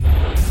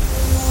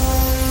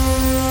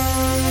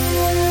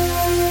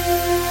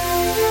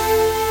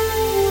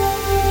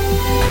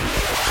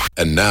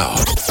And now,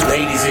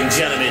 ladies and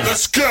gentlemen,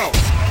 let's go!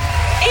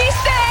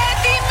 Είστε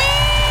έτοιμοι?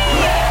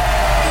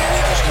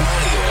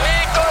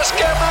 Νίκος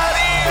και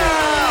Μαρία!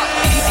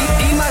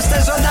 Είμαστε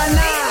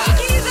ζωντανά!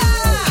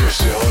 Και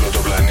σε όλο το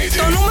πλανήτη.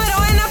 Το νούμερο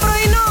 1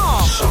 πρωινό.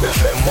 Sok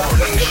FM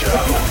Morning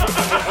Show.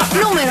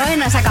 Νούμερο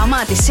 1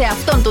 ακαμάτι σε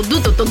αυτόν τον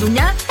τούτο τον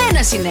δουλειά,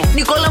 ένας είναι.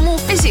 Νικόλα μου,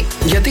 εσύ.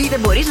 Γιατί Δεν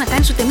μπορείς να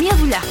κάνεις ούτε μία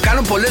δουλειά.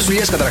 κάνω πολλές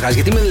δουλειές καταρχάς,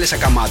 γιατί με λες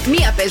ακαμάτι.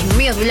 Μία πες μου,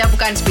 μία δουλειά που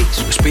κάνεις σπίτι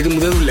σου. Σπίτι μου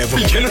δεν δουλεύω.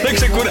 Πηγαίνω να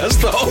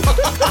ξεκουραστώ.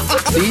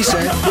 Τι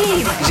είσαι, Τι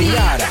είμαι?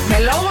 ζηλιάρα. Με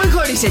λόγο ή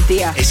χωρίς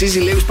αιτία? Εσύ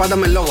ζηλεύεις πάντα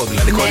με λόγο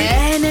δηλαδή. χωρίς.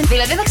 Ναι.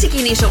 Δηλαδή δεν θα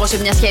ξεκινήσω εγώ σε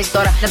μια σχέση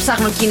τώρα να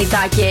ψάχνω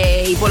κινητά και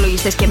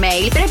υπολογιστές και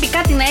mail. Πρέπει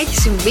κάτι να έχει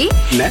συμβεί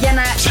Ναι. για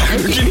να.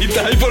 Ψάχνω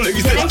κινητά,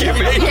 υπολογιστές και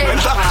mail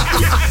μετά.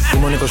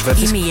 Είμαι ο Νίκος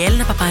Βέρτης. Είμαι η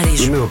Έλληνα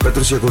Παπαρίζου. Είμαι ο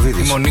Πέτρος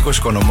Ιακωβίδης. Είμαι ο Νίκος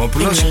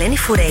Οικονομόπουλος. Είμαι η Ελένη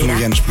Φουρέιρα. Είμαι ο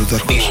Γιάννης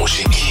Πλούταρχος. Η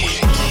μουσική.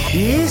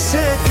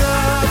 Είσαι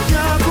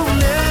κάποια που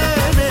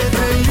λένε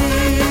τρελή.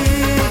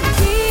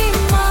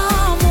 Κύμα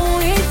μου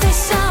ήρθε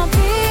σαν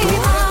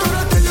πείρα.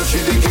 Τώρα τέλειωσε η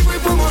δική μου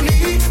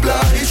υπομονή.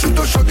 Πλάι σου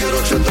τόσο καιρό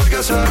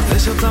ξεντόριασα.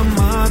 Θες από τα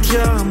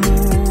μάτια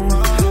μου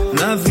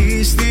να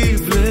δεις τι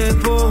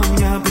βλέπω,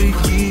 μια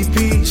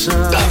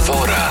πριγκίπισσα. Τα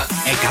δώρα.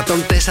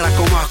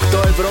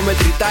 104,8 ευρώ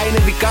μετρητά είναι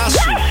δικά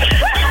σου.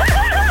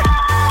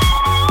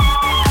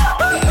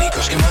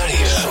 Νίκος και Μαρία.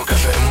 Sok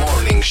FM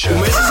Morning Show.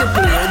 Μέσα σε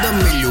προϊόντα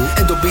μελιού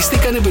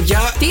εντοπίστηκαν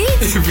παιδιά. Τι?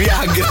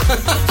 Viagra.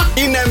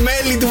 Είναι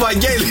μέλη του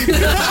Βαγγέλη.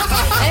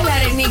 Έλα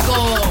ρε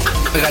Νίκο.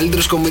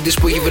 Μεγαλύτερος κομίτης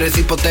που έχει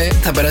βρεθεί ποτέ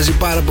θα περάσει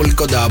πάρα πολύ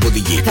κοντά από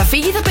την γη. Θα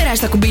φύγει ή θα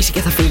περάσει, θα κουμπίσει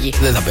και θα φύγει?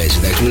 Δεν θα πέσει,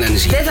 εντάξει, μην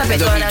ανησυχείς. Δεν θα πέσει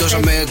Εδώ τώρα,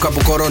 γλιτώσαμε από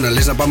κορώνα.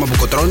 Λες να πάμε από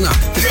κοτρώνα.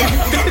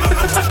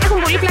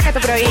 Έχουν πολύ πλάκα το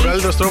πρωί. Ο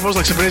καλύτερος τρόπος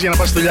να ξυπνήσεις για να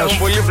πας στη δουλειά σου.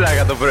 Πολύ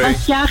πλάκα το πρωί.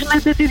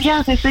 Φτιάχνετε τη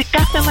διάθεση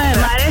κάθε μέρα.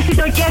 Μ' αρέσει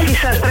το κέφι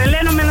σας.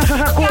 Τρελαίνομαι να σας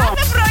ακούω.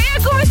 Κάθε πρωί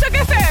ακούμε στο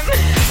καφέ.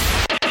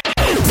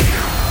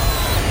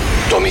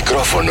 Το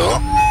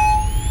μικρόφωνο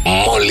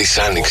μόλις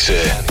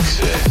άνοιξε.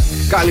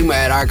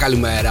 Καλημέρα,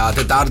 καλημέρα.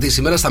 Τετάρτη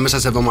σήμερα στα μέσα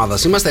της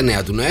εβδομάδας. Είμαστε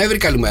 9 του Νοέμβρη.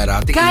 Καλημέρα.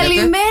 Τι γίνεται?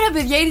 Καλημέρα,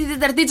 παιδιά. Ήρθε η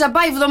Τεταρτίτσα,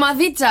 πάει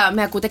εβδομαδίτσα.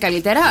 Με ακούτε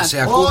καλύτερα?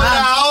 Σε ακούω. Ο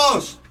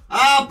λαός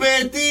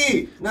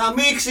απαιτεί να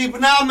μην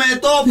ξυπνάμε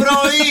το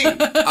πρωί.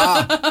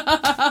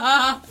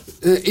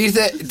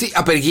 Ήρθε. Τι,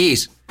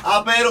 απεργείς?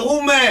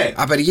 Απεργούμε.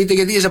 Απεργείτε,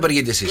 γιατί εσείς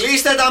απεργείτε εσείς?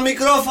 Κλείστε τα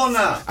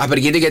μικρόφωνα.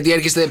 Απεργείτε γιατί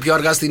έρχεστε πιο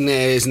αργά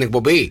στην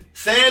εκπομπή.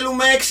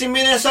 Θέλουμε 6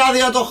 μήνες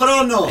άδεια το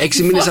χρόνο.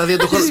 6 μήνες άδεια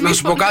το χρόνο. Να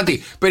σου πω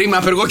κάτι. Περίμενα,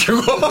 απεργώ κι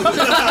εγώ.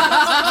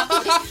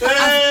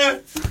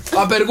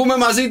 Απεργούμε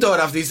μαζί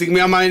τώρα αυτή τη στιγμή.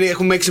 Άμα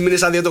έχουμε 6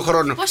 μήνες άδεια το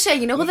χρόνο. Πώς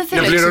έγινε, εγώ δεν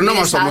θέλω. Να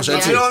πληρωνόμαστε όμως, άδεια.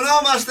 έτσι.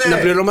 Πληρωνόμαστε. Να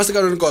πληρωνόμαστε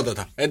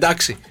κανονικότατα.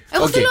 Εντάξει.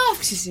 Εγώ Οκ. θέλω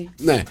αύξηση.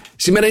 Ναι.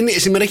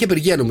 Σήμερα έχει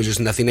απεργία νομίζω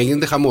στην Αθήνα.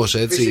 Γίνεται χαμός,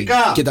 έτσι.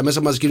 Φυσικά. Και τα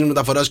μέσα μαζικής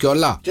μεταφοράς και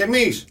όλα. Και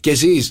εμείς. Και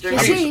εσείς. Και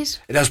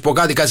εσείς. Να σου πω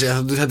κάτι,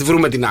 κάτσε, θα τη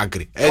βρούμε την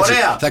άκρη. Έτσι.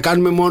 Ωραία. Θα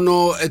κάνουμε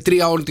μόνο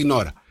 3 ώρες την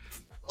ώρα.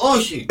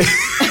 Όχι.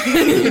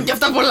 Και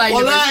αυτά πολλά είναι.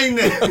 Πολλά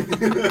είναι.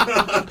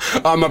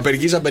 Άμα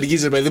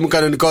απεργείς, παιδί μου,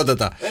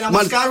 κανονικότατα. Να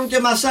μας κάνουν και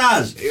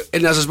μασάζ.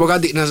 Να σας πω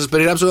κάτι, να σας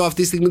περιγράψω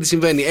αυτή τη στιγμή τι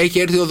συμβαίνει. Έχει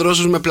έρθει ο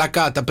δρόσος με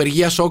πλακά, τα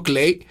απεργία Sok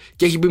λέει,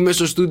 και έχει μπει μέσα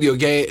στο στούντιο.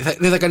 Και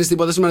δεν θα κάνεις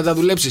τίποτα σήμερα, δεν θα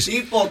δουλέψεις.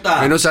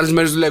 Τίποτα. Ενώ σε άλλες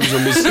μέρες δουλεύεις,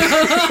 νομίζεις.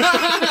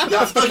 Γι'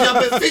 αυτό και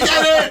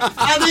απευθύνανε.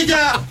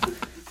 Αντίγια.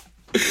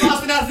 Πάω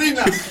στην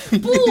Αθήνα.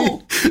 Πού?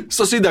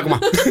 Στο Σύνταγμα.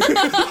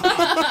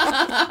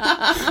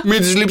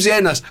 Μην τους λείψει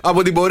ένας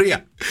από την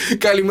πορεία.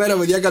 Καλημέρα,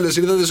 παιδιά, καλώς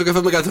ήρθατε στο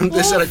καφέ με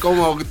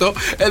 104,8.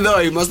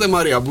 Εδώ είμαστε,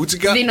 Μαρία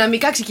Μπούτσικα.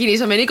 Δυναμικά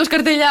ξεκινήσαμε, Νίκος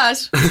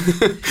Καρτελιάς.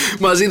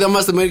 Μαζί θα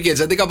είμαστε μέχρι και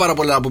τσαντίκα, πάρα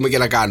πολλά να πούμε και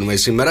να κάνουμε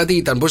σήμερα. Τι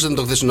ήταν, πώς ήταν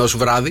το χθεσινό σου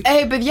βράδυ?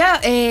 Παιδιά,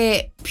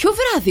 ποιο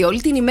βράδυ,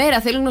 όλη την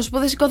ημέρα θέλω να σου πω,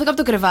 δεν σηκώθηκα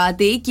από το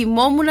κρεβάτι.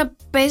 Κοιμόμουν,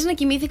 πες να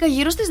κοιμήθηκα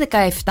γύρω στις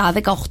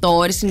 17-18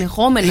 ώρες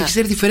συνεχόμενα. Έχεις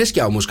έρθει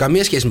φρέσκια όμως,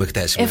 καμία σχέση με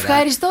χτες.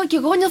 Ευχαριστώ, και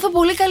εγώ νιώθω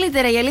πολύ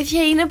καλύτερα. Η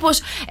αλήθεια είναι πως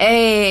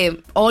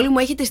όλοι μου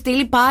έχετε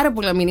στείλει πάρα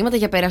πολλά μηνύματα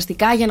για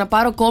περαστικά, για να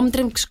πάρω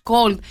Comtrex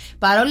Cold.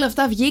 Παρ' όλα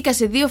αυτά βγήκα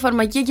σε 2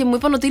 φαρμακεία και μου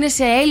είπαν ότι είναι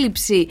σε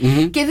έλλειψη.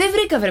 Και δεν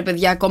βρήκα, βρε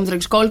παιδιά, Comtrex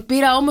Cold.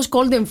 Πήρα όμως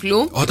Cold and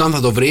Flu. Όταν θα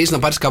το βρεις, να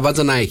πάρεις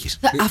καβάτζα να έχεις.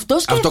 Αυτό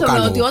σκέφτομαι,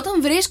 κάνω ότι εγώ.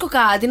 όταν βρίσκω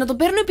κάτι να το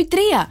παίρνω επί 3.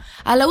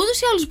 Αλλά ούτως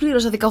ή άλλως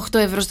πλήρωσα 18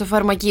 ευρώ στο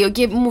φαρμακείο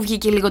και μου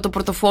βγήκε λίγο το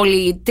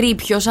πορτοφόλι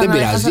τρίπιο, σαν Δεν να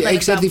πειράζει, έχασα τα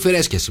έχεις λεφτά έρθει μου.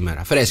 φρέσκια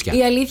σήμερα. Φρέσκια.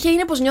 Η αλήθεια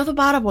είναι πως νιώθω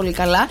πάρα πολύ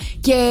καλά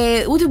και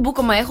ούτε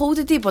μπούκομα έχω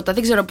ούτε τίποτα.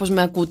 Δεν ξέρω πώς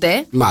με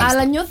ακούτε. Μάλιστα.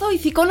 Αλλά νιώθω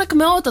ηθικών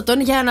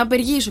ακμεότατων για να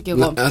απεργήσω κι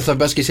εγώ. Θα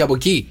πας και εσύ από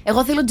εκεί.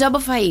 Εγώ θέλω τζάμπα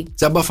φαΐ.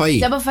 Τζάμπα φαΐ.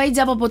 Τζάμπα φαΐ,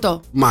 τζάμπα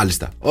ποτό.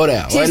 Μάλιστα.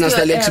 Ωραία. Ξέρεις Ο ένας τι,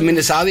 θέλει 6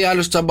 μήνες άδεια,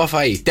 άλλος τζάμπα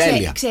φαΐ.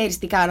 Τέλεια. Ξέρεις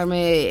τι κάναμε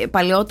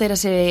παλαιότερα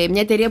σε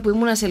μια εταιρεία που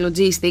ήμουνα σε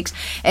logistics.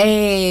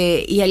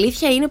 Η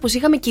αλήθεια είναι πως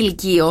είχαμε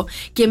κηλικείο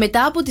και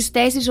μετά από τις 4,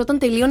 όταν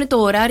τελείωνε το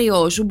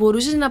ωράριό σου,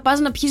 μπορούσες να πας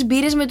να πιεις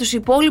μπύρες με τους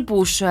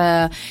υπόλοιπους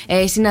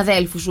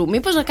συναδέλφους σου.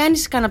 Μήπως να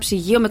κάνεις κανένα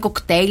ψυγείο με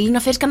κοκτέιλ ή να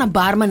φέρεις κανένα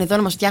μπάρμαν εδώ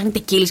να μας φτιάχνει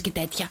τεκίλες και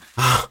τέτοια.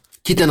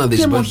 Κοίτα να δεις,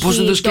 Και πώς δεν το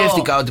μοχίτο.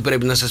 σκέφτηκα ότι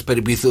πρέπει να σας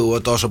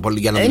περιποιηθώ τόσο πολύ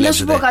για να Να σου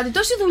δουλέψετε. πω κάτι,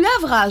 τόση δουλειά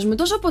βγάζουμε,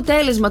 τόσο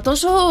αποτέλεσμα,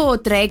 τόσο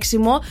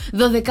τρέξιμο.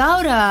 12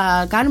 ώρα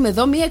κάνουμε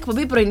εδώ, μία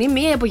εκπομπή πρωινή,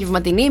 μία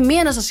απογευματινή,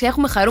 μία να σας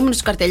έχουμε χαρούμενους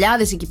στους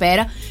καρτελιάδες εκεί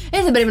πέρα.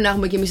 Δεν πρέπει να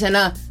έχουμε κι εμείς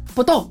ένα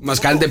Ποτό. Μας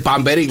κάνετε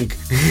pampering.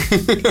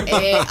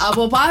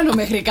 Από πάνω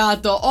μέχρι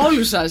κάτω,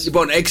 όλους σας.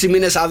 Λοιπόν, 6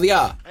 μήνες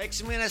άδεια.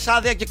 6 μήνες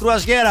άδεια και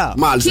κρουαζιέρα.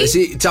 Μάλιστα,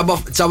 εσύ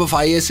τσάμπα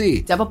φαΐ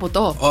εσύ. Τσάμπα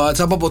ποτό.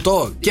 Τσάμπα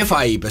ποτό και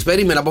φαΐ είπες.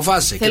 Περίμενε,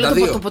 αποφάσισε. Θέλω και τα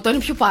το δύο. ποτό είναι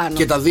πιο πάνω.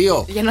 Και τα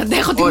δύο. Για να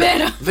αντέχω τη Ωραία.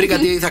 μέρα. Βρήκα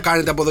τι θα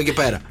κάνετε από εδώ και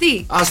πέρα.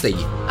 Τι?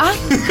 Άστεγοι. Α,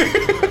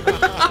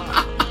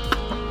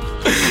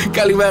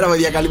 Καλημέρα,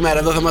 παιδιά, καλημέρα.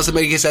 Εδώ θα είμαστε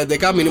μέχρι και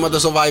 11. Μηνύματα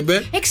στο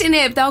Viber. 697-800-1048.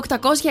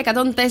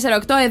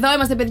 Εδώ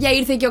είμαστε, παιδιά.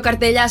 Ήρθε και ο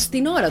Καρτελιάς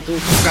στην ώρα του.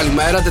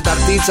 Καλημέρα,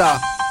 Τεταρτίτσα.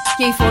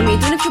 Και η φωνή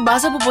του είναι πιο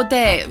μπάζα από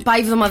ποτέ. Πάει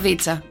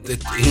εβδομαδίτσα.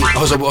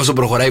 Όσο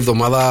προχωράει η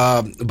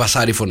εβδομάδα,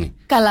 μπασάρει φωνή.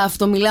 Καλά,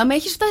 αυτό μιλάμε.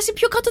 Έχεις φτάσει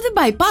πιο κάτω, δεν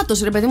πάει.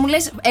 Πάτος, ρε παιδί μου,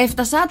 λες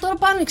έφτασα, τώρα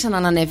πάνω και ξανά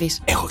να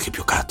ανέβεις. Έχω και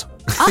πιο κάτω.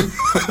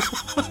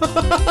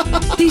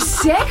 Τι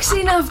σεξ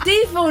είναι αυτή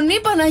η φωνή,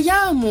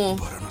 Παναγιά μου.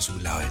 Μπορώ να σου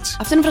μιλάω έτσι.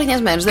 Αυτό είναι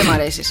βραχνιασμένος, δεν μ'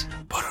 αρέσεις.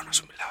 Μπορώ να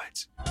σου μιλάω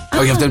έτσι.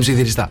 Όχι, αυτό είναι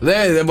ψιθυριστά.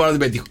 Δεν μπορώ να την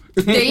πετύχω.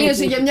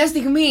 Τελείωσε για μια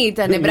στιγμή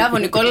ήταν. Μπράβο,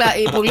 Νικόλα.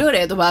 Πολύ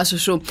ωραίο το μπάσο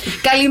σου.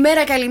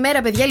 Καλημέρα,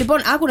 καλημέρα, παιδιά. Λοιπόν,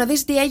 άκου να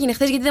δεις τι έγινε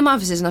χθες, γιατί δεν μ'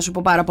 άφησες να σου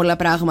πω πάρα πολλά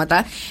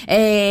πράγματα.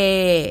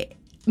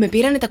 Με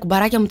πήρανε τα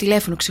κουμπαράκια μου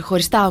τηλέφωνο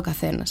ξεχωριστά ο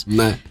καθένας.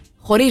 Ναι.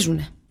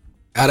 Χωρίζουνε.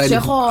 Άρα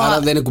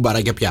δεν είναι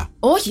κουμπαράκια πια.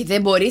 Όχι,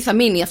 δεν μπορεί, θα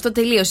μείνει. Αυτό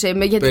τελείωσε.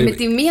 Γιατί με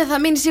τη μία θα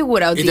μείνει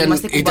σίγουρα ότι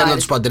είμαστε κουμπάρες. Ήταν να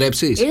τους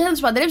παντρέψεις. Ήταν να τους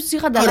παντρέψεις, τους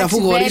είχα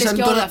ανταλλάξει φέρες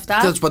και όλα αυτά.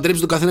 Θα τους παντρέψεις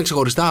τον καθένα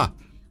ξεχωριστά.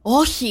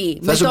 Όχι.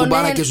 Θα είσαι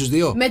κουμπάρα και στους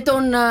δύο.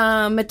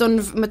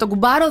 Με τον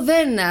κουμπάρο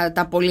δεν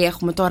τα πολύ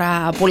έχουμε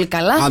τώρα πολύ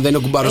καλά. Αν δεν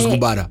είναι κουμπάρος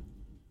κουμπάρα.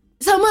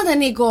 Σταμάτα,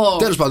 Νίκο.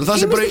 Τέλος πάντων, θα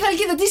είσαι Είμαι στη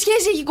Χαλκίδα. Τι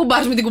σχέση έχει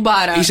κουμπάρος με την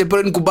κουμπάρα? Είσαι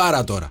πρώην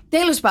κουμπάρα τώρα.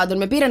 Τέλος πάντων,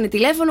 με πήρανε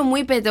τηλέφωνο, μου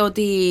είπε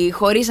ότι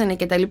χωρίσανε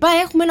και τα λοιπά.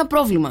 Έχουμε ένα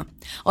πρόβλημα.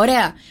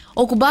 Ωραία.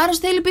 Ο κουμπάρος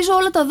θέλει πίσω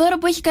όλα τα δώρα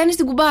που έχει κάνει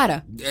στην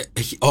κουμπάρα.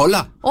 Έχει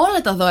όλα.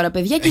 Όλα τα δώρα,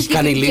 παιδιά. Έχει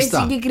κάνει λίστα.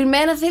 Και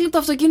συγκεκριμένα θέλει το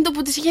αυτοκίνητο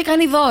που της είχε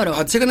κάνει δώρο.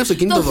 Α, της έκανε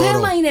αυτοκίνητο δώρο. Το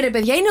θέμα είναι, ρε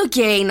παιδιά, είναι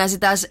OK να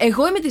ζητάς.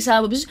 Εγώ είμαι της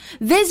άποψης,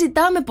 δεν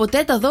ζητάμε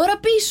ποτέ τα δώρα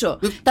πίσω.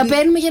 Τα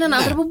παίρνουμε για έναν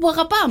άνθρωπο που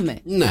αγαπάμε.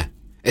 Ναι.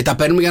 Τα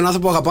παίρνουμε για έναν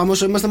άνθρωπο που αγαπάμε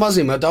όσο είμαστε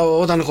μαζί.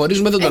 Όταν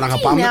χωρίζουμε δεν τον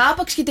αγαπάμε. Ναι,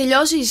 άπαξ και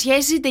τελειώσει η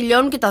σχέση,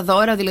 τελειώνουν και τα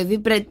δώρα, δηλαδή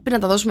πρέπει να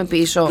τα δώσουμε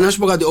πίσω. Να σου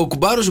πω κάτι, ο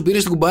κουμπάρος σου πήρε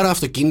στην κουμπάρα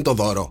αυτοκίνητο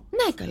δώρο.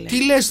 Ναι, καλέ.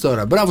 Τι λες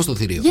τώρα, μπράβο στο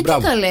θηρίο. Γιατί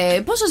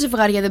καλέ, πόσα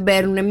ζευγάρια δεν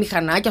παίρνουν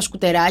μηχανάκια,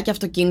 σκουτεράκια,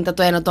 αυτοκίνητα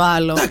το ένα το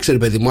άλλο. Εντάξει, ρε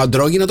παιδί μου,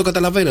 αντρόγινα το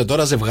καταλαβαίνω.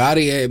 Τώρα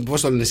ζευγάρι,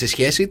 πώς το λένε, σε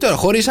σχέση. Τώρα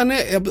χωρίσανε,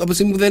 από τη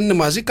στιγμή που δεν είναι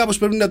μαζί, κάπως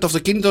πρέπει το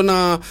αυτοκίνητο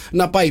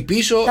να πάει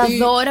πίσω. Τα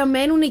δώρα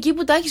μένουν εκεί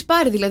που τα έχει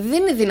πάρει. Δηλαδή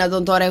δεν είναι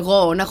δυνατόν τώρα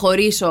εγώ να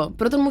χωρίσω.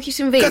 Πρώτον μου έχει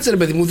συμβεί. Κάτσε, ρε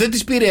παιδί μου, δεν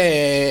τη πήρε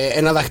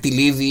ένα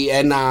δαχτυλίδι,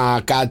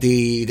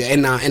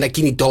 ένα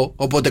κινητό.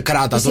 Οπότε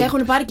κράτα το.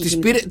 Έχουν πάρει και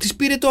Τη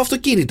πήρε το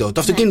αυτοκίνητο. Το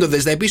αυτοκίνητο δεν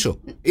ζητάει πίσω.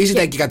 Ή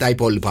ζητάει και κατά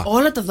υπόλοιπα.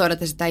 Όλα τα δώρα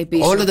τα ζητάει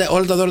πίσω.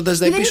 Όλα τα δώρα τα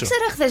ζητάει πίσω. Δεν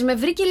ήξερα χθες, με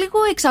βρήκε λίγο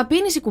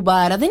εξαπίνηση η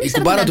κουμπάρα. Η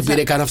κουμπάρα του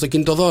πήρε καν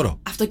αυτοκίνητο δώρο.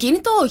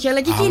 Αυτοκίνητο όχι,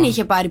 αλλά και εκείνη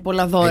είχε πάρει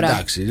πολλά δώρα.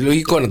 Εντάξει,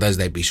 λογικό να τα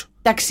ζητάει πίσω.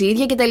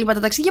 Ταξίδια και τα λοιπά. Τα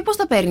ταξίδια πώς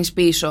τα παίρνεις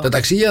πίσω? Τα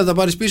ταξίδια θα τα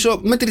πάρεις πίσω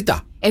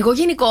μετρητά. Εγώ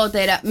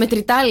γενικότερα,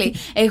 μετρητά λέει,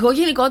 εγώ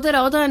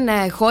γενικότερα όταν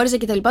χώριζα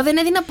και τα λοιπά δεν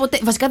έδινα ποτέ.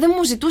 Βασικά δεν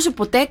μου ζητούσε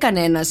ποτέ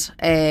κανένας.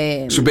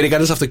 Σου πήρε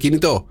κανένας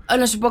αυτοκίνητο?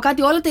 Να σου πω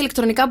κάτι, όλα τα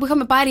ηλεκτρονικά που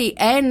είχαμε πάρει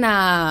ένα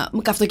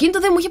αυτοκίνητο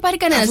δεν μου είχε πάρει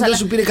κανένας. Αφού δεν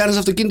σου πήρε κανένας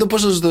αυτοκίνητο,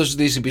 πώς θα σου το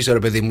ζητήσει πίσω, ρε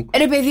παιδί μου?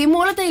 Ρε παιδί μου,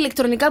 όλα τα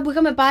ηλεκτρονικά που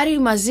είχαμε πάρει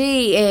μαζί,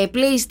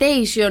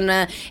 PlayStation,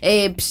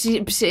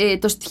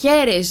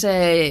 τοστιέρες,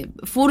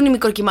 φούρνοι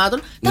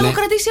μικροκυμάτων, τα έχω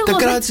κρατήσει εγώ.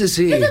 Τα κράτησες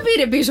εσύ. Δεν τα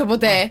πήρε πίσω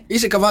ποτέ.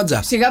 Είσαι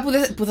καβάτζα. Σιγά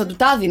που θα του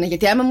τα έδινα,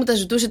 γιατί άμα μου τα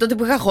ζητούσε τότε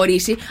που είχα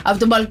χωρίσει, από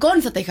τον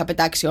μπαλκόνι θα τα είχα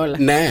πετάξει όλα.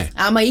 Ναι.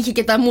 Άμα είχε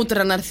και τα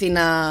μούτρα να έρθει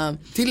να.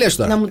 Τι λες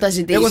τώρα? Να μου τα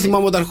ζητήσει. Εγώ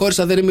θυμάμαι όταν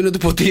χώρισα δεν έμεινε ούτε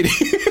ποτήρι.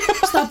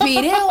 Στα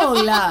πήρε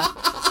όλα.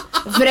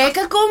 Βρε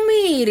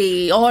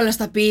κακομοίρη, όλα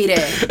στα πήρε.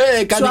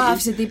 Σου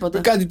άφησε τίποτα?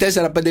 Κάτι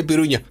 4-5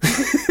 πυρούνια.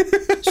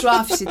 Σου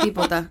άφησε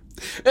τίποτα?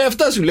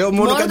 Αυτά σου λέω.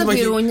 Μόνο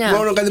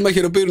κάτι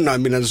μαχαιροπύρουνα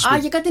μην να σου πω. Α,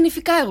 για κάτι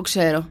νηφικά εγώ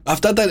ξέρω.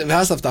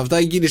 Αυτά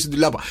γίνει στην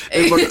τουλάπα.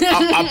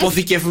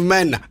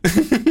 Αποθηκευμένα.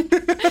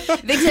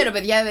 Δεν ξέρω,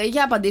 παιδιά,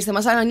 για απαντήστε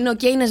μας αν είναι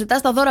OK να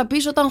ζητάς τα δώρα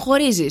πίσω όταν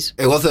χωρίζεις.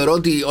 Εγώ θεωρώ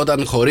ότι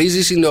όταν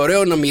χωρίζεις είναι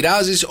ωραίο να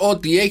μοιράζεις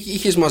ό,τι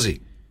είχες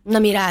μαζί. Να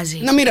μοιράζει.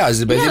 Να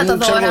μοιράζει, παιδί μου.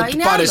 Ξέρω ότι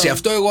πάρε εσύ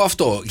αυτό, εγώ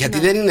αυτό. Γιατί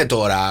Ναι. δεν είναι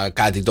τώρα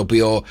κάτι το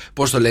οποίο,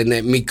 πώς το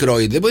λένε, μικρό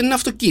ή δεν είναι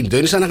αυτοκίνητο.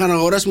 Είναι σαν να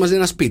αγοράσει μαζί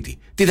ένα σπίτι.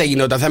 Τι θα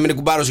γίνει όταν θα έμεινε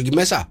κουμπάρος εκεί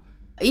μέσα?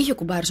 Είχε ο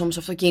κουμπάρος όμως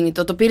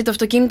αυτοκίνητο. Το πήρε το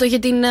αυτοκίνητο για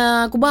την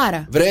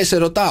κουμπάρα. Βρε, σε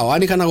ρωτάω,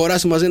 αν είχαν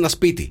αγοράσει μαζί ένα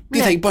σπίτι,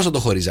 Ναι. πώς θα το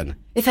χωρίζανε?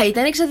 Θα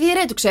ήταν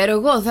εξαδιαιρέτου, ξέρω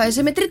εγώ. Θα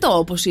είσαι μετρητό,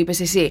 όπως είπες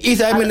εσύ. Ή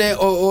θα έμενε,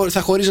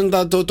 θα χωρίζανε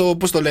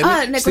πώς το λένε.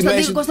 Ναι,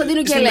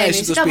 Κωνσταντίνου και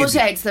Ελένης. Κάπως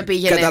έτσι θα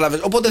πήγαινε. Κατάλαβες.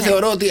 Οπότε Ναι.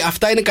 θεωρώ ότι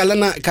αυτά είναι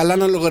καλά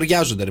να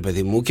λογαριάζονται, ρε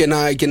παιδί μου,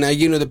 και να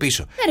γίνονται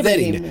πίσω. Ναι, δεν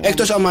είναι.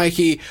 Εκτός άμα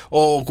έχει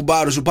ο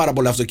κουμπάρος σου πάρα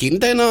πολλά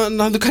αυτοκίνητα,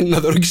 να το κάνει να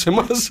δωρό και σε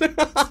εμάς.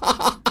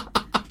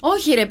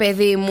 Όχι, ρε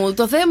παιδί μου.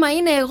 Το θέμα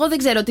είναι, εγώ δεν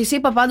ξέρω. Τη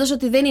είπα πάντως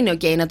ότι δεν είναι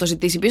OK να το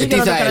ζητήσει πίσω και τι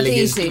να το θα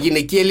έλεγες? κρατήσει.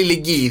 Γυναική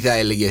αλληλεγγύη θα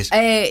έλεγες.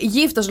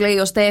 Γύφτος λέει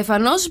ο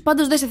Στέφανος.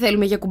 Πάντως δεν σε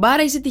θέλουμε για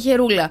κουμπάρα, είσαι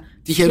τυχερούλα.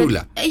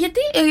 Τυχερούλα. Γιατί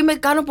με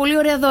κάνω πολύ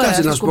ωραία δώρα.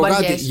 Κάτσε να σου πω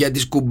κάτι. Για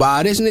τις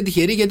κουμπάρες είναι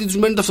τυχεροί γιατί τους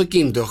μένει το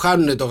αυτοκίνητο.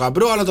 Χάνουν το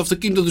γαμπρό, αλλά το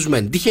αυτοκίνητο τους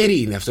μένει.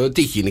 Τυχεροί είναι αυτό.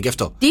 Τύχη είναι και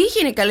αυτό. Τύχη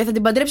είναι καλή, θα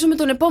την παντρέψω με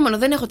τον επόμενο.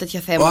 Δεν έχω τέτοια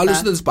θέματα. Ο άλλος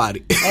θα τις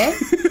πάρει.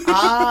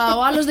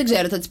 Ο άλλος δεν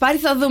ξέρω. Θα τις πάρει,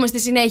 θα δούμε στη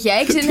συνέχεια.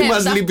 6, 9, τι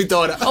μας λείπει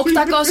τώρα.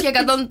 800 και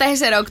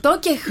 104,8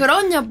 και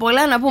χρόνια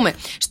πολλά να πούμε.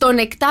 Στο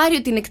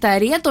Νεκτάριο, την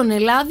Νεκταρία, τον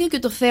Ελλάδιο και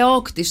το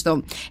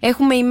Θεόκτιστο.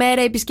 Έχουμε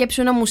ημέρα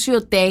επισκέψου ένα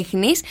μουσείο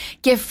τέχνης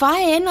και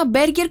φάε ένα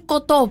μπέργκερ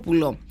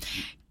κοτόπουλο.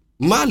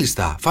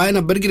 Μάλιστα, φάει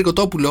ένα μπέργκερ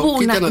κοτόπουλο. Πού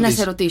να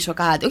σε ρωτήσω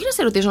κάτι. Όχι να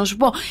σε ρωτήσω, να σου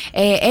πω.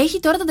 Έχει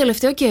τώρα τον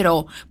τελευταίο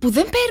καιρό που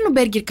δεν παίρνω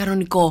μπέργκερ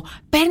κανονικό.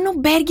 Παίρνω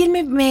μπέργκερ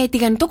με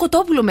τηγανιτό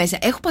κοτόπουλο μέσα.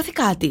 Έχω πάθει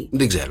κάτι.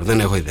 Δεν ξέρω, δεν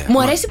έχω ιδέα.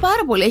 Μου αρέσει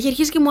πάρα πολύ. Έχει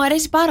αρχίσει και μου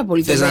αρέσει πάρα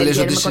πολύ. Θες να λες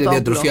ότι είσαι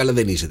διατροφή, αλλά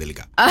δεν είσαι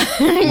τελικά.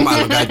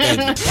 Μάλλον κάτι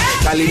τέτοιο.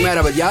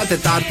 Καλημέρα, παιδιά.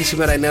 Τετάρτη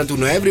σήμερα 9 του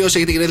Νοέμβρη. Όσοι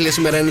έχετε γενέθλια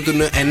σήμερα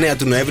 9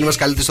 του Νοέμβρη, μας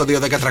καλείτε στο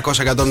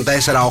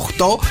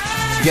 210-300-104-8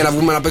 για να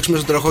βγούμε να παίξουμε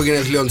στο τροχό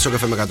γενεθλίων τη Sok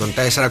FM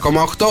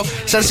 104,8.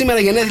 Σαν σήμερα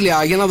γενέθλια,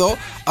 για να δω.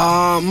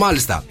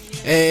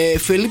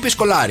 Φελίπε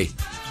Σκολάρη.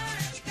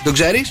 Το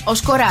ξέρεις? Ο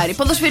Σκοράρη,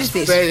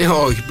 ποδοσφαιριστής.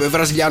 Όχι,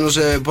 Βραζιλιάνος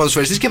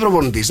ποδοσφαιριστής και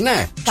προπονητής.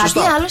 Ναι, κάτι σωστό.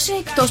 άλλο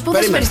εκτός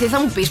ποδοσφαιριστή, θα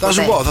μου πεις. Θα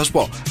σου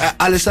πω.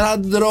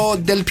 Αλεσάνδρο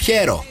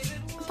Ντελπιέρο.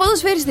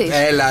 Ποδοσφαιριστής.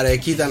 Έλα ρε,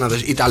 κοίτα να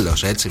δεις.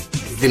 Ιταλός, έτσι.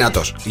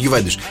 Δυνατός.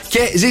 Γιουβέντους. Και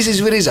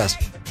Ζήσης Βρίζας.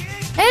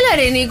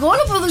 Έλα ρε Νίκο,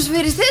 όλο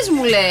ποδοσφαιριστές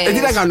μου λέει. Τι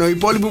να κάνω, οι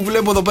υπόλοιποι που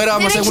βλέπω εδώ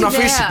πέρα μας έχουν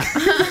αφήσει.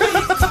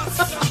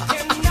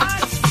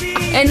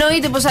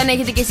 Εννοείται πως αν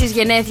έχετε κι εσείς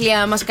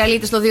γενέθλια, μας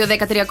καλείτε στο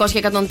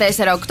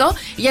 210-300-104,8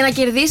 για να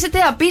κερδίσετε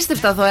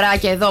απίστευτα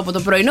δωράκια εδώ από το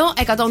πρωινό.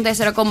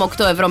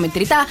 104,8 ευρώ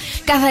μετρητά,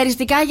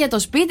 καθαριστικά για το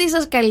σπίτι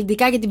σας,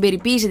 καλλιτικά για την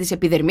περιποίηση της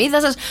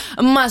επιδερμίδας σας,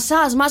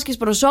 μασάζ, μάσκες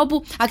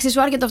προσώπου,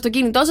 αξεσουάρ για το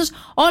αυτοκίνητό σας.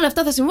 Όλα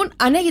αυτά θα συμβούν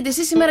αν έχετε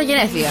εσείς σήμερα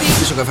γενέθλια.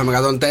 Πίσω καφέ με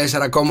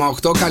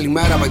 104,8.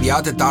 Καλημέρα,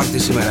 παιδιά. Τετάρτη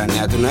σήμερα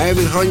 9 του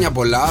Νοέμβρη. Χρόνια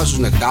πολλά στους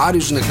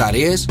νεκτάριους, στους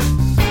νεκταρίες.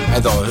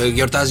 Εδώ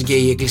γιορτάζει και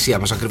η εκκλησία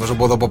μας ακριβώς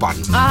από εδώ από πάνω.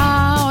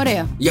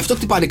 Ωραία. Γι' αυτό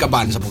χτυπάνε οι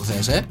καμπάνες από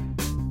χθες,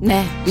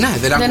 Ναι.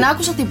 Δεν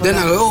άκουσα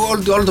τίποτα.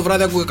 Όλο το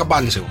βράδυ άκουγα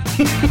καμπάνες εγώ.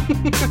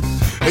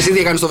 Εσύ τι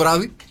έκανες το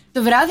βράδυ?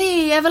 Το βράδυ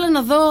έβαλα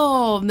να δω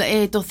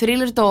το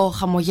θρίλερ το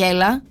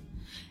Χαμογέλα.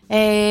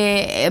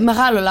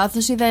 Μεγάλο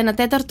λάθος, είδα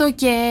 1/4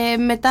 και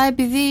μετά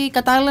επειδή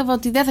κατάλαβα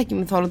ότι δεν θα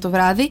κοιμηθώ όλο το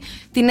βράδυ,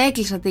 την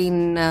έκλεισα την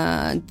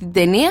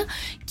ταινία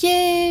και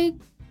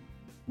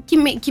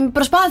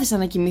προσπάθησα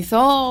να κοιμηθώ.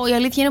 Η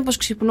αλήθεια είναι πως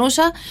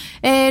ξυπνούσα.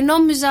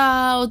 Νόμιζα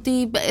ότι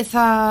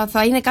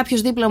θα είναι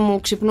κάποιος δίπλα μου.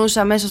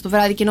 Ξυπνούσα μέσα στο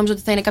βράδυ και νόμιζα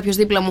ότι θα είναι κάποιος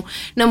δίπλα μου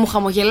να μου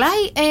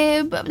χαμογελάει.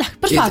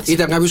 Προσπάθησα.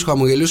 Ήταν κάποιος που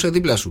χαμογελούσε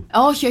δίπλα σου?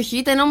 Όχι,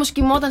 ήταν όμως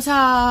κοιμόταν σαν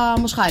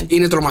μοσχάρι.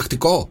 Είναι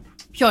τρομακτικό.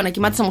 Ποιο, να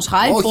κοιμάται σαν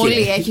μοσχάρι?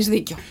 Πολύ, έχεις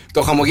δίκιο.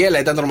 Το χαμογέλα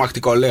ήταν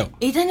τρομακτικό, λέω.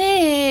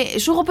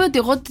 Σου έχω πει ότι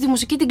εγώ τη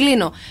μουσική την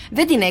κλείνω.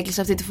 Δεν την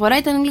έκλεισα αυτή τη φορά,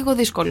 ήταν λίγο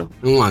δύσκολο.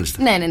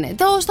 Μάλιστα. Ναι.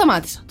 Το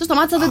σταμάτησα.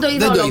 Δεν το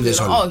είδα. Δεν το είδες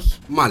όλο. Όχι.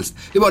 Μάλιστα.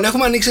 Λοιπόν,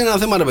 έχουμε ανοίξει ένα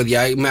θέμα, ρε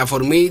παιδιά, με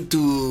αφορμή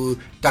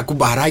τα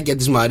κουμπαράκια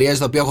της Μαρίας,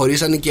 τα οποία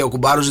χωρίσανε και ο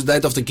κουμπάρος ζητάει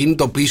το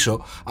αυτοκίνητο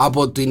πίσω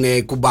από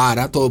την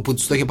κουμπάρα, που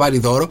του το είχε πάρει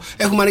δώρο.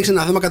 Έχουμε ανοίξει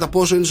ένα θέμα κατά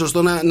πόσο είναι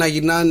σωστό να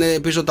γυρνάνε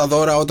πίσω τα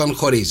δώρα όταν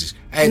χωρίζεις.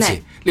 Έτσι.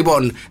 Ναι.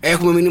 Λοιπόν,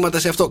 έχουμε μηνύματα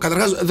σε αυτό.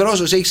 Καταρχάς,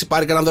 Δρόσος, έχεις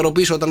πάρει κανένα δώρο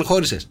πίσω όταν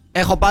χώρισες?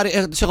 Έχω πάρει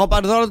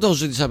δώρο, δεν το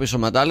ζήτησα πίσω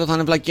μετά. Λέω θα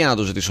είναι βλακία να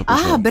το ζητήσω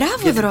πίσω.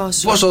 Μπράβο,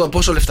 Δρόσο.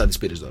 Πόσο λεφτά της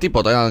πήρες δώρο?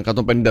 Τίποτα,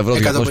 150 ευρώ.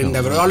 150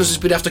 ευρώ. Άλλος της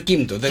πήρε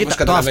αυτοκίνητο.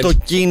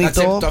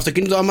 Το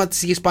αυτοκίνητο, άμα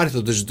της είχες πάρει,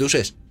 θα το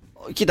ζητούσες?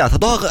 Κοίτα,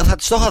 θα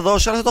της το είχα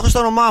δώσει, αλλά θα το είχα στο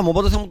όνομά μου.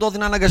 Οπότε θα μου το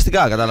έδινα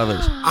αναγκαστικά,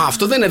 κατάλαβες.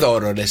 Αυτό δεν είναι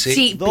δώρο, ρε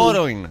εσύ.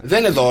 Δώρο είναι. Δεν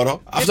είναι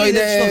δώρο. Αυτό είναι.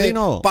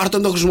 Πάρ' το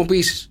να το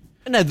χρησιμοποιήσεις.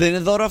 Ναι, δεν είναι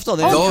δώρο αυτό.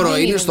 Δώρο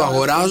είναι στο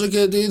αγοράζω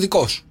και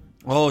δικό σου.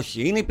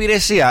 Όχι, είναι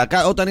υπηρεσία.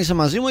 Όταν είσαι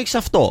μαζί μου, έχεις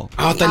αυτό.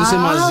 Όταν είσαι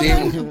μαζί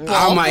μου.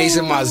 Άμα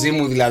είσαι μαζί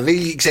μου,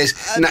 δηλαδή, ξέρεις,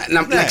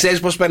 να ξέρεις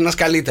πώς περνάς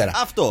καλύτερα.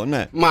 Αυτό,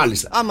 ναι.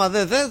 Μάλιστα. Άμα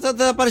δεν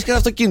θα πάρεις και ένα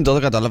αυτοκίνητο,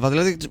 δεν κατάλαβα.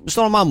 Δηλαδή,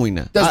 στο όνομά μου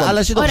είναι. Αλλά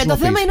εσύ το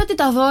θέμα είναι ότι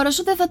τα δώρα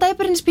σου δεν θα τα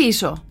έπαιρνες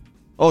πίσω.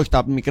 Όχι,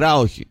 τα μικρά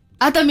όχι.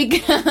 Τα μικρά.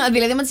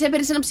 Δηλαδή, άμα τη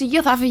έπαιρνε ένα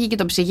ψυγείο, θα φύγει και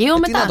το ψυγείο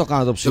μετά. Τι να το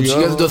κάνω το ψυγείο? Το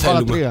ψυγείο δεν το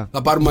θέλουμε.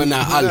 Θα πάρουμε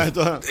ένα άλλο.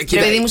 Ρε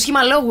παιδί μου,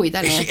 σχήμα λόγου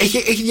ήταν.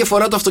 Έχει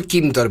διαφορά το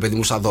αυτοκίνητο, ρε παιδί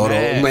μου, σαν δώρο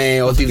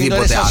με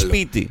οτιδήποτε άλλο.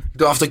 Σπίτι.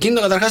 Το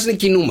αυτοκίνητο καταρχάς είναι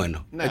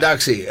κινούμενο.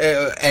 Εντάξει,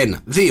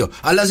 1. 2.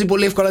 Αλλάζει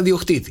πολύ εύκολα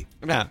διοκτήτη.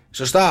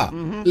 Σωστά.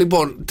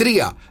 Λοιπόν,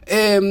 3.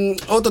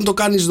 Όταν το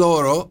κάνεις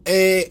δώρο,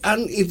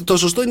 το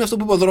σωστό είναι αυτό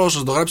που είπε ο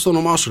Δρόσος, το γράψει το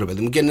όνομά σου, ρε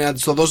παιδί μου, και να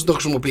τη το δώσει το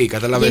χρησιμοποιεί.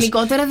 Καταλαβαίνεις.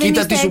 Γενικότερα δεν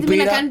είστε έτοιμοι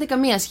να κάνετε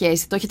καμία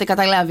σχέση. Το έχετε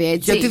καταλάβει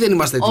έτσι? Γιατί δεν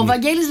είμαστε έτοιμοι? Ο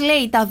Βαγγέλης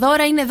λέει: τα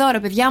δώρα είναι δώρα,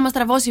 παιδιά. Άμα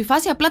στραβώσει η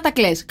φάση, απλά τα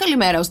κλαις.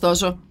 Καλημέρα,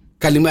 ωστόσο.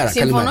 Καλημέρα.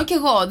 Συμφωνώ κι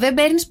εγώ. Δεν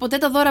παίρνεις ποτέ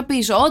τα δώρα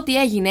πίσω. Ό,τι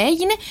έγινε,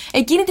 έγινε.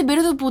 Εκείνη την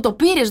περίοδο που το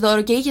πήρες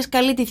δώρο και είχες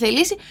καλή τη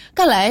θελήση,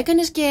 καλά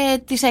έκανες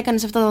και τις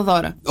έκανες αυτά τα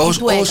δώρα.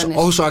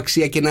 Όσο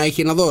αξία και να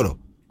έχει ένα δώρο.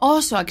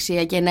 Όσο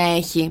αξία και να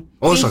έχει.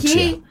 Όσο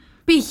αξία.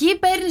 Π.χ.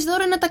 παίρνεις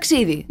δώρο ένα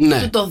ταξίδι.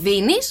 Ναι. Του το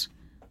δίνεις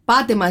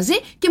Πάτε μαζί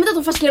και μετά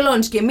τον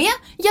φασκελώνεις και μία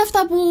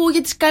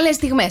για τις καλές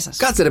στιγμές σας.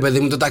 Κάτσε ρε παιδί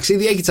μου, το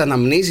ταξίδι έχει τις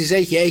αναμνήσεις,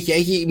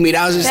 έχει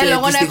μοιράζεσαι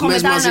τις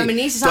στιγμές μαζί.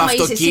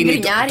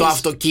 Το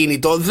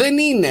αυτοκίνητο δεν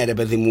είναι ρε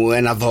παιδί μου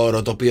ένα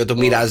δώρο το οποίο το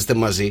μοιράζεστε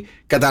μαζί.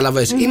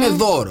 Κατάλαβες, είναι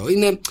δώρο,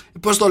 είναι,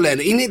 πώς το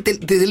λένε, είναι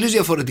τελείως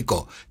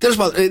διαφορετικό. Τέλος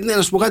πάντων,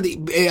 να σου πω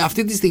κάτι,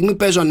 αυτή τη στιγμή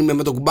παίζω αν είμαι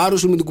με τον κουμπάρο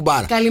σου ή με την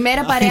κουμπάρα.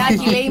 Καλημέρα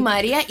παρεάκι, λέει η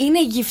Μαρία,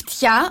 είναι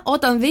γυφτιά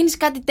όταν δίνεις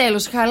κάτι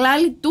τέλος.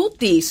 Χαλάλι του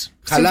της.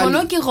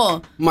 Συμφωνώ κι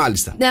εγώ.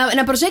 Μάλιστα.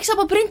 Να προσέξεις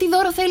από πριν τι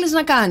δώρο θέλεις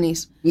να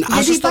κάνεις.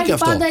 Γιατί υπάρχει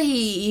πάντα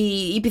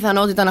η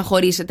πιθανότητα να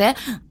χωρίσετε.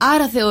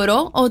 Άρα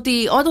θεωρώ ότι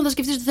όταν θα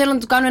σκεφτείς ότι θέλω να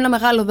του κάνω ένα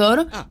μεγάλο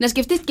δώρο, να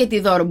σκεφτείς και τι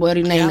δώρο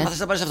μπορεί να είναι. Αν θες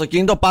να πάρεις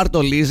αυτοκίνητο, πάρ' το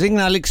leasing,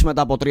 να λήξει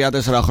μετά από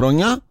 3-4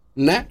 χρόνια.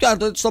 Ναι. Και άρα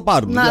το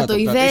πάρουμε. Να το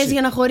ιδέες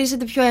για να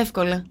χωρίσετε πιο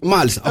εύκολα.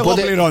 Μάλιστα. Εγώ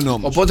πληρώνω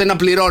όμως. Οπότε να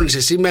πληρώνεις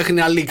εσύ μέχρι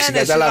να λήξει.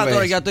 Κατάλαβες.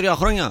 Τώρα για 3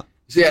 χρόνια.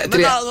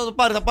 Μετά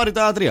θα πάρει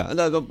τα 3.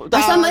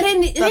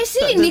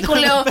 Εσύ Νίκο,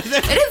 λέω.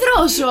 Ρε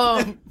δρόσο.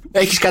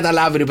 Έχεις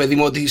καταλάβει ρε παιδί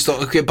μου ότι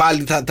και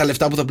πάλι τα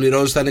λεφτά που θα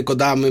πληρώσεις θα είναι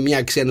κοντά με μια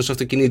αξία ενός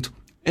αυτοκινήτου.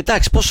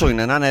 Εντάξει, πόσο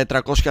είναι, να είναι 300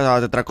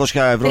 ευρώ 300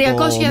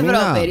 ευρώ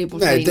περίπου.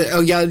 Ναι,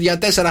 για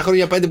 4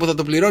 χρόνια 5 που θα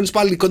το πληρώνεις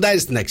πάλι κοντά είναι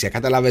στην αξία.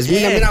 Καταλαβες,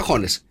 μην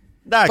αγχώνεσαι.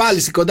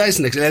 Πάλι κοντά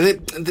στην αξία. Δηλαδή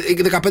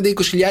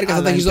 15-20 χιλιάρικα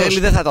θα τα έχεις δώσει.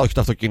 Δεν θα το έχει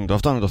το αυτοκίνητο,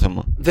 αυτό είναι το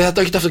θέμα. Δεν θα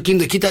το έχει το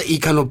αυτοκίνητο. Κοίτα, η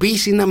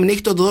ικανοποίηση είναι να μην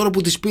έχει τον δώρο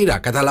που τη πήρα.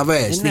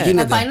 Καταλαβες.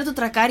 Θα πάει να το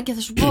τρακάρει και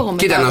θα σου πω εγώ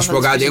μετά. Κοίτα, να σου πω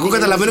κάτι. Εγώ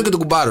καταλαβαίνω και τον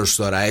κουμπάρο σου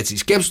τώρα. Έτσι.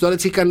 Σκέψου τώρα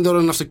έτσι έχει κάνει δώρο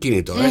ένα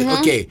αυτοκίνητο.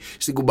 Οκ,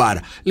 στην κουμπάρα.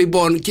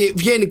 Λοιπόν, και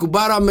βγαίνει η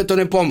κουμπάρα με τον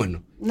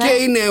επόμενο. Ναι.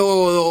 Και είναι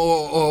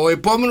ο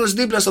επόμενος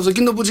δίπλα στο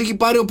αυτοκίνητο που της έχει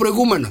πάρει ο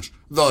προηγούμενος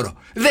δώρο.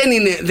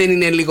 Δεν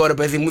είναι λίγο ρε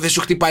παιδί μου, δεν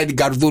σου χτυπάει την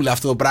καρδούλα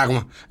αυτό το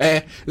πράγμα.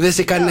 Δεν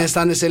σε κάνει να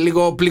αισθάνεσαι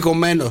λίγο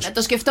πληγωμένος.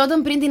 Το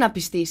σκεφτόταν πριν την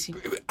απιστήσει.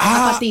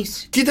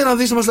 Απατήσει. Κοίτα να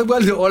δεις, θα μας τα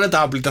βγάλει όλα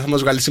τα άπλυτα, θα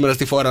μας βγάλει σήμερα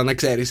στη φόρα, να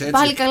ξέρεις.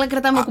 Πάλι καλά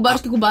κρατάμε ο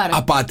κουμπάρος και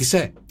κουμπάρα.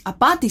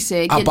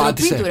 Απάτησε. Και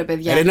ντροπή του ρε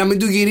παιδιά. Να μην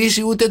του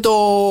γυρίσει ούτε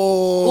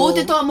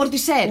το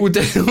αμορτισέρ.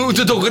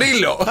 Ούτε το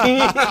γρίλο.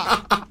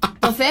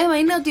 Το θέμα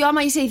είναι ότι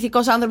άμα είσαι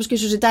ηθικός άνθρωπος και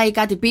σου ζητάει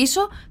κάτι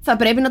πίσω, θα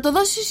πρέπει να το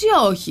δώσεις ή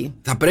όχι.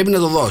 Θα πρέπει να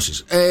το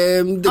δώσεις.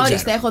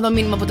 Ορίστε, έχω εδώ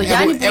μήνυμα από το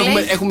Γιάννη που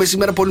λέει... Έχουμε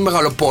σήμερα πολύ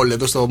μεγάλο πόλ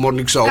εδώ στο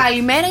Morning Show.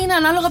 Καλημέρα, είναι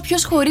ανάλογα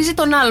ποιος χωρίζει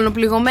τον άλλον. Ο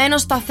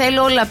πληγωμένος τα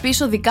θέλω όλα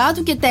πίσω δικά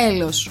του και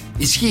τέλος.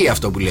 Ισχύει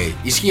αυτό που λέει.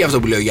 Ισχύει αυτό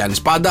που λέει ο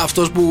Γιάννης. Πάντα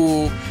αυτός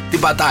που την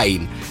πατάει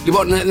είναι.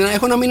 Λοιπόν,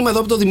 έχω ένα μήνυμα εδώ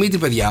από τον Δημήτρη,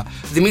 παιδιά.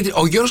 Δημήτρη,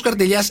 ο Γιώργος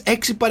Καρτελιάς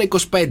 6 παρα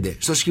 25.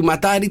 Στο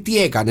σχηματάρι τι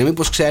έκανε,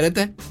 μήπως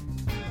ξέρετε?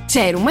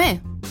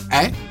 Ξέρουμε.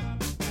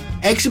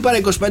 6 παρα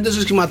 25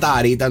 στο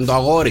σχηματάρι ήταν το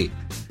αγόρι.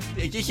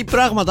 Εκεί έχει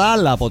πράγματα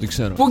άλλα από ό,τι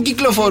ξέρω. Πού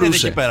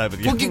κυκλοφορούσε?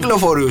 Πού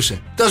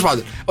κυκλοφορούσε? Τέλος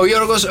πάντων, ο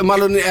Γιώργος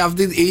μάλλον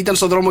ήταν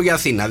στον δρόμο για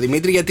Αθήνα.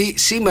 Δημήτρη, γιατί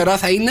σήμερα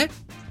θα είναι.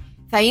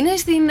 Θα είναι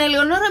στην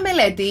Ελεονόρα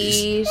Μελέτη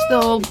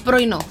στο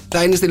πρωινό.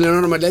 Θα είναι στην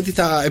Ελεονόρα Μελέτη,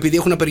 επειδή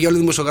έχουν απεργία όλοι οι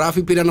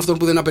δημοσιογράφοι, πήραν αυτόν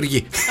που δεν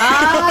απεργεί.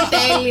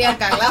 Τέλεια,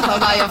 καλά θα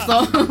πάει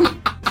αυτό.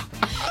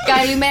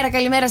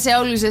 Καλημέρα σε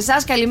όλους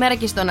εσάς. Καλημέρα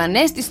και στον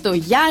Ανέστη, στο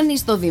Γιάννη,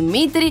 στο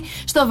Δημήτρη,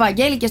 στο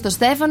Βαγγέλη και στο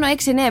Στέφανο.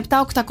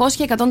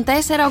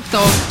 697-800-1048.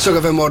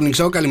 Sok FM Morning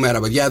Show, καλημέρα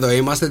παιδιά. Εδώ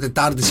είμαστε,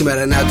 Τετάρτη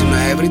σήμερα 9 του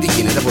Νοέμβρη. Τι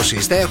γίνεται, πώς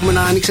είστε? Έχουμε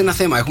να ανοίξει ένα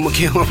θέμα. Έχουμε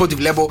και από ό,τι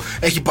βλέπω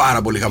έχει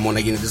πάρα πολύ χαμό να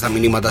γίνεται στα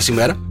μηνύματα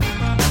σήμερα.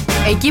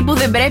 Εκεί που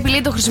δεν πρέπει,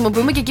 λέει, το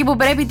χρησιμοποιούμε και εκεί που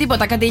πρέπει,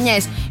 τίποτα.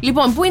 Κατηνιές.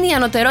 Λοιπόν, πού είναι η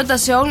ανωτερότητα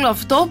σε όλο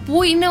αυτό,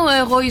 πού είναι ο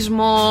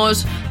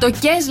εγωισμός? Το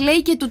κες,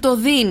 λέει, και του το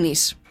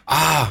δίνεις.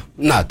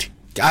 Νάτι.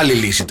 Άλλη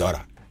λύση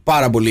τώρα.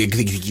 Πάρα πολύ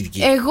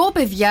εκδικητική. Εγώ,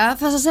 παιδιά,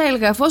 θα σας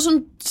έλεγα,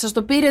 εφόσον σας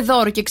το πήρε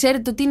δώρο και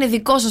ξέρετε ότι είναι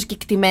δικό σας και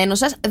κτημένο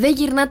σας, δεν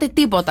γυρνάτε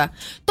τίποτα.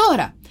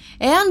 Τώρα,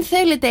 εάν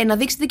θέλετε να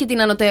δείξετε και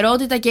την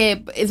ανωτερότητα και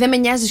δεν με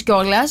νοιάζεις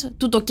κιόλας,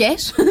 του το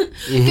κες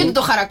και του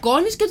το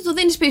χαρακώνεις και του το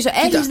δίνεις πίσω.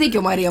 Έχεις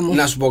δίκιο, Μαρία μου.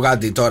 Να σου πω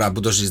κάτι τώρα που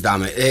το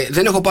συζητάμε.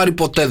 Δεν έχω πάρει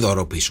ποτέ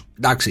δώρο πίσω.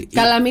 Εντάξει.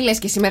 Καλά, μη λες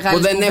και εσύ μεγάλες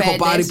κουβέντες. Δεν έχω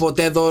πάρει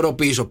ποτέ δώρο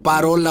πίσω.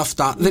 Παρ' όλα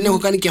αυτά, δεν έχω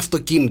κάνει και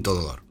αυτοκίνητο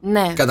δώρο.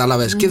 Ναι.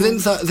 Καταλαβες. Και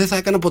δεν θα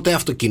έκανα ποτέ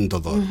αυτοκίνητο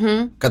δώρο.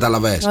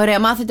 Καταλαβες. Ωραία,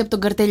 μάθετε από τον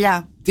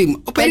Καρτελιά.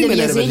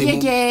 Περίμενε ρε παιδί μου.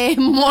 Και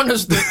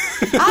μόνος του.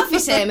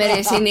 Άφησε με ρε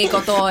εσύ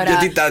Νίκο τώρα.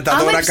 Γιατί τα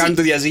δώρα κάνουν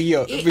το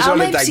διαζύγιο?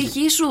 Άμα η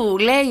ψυχή σου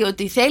λέει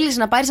ότι θέλεις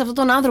να πάρεις αυτόν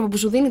τον άνθρωπο που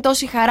σου δίνει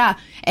τόση χαρά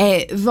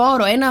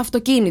δώρο, ένα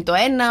αυτοκίνητο,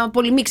 ένα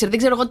πολυμίξερ, δεν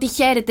ξέρω εγώ τι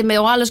χαίρεται με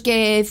ο άλλος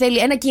και θέλει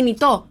ένα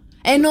κινητό.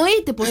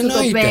 Εννοείται πως του το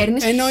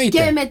παίρνεις.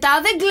 Και μετά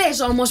δεν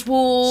κλαις όμως που.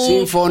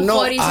 Συμφωνώ,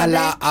 χωρίσατε.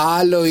 αλλά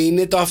άλλο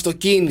είναι το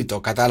αυτοκίνητο.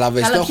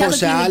 Κατάλαβες. Το έχω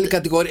σε άλλη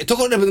κατηγορία. Το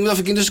έχω με το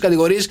αυτοκίνητο στις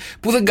κατηγορίες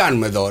που δεν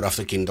κάνουμε δώρο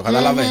αυτοκίνητο.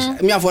 Κατάλαβες.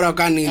 Μια φορά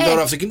κάνει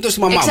δώρο αυτοκίνητο στη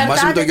μαμά μου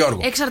μαζί με τον Γιώργο.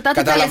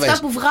 Εξαρτάται τα λεφτά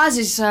που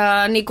βγάζεις,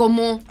 Νίκο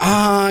μου.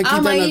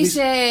 Άμα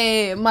είσαι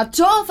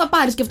ματσό, θα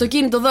πάρεις και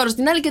αυτοκίνητο δώρο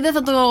στην άλλη και δεν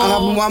θα το.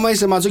 Άμα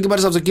είσαι ματσό και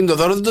πάρεις αυτοκίνητο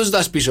δώρο, δεν το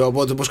ζητάς πίσω.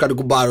 Οπότε πώς κάνει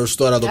κουμπάρος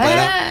τώρα εδώ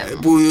πέρα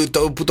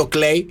που το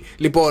κλαίει.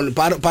 Λοιπόν,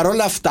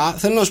 παρόλα αυτά.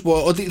 Θέλω να σου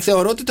πω ότι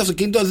θεωρώ ότι το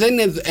αυτοκίνητο δεν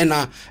είναι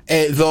ένα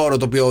δώρο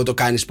το οποίο το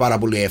κάνεις πάρα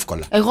πολύ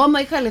εύκολα. Εγώ,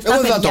 άμα είχα λεφτά,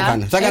 εγώ δεν θα το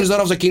κάνω. Θα κάνεις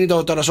δώρο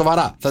αυτοκίνητο τώρα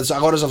σοβαρά? Θα της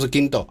αγόραζες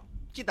αυτοκίνητο?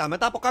 Κοίτα,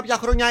 μετά από κάποια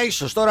χρόνια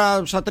ίσως.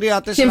 Τώρα στα 3-4.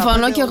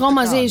 Συμφωνώ και εγώ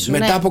μαζί σου.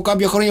 Μετά από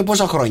κάποια χρόνια,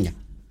 πόσα χρόνια?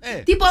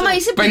 Τύπου άμα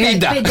είσαι 50.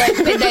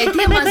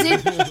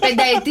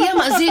 πενταετία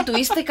μαζί του,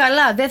 είστε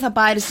καλά. Δεν θα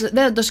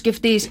το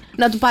σκεφτείς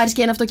να του πάρεις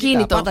και ένα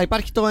αυτοκίνητο. Πάντα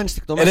υπάρχει το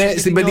ένστικτο.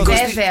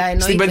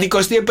 Στην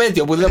 50η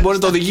επέτειο που δεν μπορεί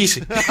να το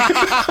οδηγήσει.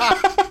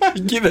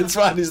 Εκεί δεν τη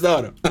φάνει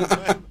δώρο.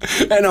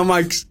 Ένα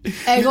μάξι.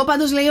 Εγώ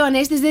πάντως λέει ο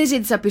Ανέστης δεν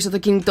ζήτησα πίσω το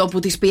κινητό που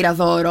της πήρα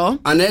δώρο.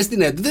 Ανέστη,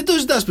 ναι, δεν το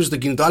ζητάς πίσω το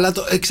κινητό, αλλά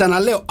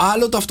ξαναλέω,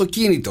 άλλο το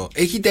αυτοκίνητο.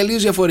 Έχει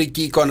τελείως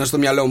διαφορετική εικόνα στο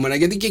μυαλό μου.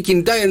 Γιατί και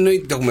κινητά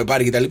εννοείται το έχουμε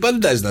πάρει και τα λοιπά, δεν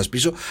τα ζητάς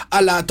πίσω.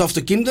 Αλλά το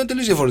αυτοκίνητο είναι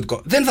τελείως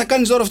διαφορετικό. Δεν θα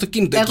κάνεις δώρο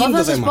αυτοκίνητο. Εγώ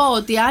θα σας πω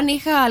ότι αν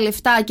είχα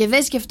λεφτά και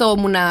δεν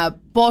σκεφτόμουν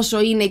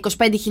πόσο είναι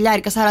 25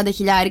 χιλιάρικα, 40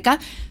 χιλιάρικα,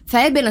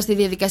 θα έμπαινα στη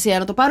διαδικασία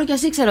να το πάρω και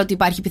ας ήξερα ότι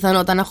υπάρχει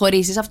πιθανότητα να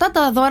χωρίσεις. Αυτά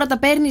τα δώρα τα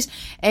παίρνεις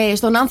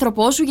στον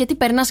άνθρωπό σου γιατί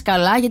περνάς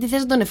καλά, γιατί θες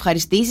να τον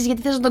ευχαριστήσεις,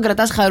 γιατί θες να τον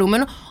κρατάς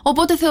χαρούμενο.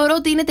 Οπότε θεωρώ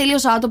ότι είναι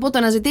τελείως άτομο το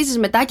να ζητήσεις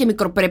μετά και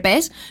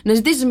μικροπρεπές, να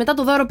ζητήσεις μετά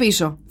το δώρο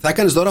πίσω. Θα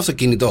έκανες δώρο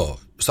αυτοκίνητο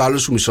στο άλλο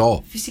σου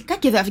μισό? Φυσικά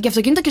και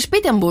αυτοκίνητο και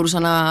σπίτι αν μπορούσα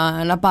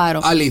να πάρω.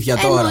 Αλήθεια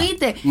τώρα?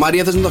 Εννοείται.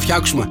 Μαρία, θες να το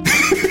φτιάξουμε?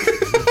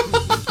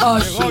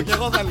 Όχι. Και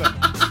εγώ θέλω.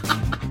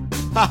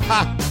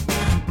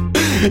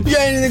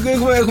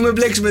 Έχουμε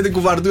μπλέξει με την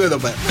κουβαρτού εδώ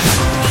πέρα.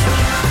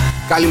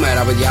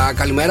 Καλημέρα, παιδιά.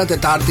 Καλημέρα,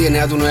 Τετάρτη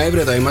 9 του Νοέμβρη.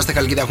 Εδώ είμαστε.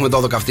 Χαλκίδα έχουμε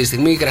 12 αυτή τη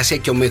στιγμή. Υγρασία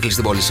και ομίχλη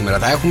στην πόλη σήμερα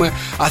θα έχουμε.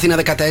 Αθήνα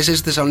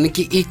 14,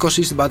 Θεσσαλονίκη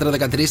 20, στην Πάτρα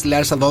 13, στη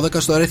Λάρισα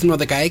 12, στο Ρέθυμνο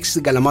 16,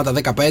 στην Καλαμάτα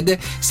 15,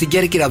 στην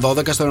Κέρκυρα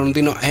 12, στο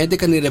Λονδίνο 11,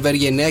 στην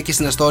Ρεβέργη 9 και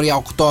στην Αστόρια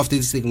 8 αυτή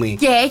τη στιγμή.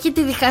 Και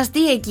έχετε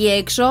διχαστεί εκεί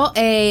έξω.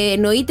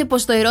 Εννοείται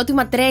πως το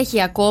ερώτημα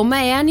τρέχει ακόμα.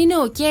 Εάν είναι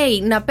OK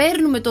να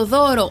παίρνουμε το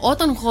δώρο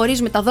όταν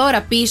χωρίζουμε τα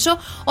δώρα πίσω,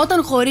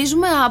 όταν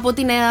χωρίζουμε από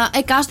την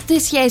εκάστοτε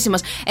σχέση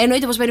μας.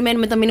 Εννοείται πως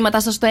περιμένουμε τα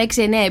μηνύματά σας στο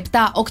 697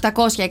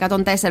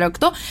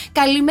 800-1048.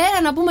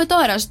 Καλημέρα να πούμε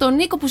τώρα στον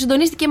Νίκο που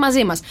συντονίστηκε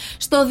μαζί μας,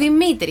 στο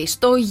Δημήτρη,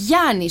 στο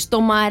Γιάννη, στο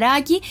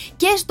Μαράκι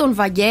και στον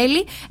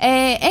Βαγγέλη.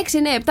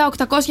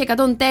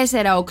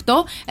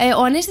 697-800-1048.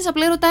 Ο Ανέστης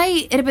απλά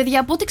ρωτάει, ρε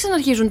παιδιά, πότε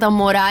ξαναρχίζουν τα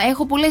μωρά?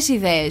 Έχω πολλές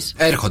ιδέες.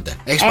 Έρχονται.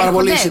 Έχεις πάρα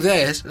πολλές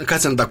ιδέες.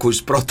 Κάτσε να τα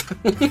ακούσεις πρώτα.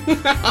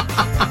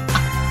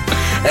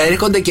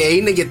 Έρχονται και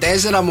είναι και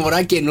 4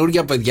 μωρά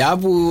καινούργια παιδιά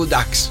που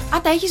εντάξει.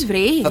 Α, τα έχεις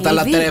βρει? Θα τα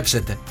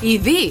λατρέψετε.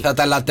 Ήδη. Θα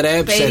τα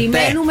λατρέψετε.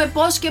 Περιμένουμε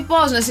πώς και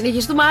πώς να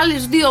συνεχιστούμε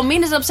άλλους 2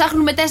 μήνες να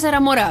ψάχνουμε 4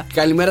 μωρά.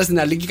 Καλημέρα στην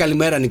Αλίκη,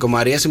 καλημέρα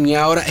Νικομαρία. Σε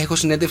μια ώρα έχω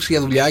συνέντευξη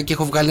για δουλειά και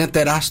έχω βγάλει ένα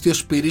τεράστιο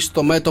σπυρί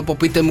στο μέτωπο.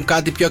 Πείτε μου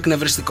κάτι πιο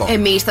εκνευριστικό.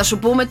 Εμείς θα σου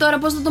πούμε τώρα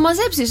πώς θα το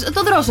μαζέψεις.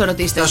 Τον Δρόσο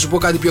ρωτήστε. Θα σου πω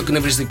κάτι πιο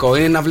εκνευριστικό.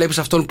 Είναι να βλέπεις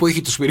αυτόν που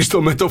έχει το σπυρί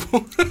στο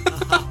μέτωπο.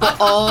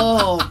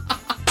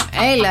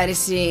 Έλα ρε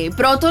εσύ.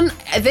 Πρώτον,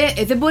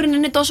 δεν μπορεί να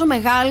είναι τόσο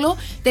μεγάλο.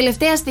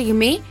 Τελευταία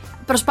στιγμή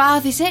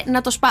προσπάθησε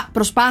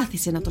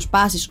να το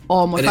σπάσεις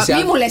όμως.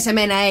 Μη μου λες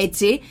εμένα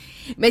έτσι.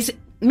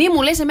 Μη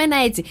μου λες εμένα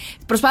έτσι.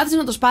 Προσπάθησε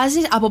να το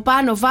σπάσεις. Από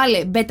πάνω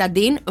βάλε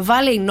μπεταντίν,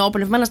 βάλε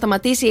ινόπνευμα να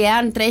σταματήσει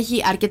εάν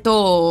τρέχει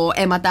αρκετό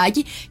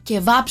αιματάκι και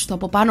βάψ' το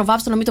από πάνω,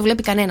 βάψ' το να μην το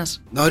βλέπει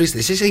κανένας. Ορίστε,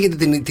 εσείς έχετε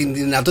την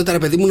δυνατότητα, ρε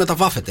παιδί μου, να τα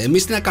βάφετε.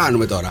 Εμείς τι να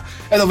κάνουμε τώρα?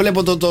 Εδώ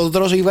βλέπω το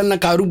Δρόσο έχει βάλει ένα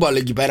καρούμπαλο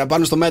εκεί πέρα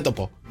πάνω στο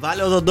μέτωπο.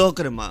 Βάλε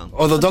οδοντόκρεμα.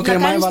 Οδοντόκρεμα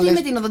να κάνεις έβαλε. τι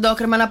με την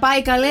οδοντόκρεμα? Να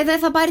πάει καλέ, δεν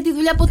θα πάρει τη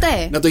δουλειά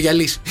ποτέ. Να το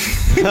γυαλίσει.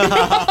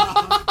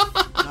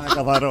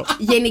 Καθαρό.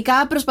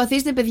 Γενικά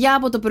προσπαθήστε, παιδιά,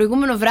 από το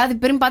προηγούμενο βράδυ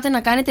πριν πάτε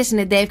να κάνετε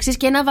συνεντεύξεις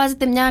και να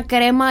βάζετε μια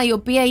κρέμα η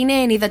οποία είναι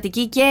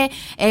ενυδατική και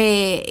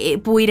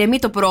που ηρεμεί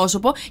το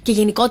πρόσωπο και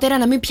γενικότερα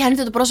να μην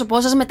πιάνετε το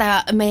πρόσωπό σας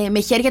με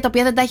χέρια τα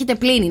οποία δεν τα έχετε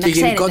πλύνει. Και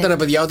γενικότερα,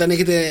 παιδιά, όταν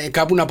έχετε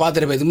κάπου να πάτε,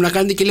 ρε παιδί μου, να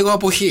κάνετε και λίγο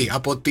αποχή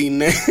από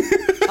την.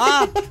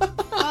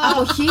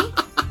 Αποχή?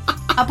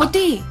 Από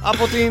τι?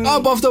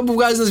 Από αυτό που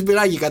βγάζει το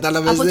σπυράκι,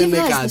 κατάλαβες? Από δεν τι είναι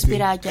βγάζει κάτι. τα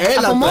σπυράκια?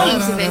 Έλα, από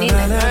μόλυνση δεν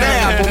είναι?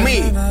 Ναι, από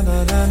μη.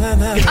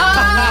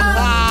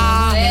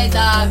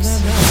 Εντάξει.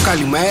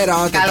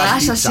 Καλημέρα,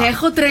 Καλά, σας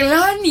έχω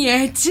τρελάνει,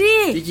 έτσι.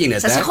 Τι γίνεται?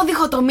 Σας έχω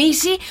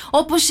διχοτομήσει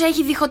όπως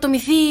έχει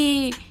διχοτομηθεί.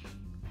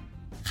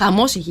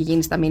 Χαμός έχει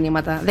γίνει στα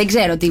μηνύματα. Δεν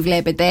ξέρω τι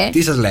βλέπετε.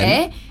 Τι σας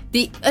λένε?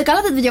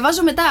 Καλά, θα τα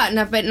διαβάζω μετά.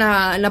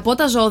 Να πω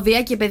τα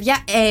ζώδια και παιδιά,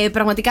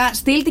 πραγματικά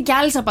στείλτε και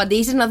άλλες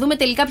απαντήσεις να δούμε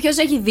τελικά ποιος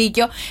έχει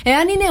δίκιο.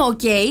 Εάν είναι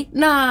OK,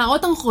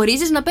 όταν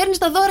χωρίζεις να παίρνεις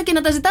τα δώρα και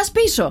να τα ζητάς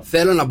πίσω.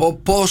 Θέλω να πω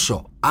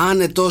πόσο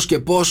άνετος και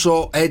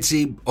πόσο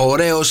έτσι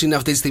ωραίος είναι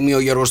αυτή τη στιγμή ο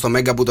Γιώργος στο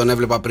Μέγκα που τον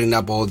έβλεπα πριν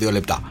από 2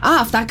 λεπτά.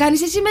 Αυτά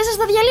κάνεις εσύ μέσα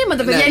στα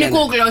διαλύματα, παιδιά. Ναι, είναι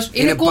κούκλος.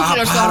 Είναι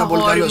κούκλος το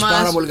αγόρι μας.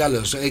 Πάρα πολύ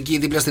καλός. Εκεί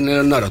δίπλα στην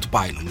Ελεονόρα του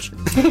πάει, νομίζω.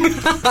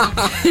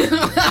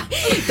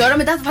 Τώρα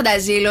μετά θα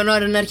φαντάζει η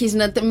Ελεονόρα να αρχίσει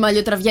να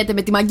μαλλιοτραβιέται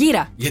με τη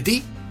μαγκύρα.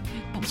 Γιατί?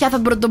 Ποια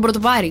θα τον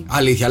πρωτοπάρει?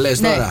 Αλήθεια,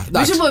 λες τώρα?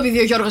 Μην σου πω επειδή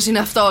ο Γιώργος είναι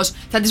αυτός,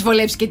 θα τις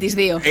βολέψει και τις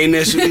δύο.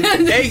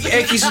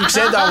 Έχει σουξέ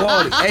το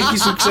αγόρι. Έχει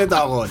σουξέ το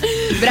αγόρι.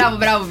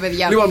 Μπράβο,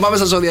 παιδιά. Λοιπόν, πάμε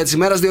στα ζώδια της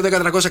ημέρας.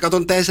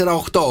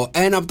 2-10-300-104-8.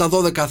 Ένα από τα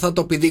 12 θα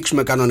το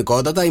πηδήξουμε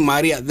κανονικότατα. Η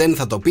Μαρία δεν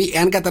θα το πει.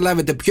 Εάν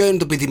καταλάβετε ποιο είναι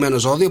το πηδημένο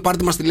ζώδιο,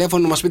 πάρτε μας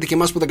τηλέφωνο να μας πείτε και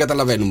εμάς που δεν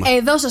καταλαβαίνουμε.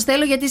 Εδώ σας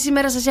θέλω γιατί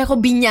σήμερα σας έχω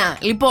μπινιά.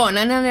 Λοιπόν,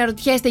 αν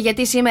αναρωτιέστε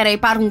γιατί σήμερα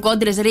υπάρχουν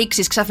κόντρες,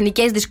 ρήξεις,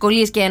 ξαφνικές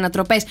δυσκολίες και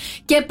ανατροπές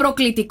και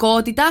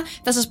προκλητικότητα,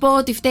 θα σας πω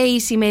ότι φταίει η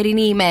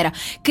σημερινή ημέρα.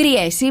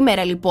 Κρυέ,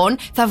 σήμερα λοιπόν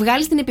θα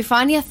βγάλεις στην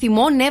επιφάνεια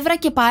θυμό, νεύρα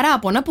και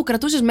παράπονα που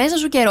κρατούσες μέσα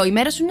σου καιρό. Η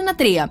μέρα σου είναι ένα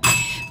 3.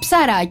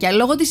 Ψαράκια,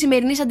 λόγω της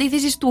σημερινής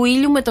αντίθεσης του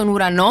ήλιου με τον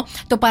ουρανό,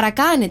 το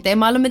παρακάνετε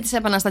μάλλον με τις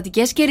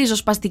επαναστατικές και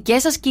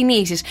ριζοσπαστικές σας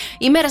κινήσεις.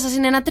 Η μέρα σας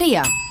είναι ένα 3.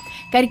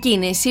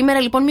 Καρκίνες, σήμερα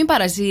λοιπόν μην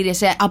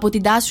παρασύρεσαι από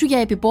την τάση σου για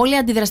επιπόλαια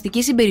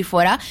αντιδραστική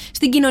συμπεριφορά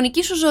στην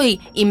κοινωνική σου ζωή.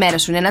 Η μέρα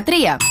σου είναι ένα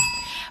 3.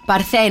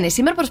 Παρθένες,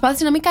 σήμερα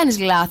προσπάθησε να μην κάνεις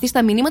λάθη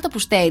στα μηνύματα που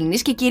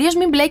στέλνεις και κυρίως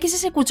μην μπλέκεσαι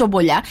σε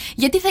κουτσομπολιά,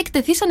 γιατί θα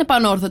εκτεθείς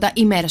ανεπανόρθωτα.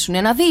 Η μέρα σου είναι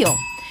ένα 2.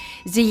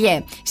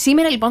 Ζυγέ,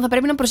 σήμερα λοιπόν θα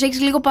πρέπει να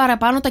προσέξεις λίγο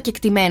παραπάνω τα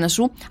κεκτημένα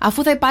σου,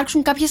 αφού θα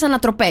υπάρξουν κάποιες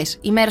ανατροπές.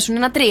 Η μέρα σου είναι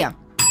ένα 3.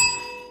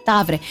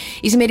 Ταύρε,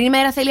 η σημερινή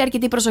μέρα θέλει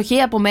αρκετή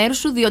προσοχή από μέρους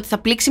σου, διότι θα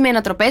πλήξει με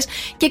ανατροπές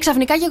και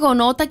ξαφνικά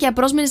γεγονότα και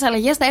απρόσμενες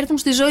αλλαγές θα έρθουν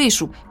στη ζωή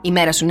σου. Η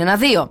μέρα σου είναι ένα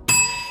 2.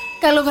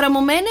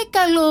 Καλογραμμωμένε,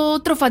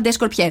 καλοτροφαντέ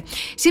σκορπιέ.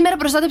 Σήμερα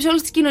προστάτεψε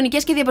όλες τις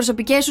κοινωνικές και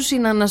διαπροσωπικές σου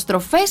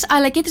συναναστροφές,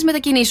 αλλά και τις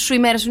μετακινήσεις σου. Η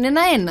μέρα σου είναι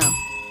ένα 1.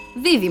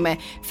 Δίδυμε,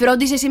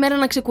 φρόντισε σήμερα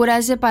να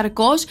ξεκουράζεσαι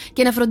παρκώς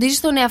και να φροντίζεις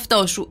τον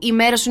εαυτό σου. Η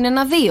μέρα σου είναι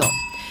ένα 2.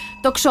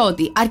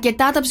 Τοξότη,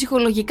 αρκετά τα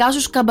ψυχολογικά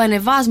σου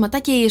σκαμπανεβάσματα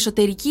και η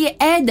εσωτερική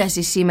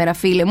ένταση σήμερα,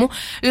 φίλε μου,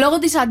 λόγω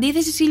της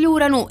αντίθεσης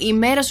ήλιου-ουρανού. Η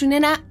μέρα σου είναι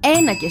ένα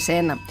 1 και σε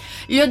 1.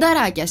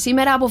 Λιονταράκια,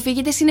 σήμερα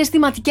αποφύγετε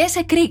συναισθηματικές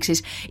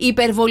εκρήξεις,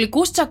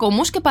 υπερβολικούς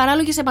τσακωμούς και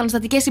παράλογες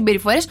επαναστατικές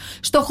συμπεριφορές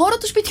στο χώρο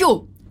του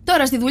σπιτιού.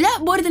 Τώρα στη δουλειά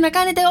μπορείτε να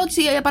κάνετε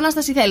ό,τι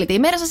επανάσταση θέλετε. Η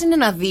μέρα σας είναι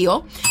ένα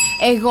 2.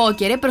 Εγώ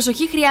και ρε,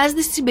 προσοχή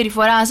χρειάζεται στη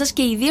συμπεριφορά σας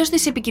και ιδίως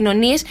στις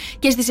επικοινωνίες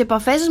και στις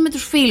επαφές σας με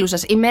τους φίλους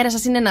σας. Η μέρα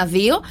σας είναι ένα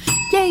 2.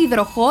 Και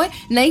υδροχόε,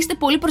 να είστε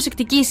πολύ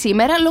προσεκτικοί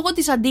σήμερα λόγω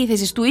της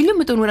αντίθεσης του ήλιου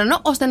με τον ουρανό,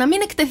 ώστε να μην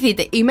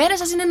εκτεθείτε. Η μέρα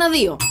σας είναι ένα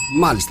 2.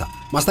 Μάλιστα.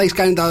 Μας τα έχεις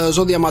κάνει τα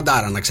ζώδια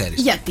μαντάρα, να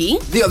ξέρεις. Γιατί?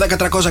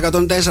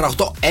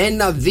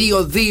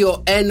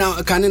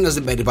 2-10-300-104-8-1-2-1. Κανένας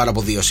δεν παίρνει πάνω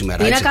από 2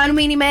 σήμερα. Τι να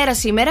κάνουμε, είναι η μέρα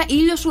σήμερα,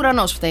 ήλιος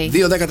ουρανός φταίει.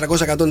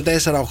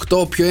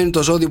 2-10-300-104-8. Ποιο είναι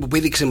το ζώδιο που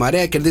πήδηξε η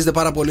Μαρία? Κερδίζετε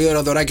πάρα πολύ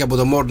ωραία δωράκια από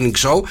το Morning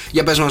Show.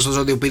 Για πες μας το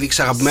ζώδιο που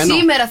πήδηξε, αγαπημένο.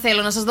 Σήμερα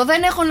θέλω να σας δω,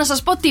 δεν έχω να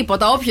σας πω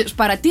τίποτα. Όποιος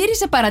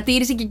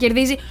παρατήρησε και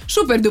κερδίζει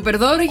super duper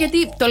δώρο,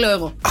 γιατί το λέω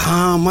εγώ. Α,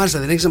 μάλιστα,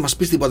 δεν έχεις να μας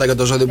πεις τίποτα για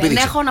το ζώδιο που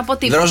πήδηξε. Δεν έχω να πω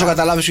τίποτα. Δρόσο,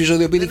 καταλάβεις ποιο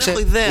ζώδιο πήδηξε?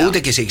 Ούτε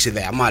και εσύ έχεις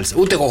ιδέα, μάλιστα.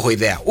 Ούτε εγώ έχω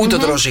ιδέα. Ούτε ο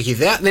Δρόσο έχει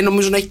ιδέα. Δεν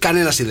νομίζω να έχει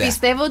κανένας ιδέα.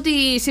 Πιστεύω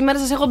ότι σήμερα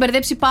σας έχω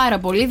μπερδέψει πάρα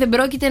πολύ. Δεν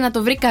πρόκειται να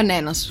το βρει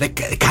κανένας.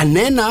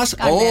 Κανένας?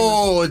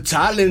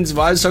 Challenge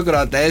βάζει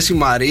Σοκρατές η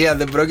Μαρία.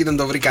 Δεν πρόκειται να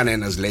το βρει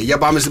κανένας, λέει. Για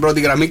πάμε στην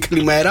πρώτη γραμμή.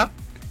 Καλημέρα.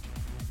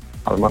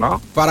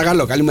 Καλημέρα.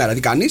 Παρακαλώ, καλημέρα. Τι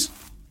κάνεις?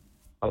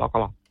 Καλά.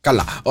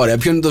 Καλά. Ωραία.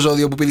 Ποιο είναι το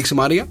ζώδιο που πήδηξε η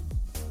Μαρία?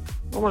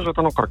 Νομίζω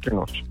ήταν ο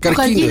καρκίνος. Ο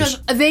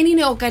καρκίνος δεν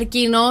είναι ο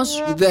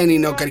καρκίνος. Δεν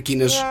είναι ο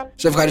καρκίνος.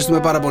 Σε ευχαριστούμε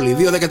πάρα πολύ.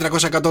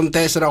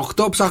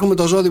 2-10-300-104-8. Ψάχνουμε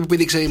το ζώδιο που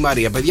πήδηξε η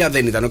Μαρία. Παιδιά,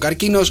 δεν ήταν ο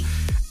καρκίνος.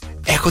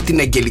 Έχω την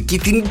Αγγελική,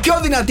 την πιο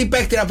δυνατή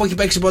παίκτηρα που έχει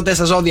παίξει ποτέ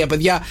στα ζώδια,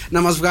 παιδιά,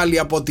 να μας βγάλει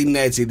από την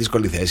έτσι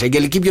δύσκολη θέση.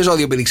 Αγγελική, ποιο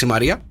ζώδιο πήδηξε η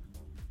Μαρία?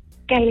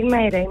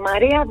 Καλημέρα. Η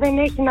Μαρία δεν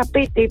έχει να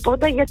πει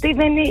τίποτα γιατί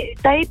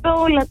τα είπε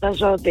όλα τα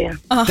ζώδια.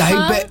 Τα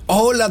είπε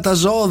όλα τα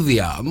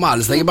ζώδια.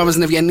 Μάλιστα. Για πάμε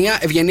στην Ευγενία.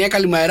 Ευγενία,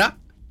 καλημέρα.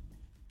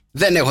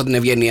 Δεν έχω την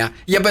Ευγενία.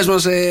 Για πες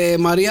μας,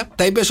 Μαρία,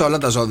 τα είπες όλα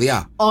τα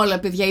ζώδια? Όλα,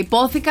 παιδιά,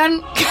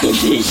 υπόθηκαν. Καλή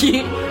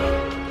τύχη.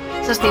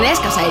 Σας την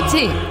έσκασα,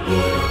 έτσι.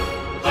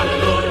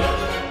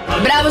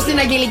 Μπράβο στην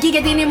Αγγελική,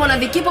 γιατί είναι η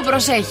μοναδική που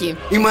προσέχει.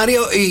 Η Μαρία,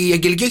 η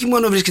Αγγελική όχι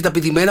μόνο βρίσκει τα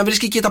πηδημένα,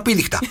 βρίσκει και τα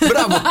πήδηχτα.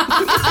 Μπράβο.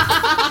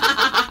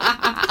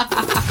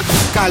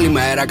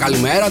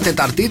 Καλημέρα,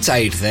 Τεταρτίτσα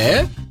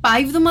ήρθε.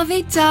 Πάει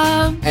εβδομαδίτσα.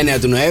 9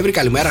 του Νοέμβρη,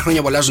 καλημέρα,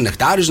 χρόνια πολλά στους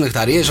νεκτάριους,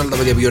 νεκταρίες, όλα τα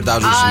παιδιά που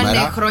γιορτάζουν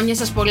σήμερα. Ναι, χρόνια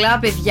σας πολλά,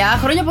 παιδιά.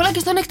 Χρόνια πολλά και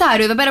στο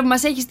νεκτάριο. Εδώ πέρα που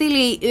μας έχει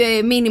στείλει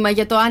μήνυμα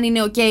για το αν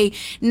είναι OK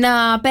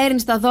να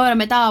παίρνεις τα δώρα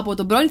μετά από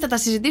τον πρώην. Θα τα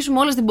συζητήσουμε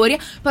όλα στην πορεία.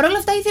 Παρ' όλα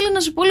αυτά, ήθελα να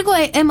σου πω λίγο,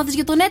 έμαθες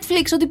για το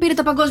Netflix ότι πήρε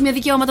τα παγκόσμια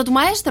δικαιώματα του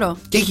μαέστρο?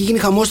 Και έχει γίνει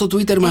χαμός στο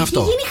Twitter με αυτό.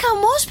 Έχει γίνει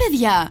χαμός,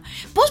 παιδιά.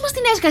 Πώς μας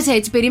την έσκασε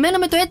έτσι?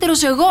 Περιμέναμε το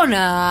έτερος εγώ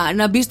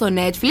να μπει στο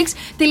Netflix.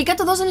 Τελικά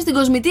το δώσανε στην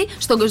Κοσμητή.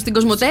 Στην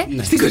Κοσμοτέ.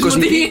 Ναι, στην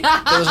Κοσμητή.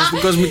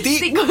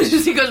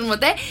 Στην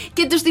Κοσμοτέ.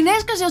 Και του την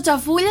έσκασε ο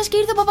Τσαφούλιας και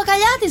ήρθε ο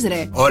Παπακαλιάτης,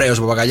 ρε. Ωραίος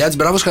ο Παπακαλιάτης,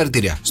 μπράβο,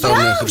 συγχαρητήρια στον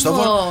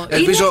Χριστόφορο.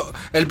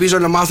 Ελπίζω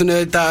να μάθουν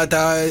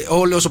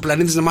όλος ο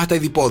πλανήτης να μάθει τα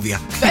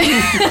ειδιπόδια.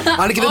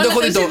 Αν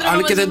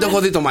και δεν το έχω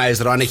δει το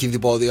μαέστρο, αν έχει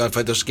ειδιπόδιο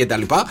φέτος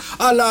κτλ.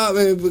 Αλλά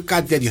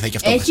κάτι τέτοιο θα έχει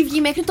αυτό. Έχει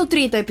βγει μέχρι το 3ο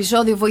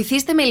επεισόδιο.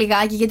 Βοηθήστε με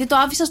λιγάκι, γιατί το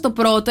άφησα στο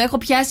πρώτο. Έχω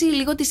πιάσει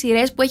λίγο τις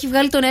σειρές που έχει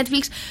βγάλει το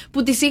Netflix,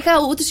 που τις είχα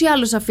ούτως ή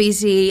άλλως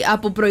αφήσει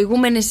από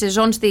προηγούμενες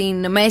σεζόν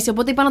στην μέση.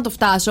 Οπότε είπα να το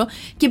φτάσω.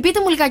 Και πείτε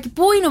μου λιγάκι,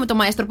 πού είναι με το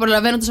μαέστρο?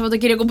 Προλαβαίνω το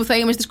Σαββατοκύριακο που θα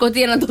είμαι στη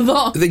Σκωτία να το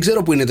δω. Δεν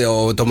ξέρω πού είναι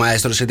το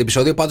μαέστρο σε τέτοιο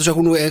επεισόδιο. Πάντως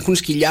έχουν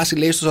σκυλιάσει,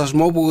 λέει, στο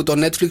σασμό που το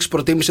Netflix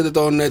προτίμησε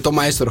το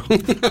μαέστρο.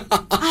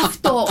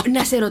 Αυτό,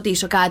 να σε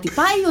ρωτήσω κάτι.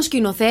 Πάει ο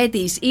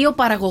σκηνοθέτης ή ο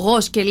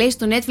παραγωγός και λέει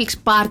στο Netflix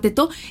πάρτε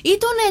το, ή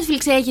το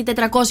Netflix έχει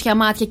 400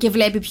 μάτια και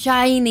βλέπει ποια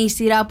είναι η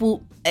σειρά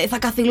που θα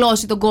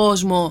καθυλώσει τον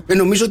κόσμο.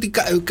 Νομίζω ότι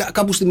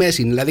κάπου στη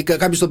μέση είναι. Δηλαδή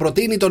κάποιος το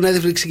προτείνει, το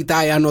Netflix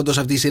κοιτάει αν όντως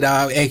αυτή η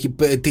σειρά έχει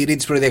τηρεί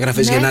τις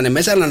προδιαγραφές για να είναι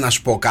μέσα. Αλλά να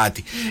σου πω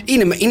κάτι.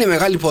 Είναι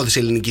μεγάλη υπόθεση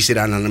η ελληνική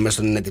σειρά να είναι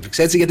μέσα στο Netflix.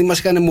 Έτσι, γιατί μας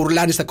είχαν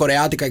μουρλάνει στα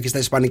κορεάτικα και στα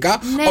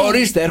ισπανικά.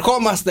 Ορίστε,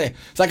 ερχόμαστε.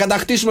 Θα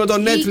κατακτήσουμε το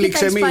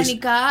Netflix εμείς.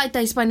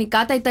 Τα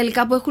ισπανικά, τα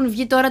ιταλικά που έχουν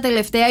βγει τώρα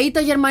τελευταία ή τα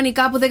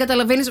γερμανικά που δεν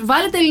καταλαβαίνεις.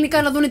 Βάλετε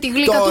ελληνικά να δουν τη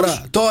γλύκα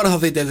τους. Τώρα θα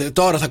δείτε,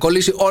 τώρα θα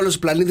κολλήσει όλος ο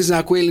πλανήτης να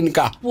ακούει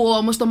ελληνικά. Που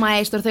όμως το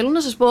Μαέστρο θέλω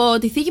να σας πω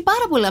ότι θίγει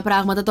πάρα πολλά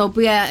πράγματα τα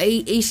οποία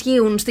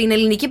ισχύουν στην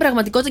ελληνική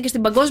πραγματικότητα και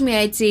στην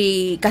παγκόσμια έτσι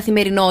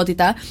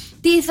καθημερινότητα.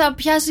 Τι θα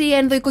πιάσει η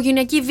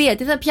ενδοοικογενειακή βία,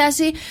 τι θα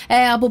πιάσει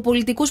από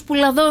πολιτικούς που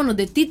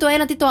λαδώνονται, τι το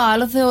ένα, τι το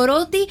άλλο. Θεωρώ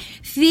ότι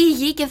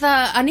θίγει και θα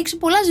ανοίξει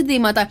πολλά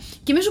ζητήματα.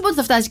 Και μην σου πω ότι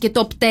θα φτάσει και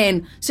top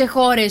 10 σε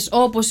χώρες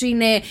όπως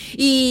είναι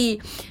η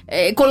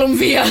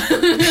Κολομβία.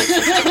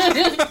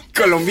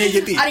 Κολομβία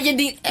γιατί?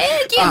 Αργεντινή.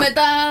 Εκεί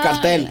μετά.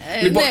 Καρτέλ.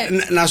 Λοιπόν,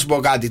 να σου πω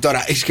κάτι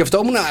τώρα.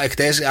 Σκεφτόμουν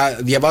χτες,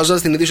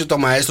 διαβάζοντας την είδηση ότι το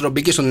Μαέστρο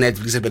μπήκε στο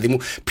Netflix, παιδί μου,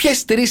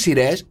 ποιες 3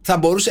 σειρές θα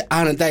μπορούσε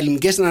άνετα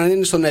ελληνικές να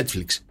είναι στο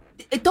Netflix?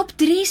 Top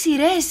 3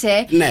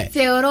 σειρές, Ναι.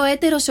 Θεωρώ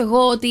έτερος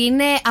εγώ ότι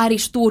είναι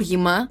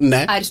αριστούργημα.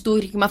 Ναι.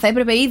 Αριστούργημα, θα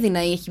έπρεπε ήδη να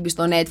έχει μπει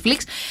στο Netflix.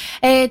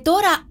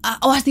 Τώρα,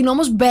 ο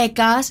αστυνόμος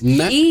Μπέκας.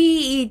 Ναι.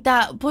 Ή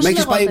τα. Πώς Με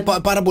έχεις πάει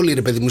λεγόταν? πάρα πολύ,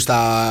 ρε παιδί μου,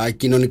 στα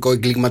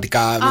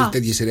κοινωνικο-εγκληματικά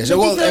τέτοιες σειρές.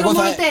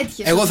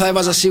 Εγώ θα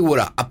έβαζα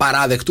σίγουρα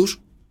απαράδεκτους.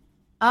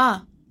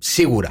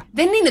 Σίγουρα.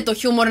 Δεν είναι το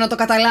χιούμορ να το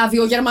καταλάβει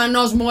ο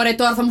Γερμανός μου, ωραία,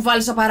 τώρα θα μου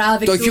βάλεις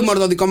απαράδεκτους. Το χιούμορ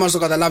το δικό μας το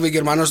καταλάβει, ο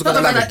Γερμανός το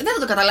καταλάβει. Δεν θα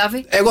το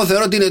καταλάβει. Εγώ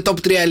θεωρώ ότι είναι top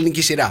 3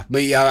 ελληνική σειρά.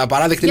 Η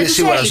απαράδεκτη είναι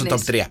σίγουρα Έλληνες. στο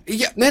top 3.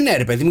 Ναι,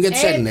 ρε παιδί μου, για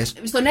τους Έλληνες.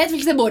 Στο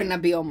Netflix δεν μπορεί να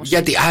μπει όμως.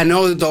 Γιατί?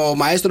 Ενώ το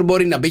Μαέστρο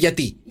μπορεί να μπει,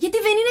 γιατί? Γιατί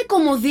δεν είναι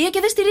κωμωδία και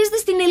δεν στηρίζεται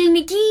στην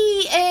ελληνική,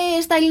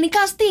 στα ελληνικά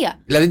αστεία.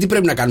 Δηλαδή, τι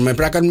πρέπει να κάνουμε?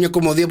 Πρέπει να κάνουμε μια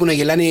κωμωδία που να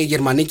γελάνε οι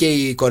Γερμανοί και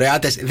οι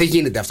Κορεάτες. Δεν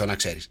γίνεται αυτό, να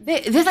ξέρεις.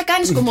 Δεν θα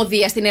κάνεις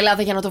κωμωδία στην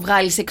Ελλάδα για να το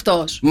βγάλεις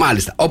εκτός.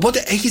 Μάλιστα.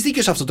 Οπότε έχεις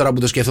δίκιο σε αυτό τώρα που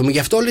το σκέφτομαι. Γι'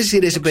 αυτό όλες οι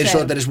σειρές οι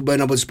περισσότερες που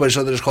μπαίνουν από τις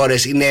περισσότερες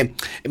χώρες είναι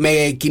με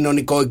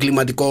κοινωνικό,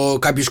 εγκληματικό.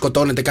 Κάποιον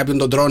σκοτώνεται, κάποιον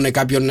τον τρώνε,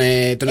 κάποιον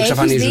τον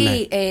εξαφανίζουν.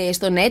 Έχεις δει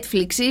στο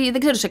Netflix ή δεν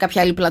ξέρω σε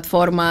κάποια άλλη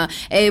πλατφόρμα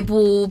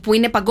που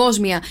είναι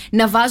παγκόσμια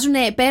να βάζουν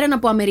πέραν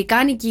από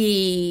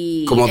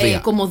αμερικάνικη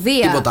κωμωδία.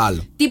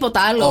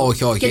 Τίποτα άλλο.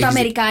 Όχι. Και τα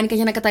αμερικάνικα,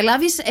 για να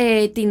καταλάβεις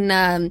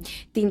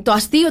το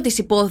αστείο της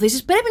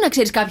υπόθεσης, πρέπει να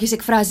ξέρεις κάποιες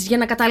εκφράσεις για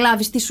να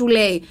καταλάβεις τι σου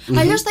λέει.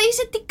 Αλλιώς θα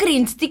είσαι τι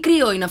cringe, τι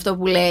κρύο είναι αυτό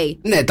που λέει.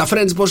 Ναι, τα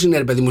Friends πώς είναι,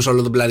 ρε παιδί μου, σε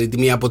όλο τον πλανήτη,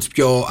 μία από τις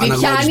πιο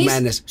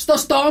αναγνωρισμένες. Στο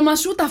στόμα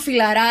σου τα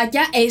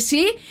φιλαράκια,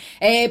 εσύ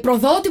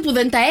προδότη που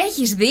δεν τα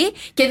έχεις δει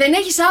και δεν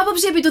έχεις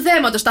άποψη επί του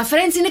θέματος. Τα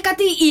Friends είναι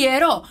κάτι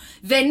ιερό.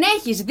 Δεν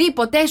έχεις δει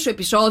ποτέ σου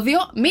επεισόδιο,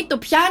 μην το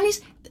πιάνεις.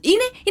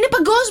 Είναι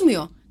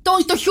παγκόσμιο.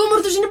 Το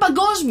χιούμορ τους είναι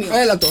παγκόσμιο.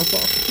 Έλα το.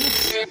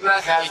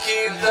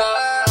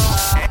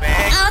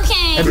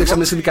 Έπλεξα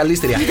με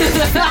συνδικαλίστρια.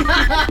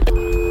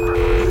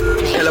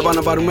 Έλα πάμε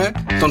να πάρουμε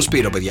τον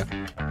Σπύρο, παιδιά.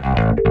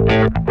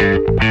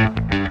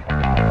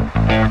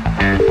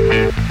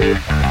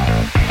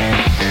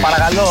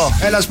 Παρακαλώ.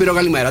 Έλα Σπύρο,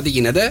 καλημέρα, τι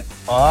γίνεται?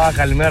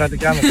 Καλημέρα, τι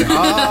κάνετε?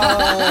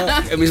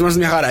 Εμείς είμαστε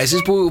μια χαρά.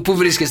 Εσείς που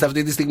βρίσκεστε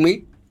αυτή τη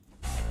στιγμή?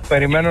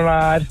 Περιμένω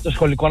να έρθει το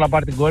σχολικό να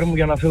πάρει την κόρη μου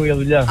για να φύγω για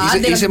δουλειά.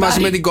 Είσαι μαζί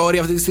με την κόρη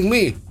αυτή τη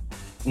στιγμή?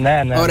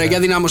 Ναι. Ωραία, για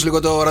δυνάμωσε λίγο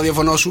το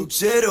ραδιοφωνό σου.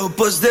 Ξέρω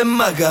πως δεν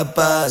μ'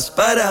 αγαπάς,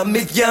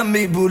 παραμύθια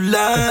μην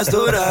πουλάς.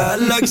 Τώρα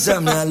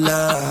άλλαξα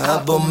μυαλά,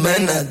 από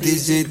μένα τι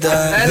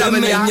ζητάς. Δεν με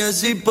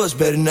νοιάζει πως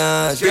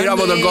περνάς. Σπύρο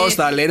από τον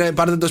Κώστα, λέει,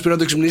 πάρτε το Σπύρο να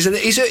το ξυπνήσετε.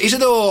 Είσαι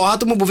το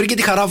άτομο που βρήκε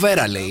τη χαρά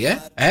Βέρα, λέει,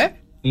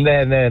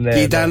 Ναι.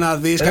 Κοίτα να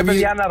δεις.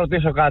 Παιδιά, να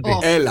ρωτήσω κάτι.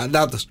 Έλα,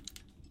 ντάτος.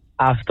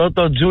 Αυτό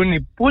το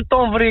Τζούνι, πού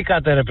τον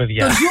βρήκατε, ρε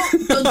παιδιά?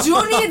 Το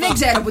Τζούνι δεν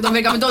ξέρω που τον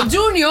βρήκαμε. Το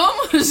Τζούνι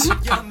όμως.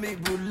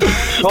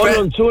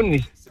 Όλον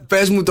Τζούνι.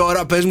 Πες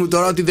μου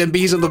τώρα ότι δεν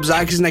πήγες να τον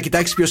ψάξεις να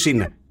κοιτάξεις ποιος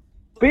είναι.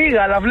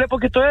 Πήγα, αλλά βλέπω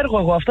και το έργο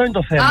εγώ. Αυτό είναι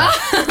το θέμα.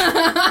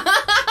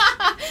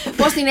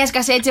 Πώς την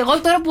έσκασε έτσι? Εγώ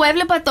τώρα που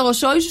έβλεπα το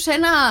σόι σου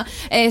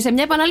σε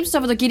μια επανάληψη του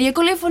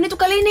Σαββατοκύριακου, λέει η φωνή του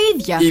καλή είναι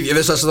ίδια. Ίδια,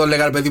 δεν σας το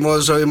έλεγα, ρε παιδί μου,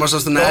 όσο ήμασταν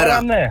στην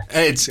αέρα. Ναι.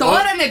 Έτσι.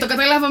 Τώρα ναι, το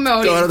καταλάβαμε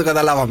όλοι. Τώρα το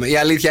καταλάβαμε. Η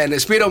αλήθεια είναι.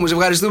 Σπύρο μου, σε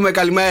ευχαριστούμε.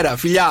 Καλημέρα.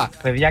 Φιλιά.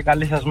 Παιδιά,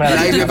 καλή σας μέρα.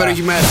 Να είναι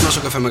υπέροχη μέρα.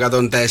 Sok FM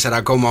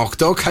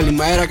 104,8.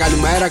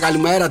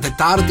 Καλημέρα.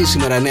 Τετάρτη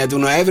σήμερα, 9 του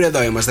Νοέμβρη.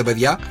 Εδώ είμαστε,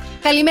 παιδιά.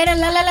 Καλημέρα,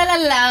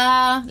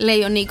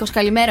 λέει ο Νίκος.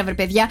 Καλημέρα, βρε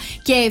παιδιά.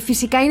 Και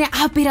φυσικά είναι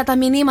άπειρα τα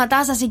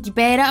μηνύματά σας εκεί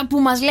πέρα που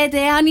μας λέτε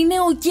αν είναι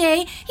ok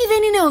ή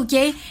δεν είναι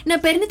ok να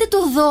παίρνετε το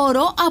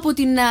δώρο από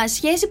την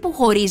σχέση που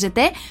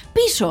χωρίζετε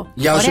πίσω.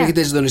 Για όσοι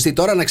έχετε συντονιστεί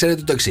τώρα, να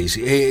ξέρετε το εξής.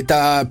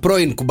 Τα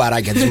πρώην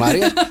κουμπαράκια της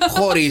Μαρίας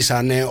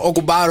χωρίσανε. Ο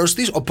κουμπάρος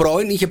της, ο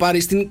πρώην, είχε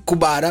πάρει στην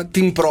κουμπάρα,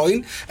 την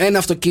πρώην, ένα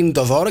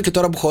αυτοκίνητο δώρο και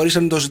τώρα που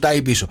χωρίσανε το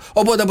ζητάει πίσω.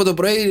 Οπότε από το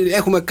πρωί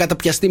έχουμε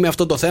καταπιαστεί με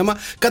αυτό το θέμα.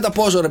 Κατά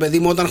πόσο, ρε παιδί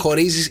μου, όταν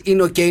χωρίζεις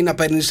είναι ok να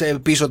παίρνεις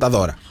πίσω τα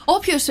δώρα.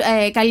 Όποιος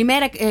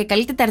καλημέρα,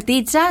 καλή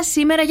Τεταρτίτσα.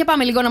 Σήμερα για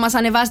πάμε λίγο να μας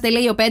ανεβάσετε,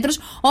 λέει ο Πέτρος.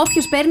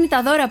 Όποιος παίρνει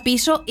τα δώρα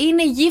πίσω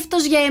είναι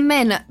γύφτος για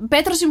εμένα.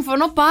 Πέτρο,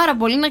 συμφωνώ πάρα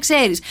πολύ, να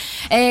ξέρεις.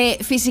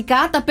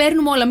 Φυσικά τα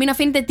παίρνουμε όλα, μην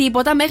αφήνετε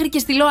τίποτα. Μέχρι και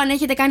στυλό, αν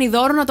έχετε κάνει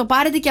δώρο, να το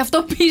πάρετε και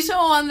αυτό πίσω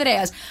ο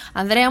Ανδρέας.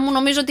 Ανδρέα μου,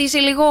 νομίζω ότι είσαι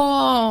λίγο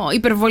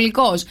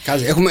υπερβολικός.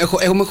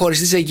 Έχουμε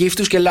χωριστεί σε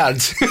γύφτους και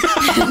large.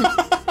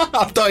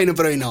 Αυτό είναι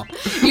πρωινό.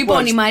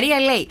 Λοιπόν, η Μαρία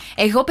λέει: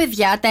 εγώ,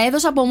 παιδιά, τα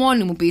έδωσα από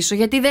μόνη μου πίσω,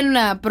 γιατί δεν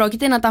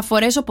πρόκειται να τα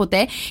φορέσω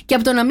ποτέ και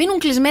από το να μείνουν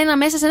κλεισμένα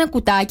μέσα σε ένα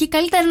κουτάκι,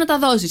 καλύτερα να τα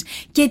δώσεις.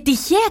 Και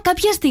τυχαία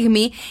κάποια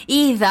στιγμή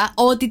είδα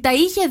ότι τα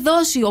είχε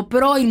δώσει ο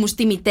πρώην μου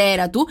στη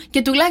μητέρα του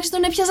και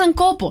τουλάχιστον έπιαζαν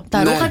κόπο.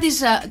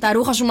 Τα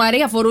ρούχα σου,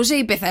 Μαρία, φορούσε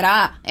η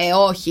πεθερά?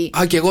 Όχι.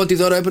 Και εγώ ό,τι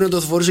δώρο έπαιρνα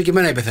το φορούσε και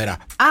εμένα η πεθερά.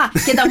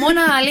 Και τα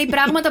μόνα λέει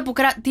πράγματα που.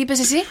 Τι είπες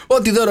εσύ?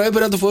 Ό,τι δώρο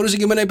έπαιρνα το φορούσε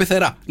και εμένα η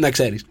πεθερά. Να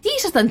ξέρεις. Τι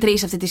ήσασταν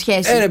τρεις αυτή τη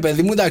σχέση? Ρε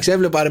παιδί μου, εντάξει,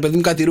 έβλεπα ρε παιδί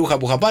μου κάτι ρούχα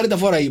που είχα πάρει, τα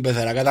φοράει η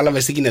πεθερά.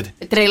 Κατάλαβες τι γίνεται.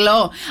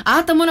 Τρελό.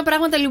 Τα μόνα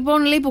πράγματα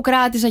λοιπόν λέει που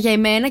κράτησα για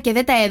εμένα και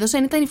δεν τα έδωσα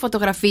ήταν οι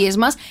φωτογραφίες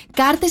μας,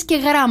 κάρτες και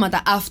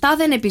γράμματα. Αυτά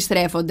δεν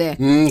επιστρέφονται.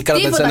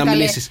 Κράτα τις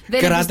αναμνήσεις.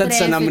 Κράτα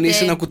τις αναμνήσεις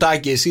σε ένα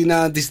κουτάκι, εσύ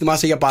να τις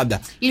θυμάσαι για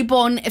πάντα.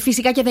 Λοιπόν,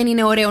 φυσικά και δεν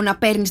είναι ωραίο να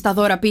παίρνεις τα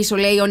δώρα πίσω,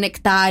 λέει ο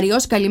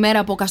Νεκτάριος. Καλημέρα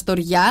από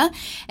Καστοριά.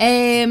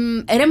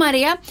 Ρε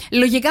Μαρία,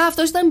 λογικά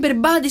αυτός ήταν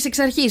μπερμπάντης εξ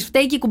αρχής.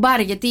 Φταίει και η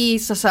κουμπάρα, γιατί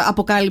σας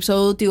αποκάλυψα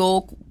ότι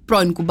ο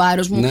πρώην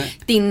κουμπάρος μου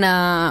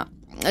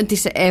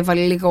της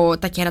έβαλε λίγο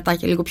τα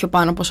κερατάκια λίγο πιο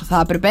πάνω από όσο θα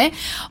έπρεπε.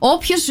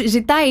 Όποιος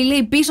ζητάει,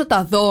 λέει, πίσω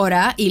τα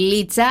δώρα, η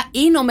Λίτσα,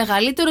 είναι ο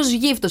μεγαλύτερος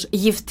γύφτος.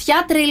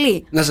 Γυφτιά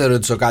τρελή. Να σε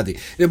ρωτήσω κάτι.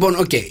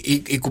 Λοιπόν,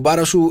 η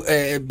κουμπάρα σου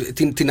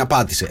την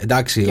απάτησε,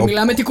 εντάξει.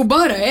 Μιλάμε την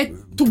κουμπάρα,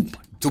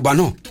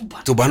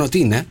 Τουμπανό, τι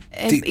είναι?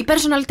 Η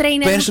personal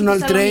trainer.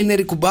 Personal trainer,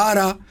 η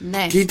κουμπάρα.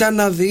 Ναι. Κοίτα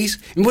να δεις.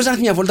 Μήπως να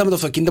έρθει μια βόλτα με το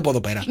αυτοκίνητο από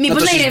εδώ πέρα?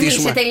 Μήπως να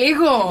ηρεμήσετε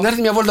λίγο? Να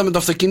έρθει μια βόλτα με το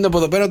αυτοκίνητο από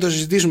εδώ πέρα να το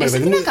συζητήσουμε. Εσύ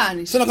τι να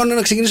κάνεις? Θέλω να κάνω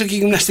να ξεκινήσω και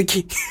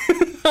γυμναστική.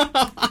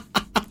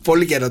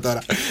 Πολύ καιρό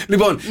τώρα.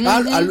 Λοιπόν,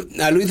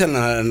 αλλού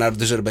ήθελα να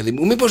ρωτήσω, ρε παιδί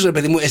μου, μήπως, ρε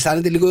παιδί μου,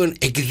 αισθάνεται λίγο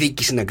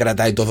εκδίκηση να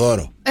κρατάει το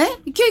δώρο?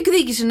 Και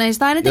εκδίκηση να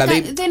αισθάνεται,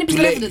 δηλαδή, δεν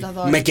επιστρέφονται τα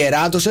δώρα. Με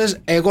κεράτωσες,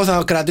 εγώ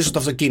θα κρατήσω το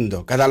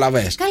αυτοκίνητο.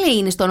 Καταλαβες? Καλή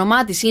είναι στο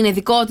όνομά της, είναι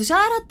δικό της.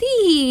 Άρα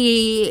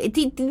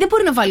δεν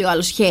μπορεί να βάλει ο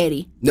άλλος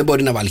χέρι. Δεν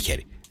μπορεί να βάλει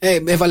χέρι.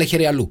 Έβαλε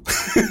χέρι αλλού.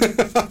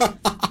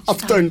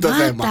 Αυτό είναι το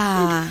θέμα.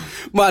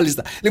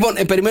 Μάλιστα. Λοιπόν,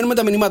 περιμένουμε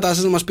τα μηνύματά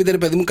σας να μας πείτε, ρε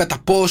παιδί μου, κατά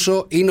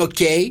πόσο είναι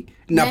ok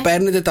να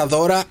παίρνετε τα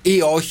δώρα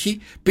ή όχι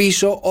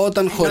πίσω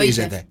όταν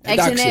χωρίζετε. 6, 9,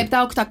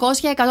 7,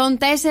 800,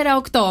 104,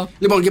 8.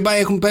 Λοιπόν, και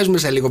παίζουμε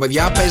σε λίγο,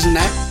 παιδιά. Πες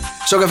ναι.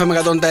 Sok FM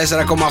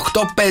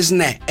 104,8. Πες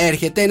ναι.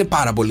 Έρχεται, είναι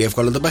πάρα πολύ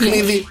εύκολο το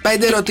παιχνίδι.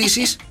 5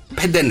 ερωτήσεις,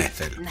 5 ναι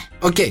θέλω.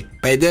 Οκ.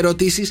 5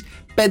 ερωτήσεις,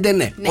 5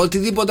 ναι.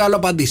 Οτιδήποτε άλλο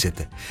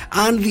απαντήσετε.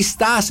 Αν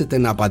διστάσετε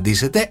να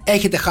απαντήσετε,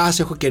 έχετε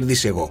χάσει, έχω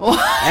κερδίσει εγώ.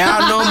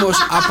 Εάν όμως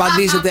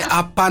απαντήσετε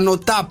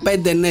απανωτά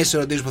 5 ναι σε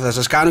ερωτήσεις που θα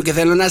σας κάνω και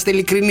θέλω να είστε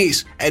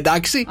ειλικρινείς,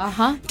 εντάξει,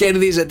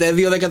 κερδίζετε.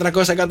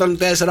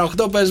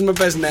 2-10-300-104-8. Παίζουμε,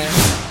 πες ναι.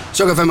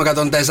 Sok FM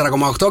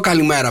 104,8.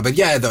 Καλημέρα,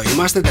 παιδιά. Εδώ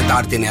είμαστε,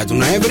 Τετάρτη 9 του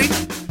Νοέμβρη.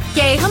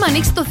 Και είχαμε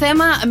ανοίξει το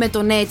θέμα με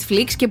το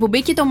Netflix και που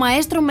μπήκε το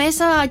μαέστρο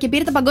μέσα και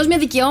πήρε τα παγκόσμια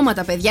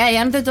δικαιώματα, παιδιά.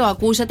 Εάν δεν το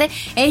ακούσατε,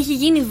 έχει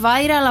γίνει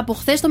viral από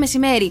χθες το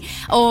μεσημέρι.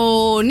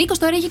 Ο Νίκος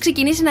τώρα έχει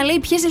ξεκινήσει να λέει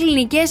ποιες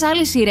ελληνικές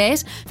άλλες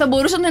σειρές θα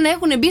μπορούσαν να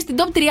έχουν μπει στην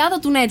top 30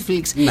 του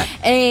Netflix. Ναι.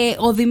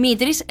 Ο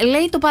Δημήτρης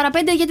λέει το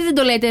παραπέντε, γιατί δεν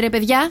το λέτε, ρε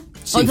παιδιά,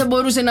 ότι θα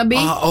μπορούσε να μπει?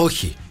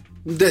 Όχι.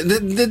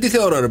 Δεν τη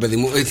θεωρώ, ρε παιδί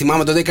μου.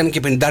 Θυμάμαι τότε έκανε και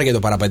 50 για το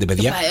παραπέντε,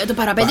 παιδιά. Το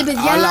παραπέντε,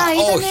 παιδιά, αλλά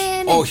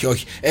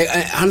όχι.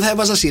 Αν θα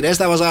έβαζα σειρές,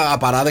 θα έβαζα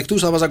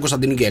απαράδεκτους, θα έβαζα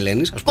Κωνσταντίνου και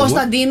Ελένης.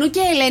 Κωνσταντίνου και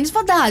Ελένης,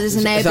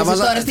 φαντάζεσαι να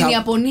έπαιζε τώρα στην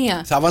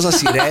Ιαπωνία? Θα βάζα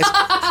σειρές.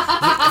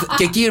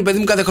 Και εκεί, ρε παιδί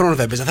μου, κάθε χρόνο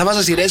θα έπαιζα. Θα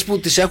βάζα σειρές που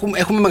τις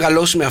έχουμε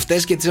μεγαλώσει με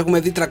αυτές και τις έχουμε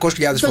δει 300.000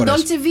 φορές. Το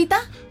Dolce Vita?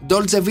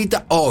 Dolce Vita,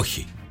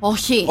 όχι.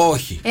 Όχι.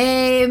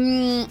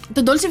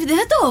 Το Dolce Vita δεν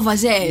θα το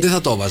έβαζες? Δεν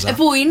θα το έβαζα.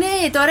 Που είναι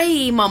τώρα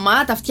η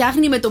μαμά, τα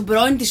φτιάχνει με τον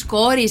πρώην της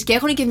κόρης και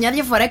έχουν και μια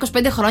διαφορά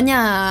 25 χρόνια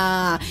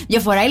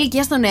διαφορά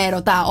ηλικία στον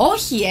έρωτα.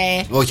 Όχι,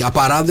 Όχι,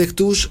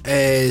 απαράδεκτους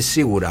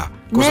σίγουρα.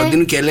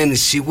 Κωνσταντίνου και Ελένη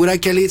σίγουρα,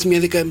 και άλλη έτσι μια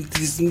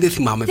δεν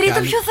θυμάμαι πια. Τρίτο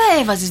ποιο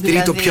θα έβαζες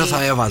δηλαδή? Τρίτο ποιο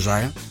θα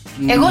έβαζα,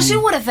 Εγώ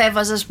σίγουρα θα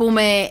έβαζα, ας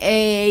πούμε,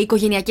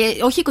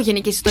 όχι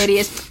οικογενειακές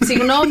ιστορίες.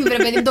 Συγγνώμη, βρε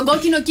παιδί, τον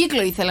Κόκκινο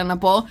Κύκλο ήθελα να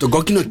πω. Τον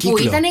Κόκκινο Κύκλο.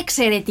 Που ήταν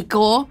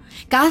εξαιρετικό.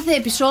 Κάθε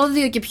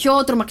επεισόδιο και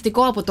πιο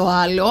τρομακτικό από το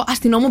άλλο.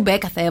 Αστυνόμου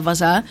Μπέκα θα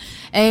έβαζα.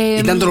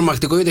 Ήταν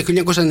τρομακτικό για το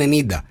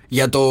 1990.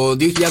 Για το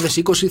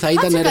 2020 θα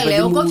ήταν, ρε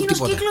παιδί μου, ο Κόκκινος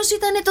Κύκλος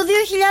ήταν το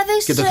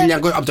 2000. Και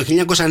από το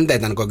 1990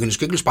 ήταν ο Κόκκινος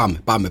Κύκλος.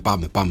 Πάμε.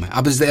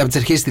 Από τις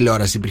αρχές της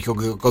τηλεόρασης υπήρχε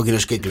ο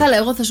Κόκκινος Κύκλος. Καλά,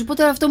 εγώ θα σου πω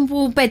τώρα αυτό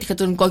που πέτυχα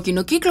τον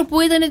Κόκκινο Κύκλο,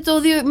 που ήταν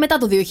μετά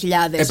το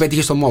 2000.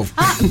 Πέτυχε στο μοβ.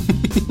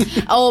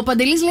 Ο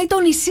Παντελής λέει το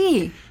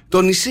νησί.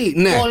 Το νησί,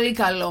 ναι. Πολύ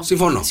καλό.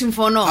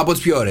 Συμφωνώ. Από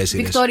τις πιο ωραίες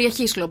σειρές. Βικτόρια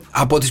Χίσλοπ.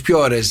 Από τις πιο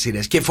ωραίες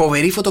σειρές. Και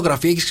φοβερή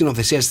φωτογραφία και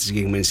σκηνοθεσία στη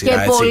συγκεκριμένη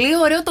σειρά. Και πολύ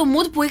ωραίο το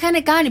mood που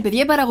είχαν κάνει.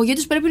 Παιδιά, η παραγωγή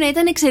τους πρέπει να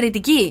ήταν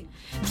εξαιρετική.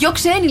 2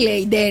 ξένοι, λέει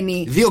η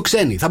Ντένι. 2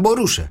 ξένοι.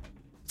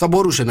 Θα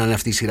μπορούσε να είναι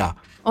αυτή η σειρά.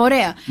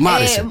 Ωραία.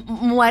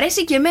 Μου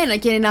αρέσει και εμένα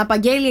και να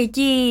απαγγέλει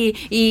εκεί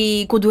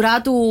η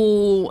κουντουρά του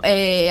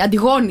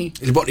Αντιγόνη.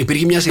 Λοιπόν,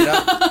 υπήρχε μια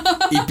σειρά.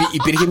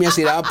 Υπήρχε μια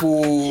σειρά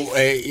που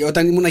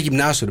όταν ήμουν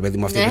γυμνάσιο, ρε παιδί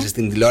μου, αυτή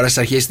στην τηλεόραση,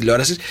 στις αρχές της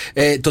τηλεόρασης.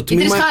 Το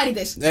τμήμα.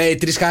 Οι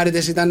Τρεις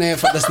Χάριτες ήταν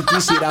φανταστική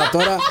σειρά.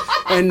 Τώρα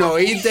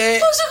εννοείται.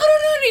 Πόσο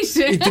χρονών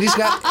είσαι?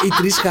 Οι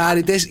Τρεις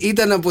Χάριτες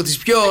ήταν από τις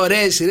πιο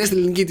ωραίες σειρές στην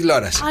ελληνική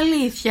τηλεόραση.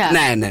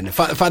 Αλήθεια. Ναι.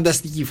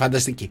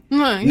 Φανταστική.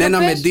 Νένα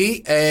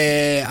Μεντή,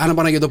 Άννα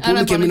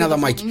Παναγιωτοπούλου και Μίνα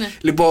Δαμάκη.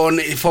 Λοιπόν,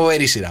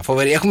 φοβερή σειρά.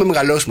 Έχουμε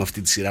μεγαλώσει με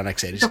αυτή τη σειρά, να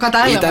ξέρεις. Το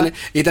κατάλαβα.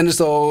 Ήταν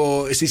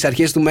στις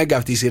αρχές του Μέγκα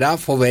αυτή η σειρά.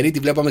 Φοβερή, τη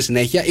βλέπαμε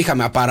συνέχεια.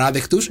 Είχαμε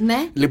Απαράδεκτους. Ναι.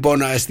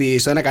 Λοιπόν,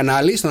 στο ένα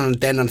κανάλι, στον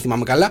Αντένα, αν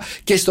θυμάμαι καλά.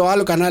 Και στο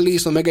άλλο κανάλι,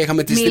 στο Μέγκα,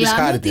 είχαμε τις Τρεις Χάριτες.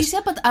 Μιλάμε ότι είσαι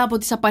από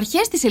τις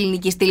απαρχές της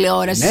ελληνικής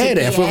τηλεόρασης. Ναι,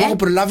 ρε, αφού εγώ έχω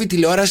προλάβει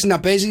τηλεόραση να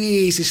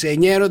παίζει στις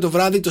 9 το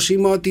βράδυ το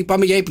σήμα ότι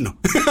πάμε για ύπνο.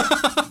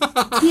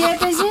 Τι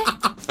έπαιζε?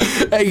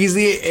 Έχεις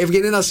δει,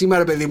 έβγαινε ένα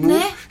σήμερα, παιδί μου,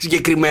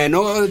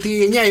 συγκεκριμένο,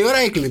 ότι 9 η ώρα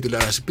έκλεινε η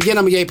τηλεόραση.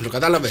 Πηγαίναμε για ύπνο,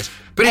 κατάλαβες.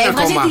 Πριν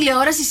ακόμα. Έβγαζε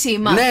τηλεόραση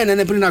σήμα.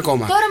 Ναι, πριν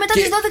ακόμα. Τώρα μετά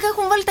τις 12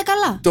 έχουν βάλει τα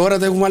καλά. Τώρα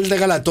τα έχουν βάλει τα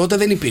καλά. Τότε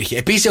δεν υπήρχε.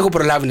 Επίσης, έχω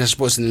προλάβει να σας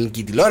πω στην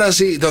ελληνική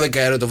τηλεόραση, 12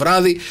 η ώρα το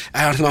βράδυ,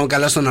 αν θυμάμαι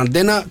καλά, στον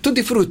Αντένα,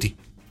 Τούτι Φρούτι.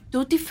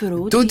 Τούτι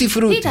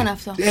Φρούτι. Τι ήταν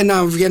αυτό?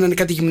 Βγαίνανε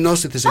κάτι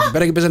γυμνόστιθες εκεί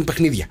πέρα και παίζανε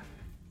παιχνίδια.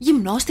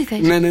 Γυμνόστιθες.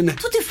 Ναι.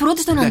 Τούτι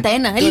Φρούτι στον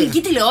Αντένα.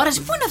 Ελληνική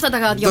τηλεόραση. Πού είναι αυτά τα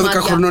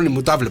διαμάτια? 12 χρονών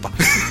μου, τα βλέπα.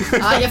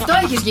 Γι' αυτό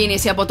έχεις γίνει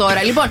εσύ από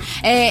τώρα. Λοιπόν,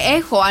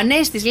 έχω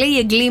Ανέστης, λέει,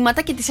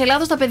 εγκλήματα και της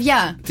Ελλάδος τα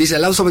παιδιά. Της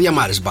Ελλάδος τα παιδιά μ'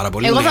 άρεσε πάρα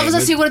πολύ. Εγώ θα βάζα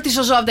σίγουρα τη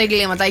Σοζό από τα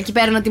εγκλήματα. Εκεί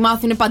πέρα να τη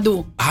μάθουν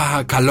παντού.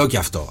 Α, καλό κι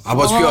αυτό.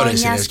 Από τις πιο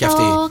ωραίες είναι κι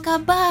αυτή.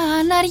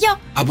 Καμπαναριό.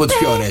 Από τις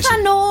πιο ωραίες.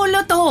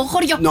 Όλο το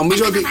χωριό.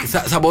 Νομίζω ότι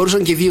θα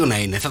μπορούσαν και δύο να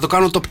είναι. Θα το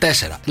κάνω top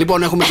 4.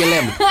 Λοιπόν, έχουμε και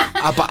λέμε.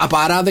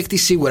 Απαράδεκτη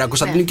σίγουρα.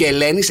 Κωνσταντίνου και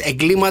Ελένης,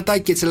 εγκλήματα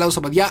και της Ελλάδος τα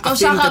παιδιά.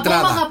 Αυτή είναι η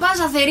τετράδα.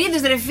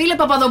 Αθερίδες, ρε φίλε,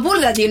 Παπαδοπούλου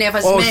δεν την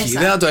έβαζε μέσα. Όχι,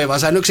 δεν θα το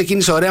έβαζα. Ενώ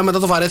ξεκίνησε ωραία, μετά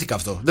το βαρέθηκα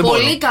αυτό. Δεν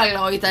πολύ μπορώ.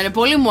 καλό ήταν,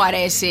 πολύ μου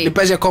αρέσει.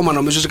 Παίζει ακόμα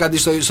νομίζω σε κάτι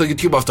στο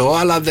YouTube αυτό,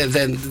 αλλά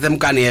δεν μου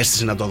κάνει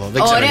αίσθηση να το δω.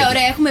 Δεν ωραία,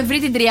 έχουμε βρει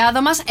την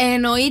τριάδα μας.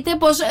 Εννοείται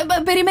πως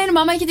περιμένουμε.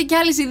 Άμα έχετε και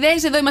άλλες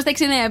ιδέες, εδώ είμαστε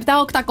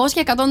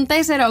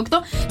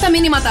 697-800-1048 τα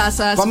μηνύματά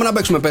σας. Πάμε να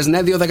παίξουμε. Πες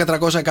ναι,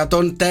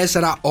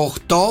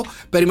 2-10-300-1048.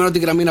 Περιμένω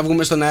την γραμμή να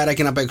βγούμε στον αέρα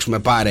και να παίξουμε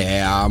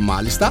παρέα,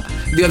 μάλιστα.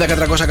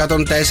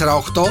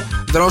 2-10-300-1048.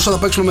 Δρόσο, θα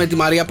παίξουμε με τη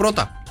Μαρία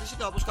πρώτα.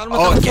 Όπως κάνουμε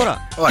κάθε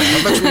φορά. Ωραία,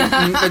 θα παίξουμε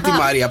με τη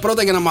Μαρία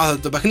πρώτα για να μάθετε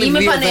το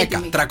παιχνίδι.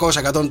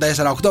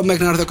 2-10-300-1048.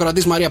 Μέχρι να έρθει ο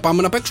κορατής. Μαρία,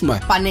 πάμε να παίξουμε.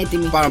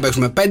 Πανέτοιμη. Πάμε να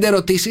παίξουμε. 5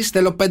 ερωτήσεις,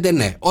 θέλω 5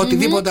 ναι.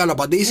 Οτιδήποτε άλλο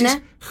απαντήσεις,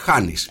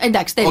 χάνεις.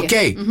 Εντάξει, τέλεια.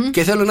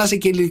 Και θέλω να είσαι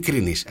και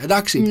ειλικρινής.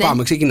 Εντάξει,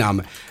 πάμε,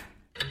 ξεκινάμε.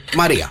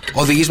 Μαρία,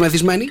 οδηγείς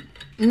μεθυσμένη?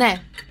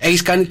 Ναι.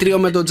 Έχεις κάνει τρίο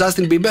με τον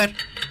Justin Bieber?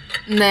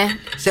 Ναι.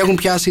 Σε έχουν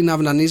πιάσει να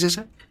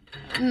αυνανίζεσαι?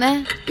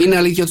 Ναι. Είναι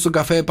αλήθεια ότι στον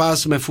καφέ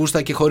πας με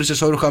φούστα και χωρίς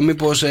εσώρουχα,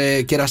 μήπως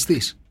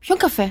κεραστείς? Ποιον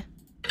καφέ?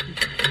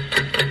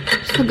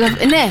 Στον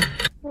καφέ, ναι.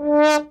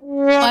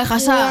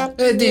 Έχασα.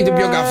 Τι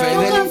ποιο καφέ?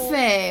 Ποιο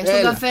καφέ?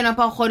 Στον καφέ να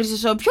πάω χωρίς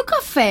εσώ. Ποιο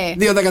καφέ?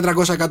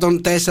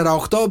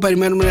 2-10-300-1048.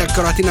 Περιμένουμε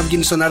κορατή να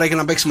βγει στον αέρα για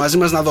να παίξει μαζί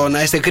μας. Να δω,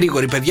 να είστε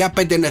γρήγοροι, παιδιά.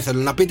 5 ναι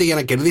θέλω να πείτε για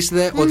να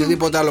κερδίσετε.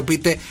 Οτιδήποτε άλλο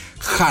πείτε,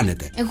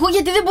 χάνετε. Εγώ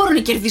γιατί δεν μπορώ να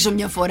κερδίσω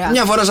μια φορά?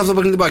 Μια φορά σε αυτό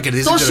το παιχνίδι δεν μπορεί να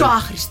κερδίσει. Τόσο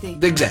άχρηστη.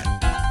 Δεν ξέρω.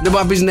 Δεν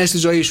μπορεί να πει ναι στη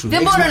ζωή σου.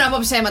 Δεν μπορώ να πω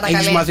ψέματα, καλέ.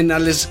 Έχεις μάθει να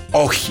λες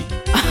όχι.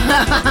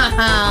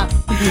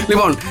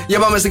 Λοιπόν, για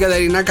πάμε στην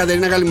Κατερίνα.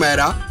 Κατερίνα,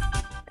 καλημέρα.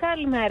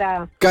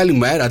 Καλημέρα.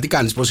 Καλημέρα, τι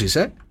κάνεις, πώς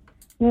είσαι?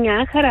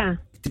 Μια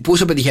χαρά. Πού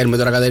σε πετυχαίνουμε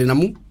τώρα, Κατερίνα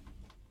μου?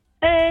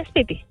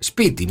 Σπίτι.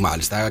 Σπίτι,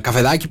 μάλιστα.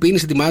 Καφεδάκι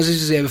πίνεις,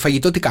 ετοιμάζεις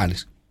φαγητό, τι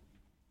κάνεις?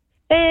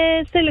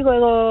 Σε λίγο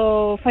εγώ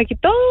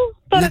φαγητό,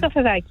 τώρα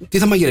καφεδάκι. Τι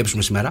θα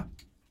μαγειρέψουμε σήμερα?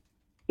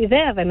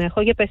 Ιδέα δεν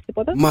έχω, για πες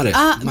τίποτα. Μ' αρέσει.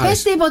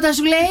 Πες τίποτα,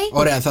 σου λέει.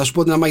 Ωραία, θα σου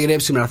πω τι να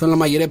μαγειρέψεις σήμερα. Θέλω να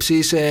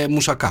μαγειρέψεις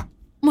μουσακά.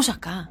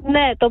 Μουσακά.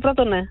 Ναι, το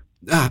πρώτο ναι.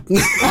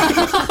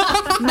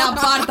 Να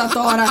πάρτα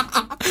τώρα.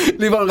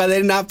 Λοιπόν,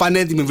 Κατερίνα,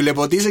 πανέτοιμη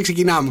βλέπω ότι είσαι,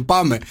 ξεκινάμε.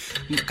 Πάμε.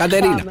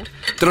 Κατερίνα,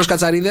 τρως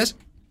κατσαρίδες?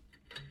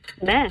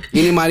 Ναι.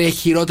 Είναι η Μαρία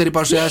χειρότερη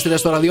παρουσιάστρια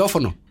στο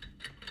ραδιόφωνο?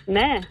 Ναι.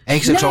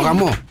 Έχεις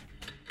εξωγαμό?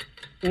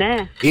 Ναι.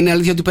 Είναι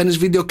αλήθεια ότι παίρνεις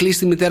βίντεο κλείσει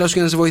τη μητέρα σου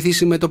για να σε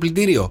βοηθήσει με το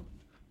πλυντήριο?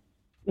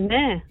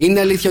 Ναι. Είναι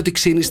αλήθεια ότι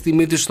ξύνεις τη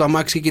μύτη σου στο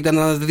αμάξι και ήταν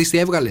να δεις τι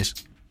έβγαλες?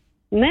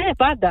 Ναι,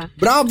 πάντα.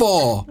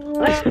 Μπράβο!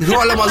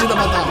 Όλα μαζί τα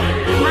πατάω.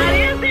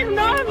 Μαρία,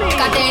 συγγνώμη.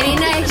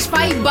 Κατερίνα, έχεις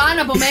φάει μπαν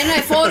από μένα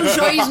εφόρου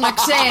ζωής, να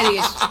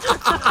ξέρεις.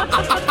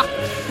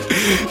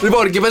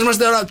 Λοιπόν, και πες μας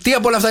τώρα, τι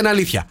από όλα αυτά είναι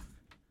αλήθεια?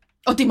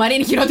 Ότι η Μαρία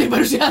είναι χειρότερη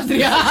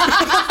παρουσιάστρια.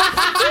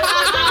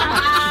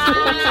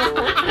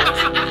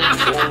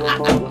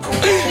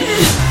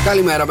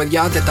 Καλημέρα,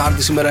 παιδιά.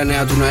 Τετάρτη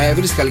σήμερα 9 του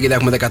Νοέμβρη. Στη Χαλκιδία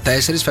έχουμε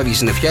 14. Φεύγει η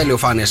συννεφιά,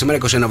 ηλιοφάνεια σήμερα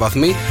 21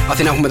 βαθμοί.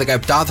 Αθήνα έχουμε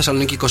 17.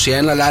 Θεσσαλονίκη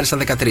 21. Λάρισα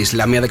 13.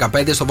 Λαμία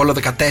 15. Στο Βόλο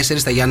 14.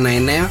 Στα Γιάννα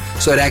 9.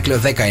 Στο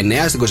Ηράκλειο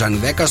 19. Στην Κοζάνη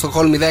 10. Στο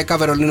Χόλμη 10.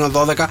 Βερολίνο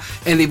 12.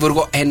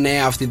 Εδιμβούργο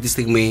 9 αυτή τη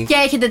στιγμή. Και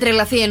έχετε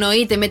τρελαθεί,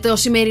 εννοείται, με το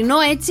σημερινό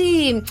έτσι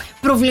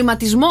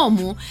προβληματισμό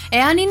μου.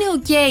 Εάν είναι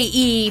OK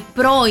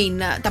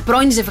τα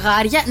πρώην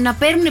ζευγάρια να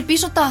παίρνουν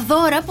πίσω τα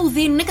δώρα που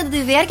δίνουν κατά τη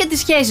διάρκεια της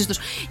σχέσης τους.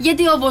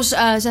 Γιατί όπως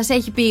σας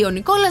έχει πει ο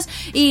Νικόλας,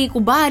 οι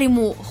κουμπάροι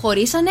μου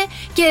χωρίσανε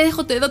και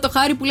έχω εδώ το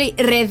Χάρη που λέει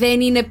ρε,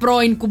 δεν είναι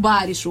πρώην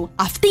κουμπάρι σου.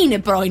 Αυτή είναι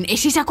πρώην.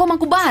 Εσύ είσαι ακόμα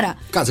κουμπάρα.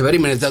 Κάτσε,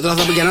 περίμενε. Τώρα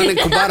θα πει για να είναι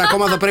κουμπάρα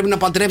ακόμα θα πρέπει να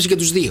παντρέψει και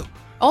τους δύο.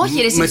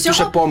 Όχι, ρε, με τους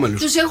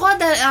επόμενους. Τους έχω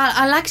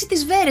αλλάξει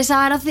τις βέρες,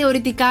 άρα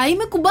θεωρητικά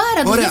είμαι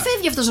κουμπάρα τους. Δεν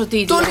φεύγει αυτός ο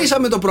τίτλος. Το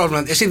λύσαμε το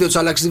πρόβλημα. Εσύ δεν τους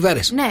αλλάξεις τις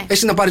βέρες. Ναι.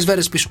 Εσύ να πάρεις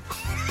βέρες πίσω.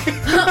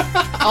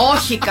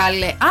 Όχι,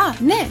 καλέ. Α,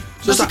 ναι.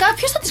 Βασικά,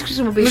 ποιος θα τις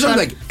χρησιμοποιήσει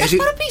τώρα? Εσύ,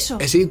 πάρω πίσω.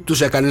 Εσύ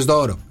τους έκανες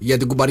δώρο για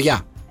την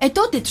κουμπαριά.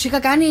 Τότε τους είχα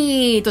κάνει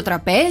το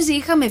τραπέζι,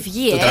 είχαμε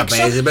βγει το έξω. Το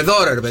τραπέζι, με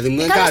δώρο, ρε παιδί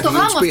μου. Καλά, στο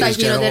γάμο αυτά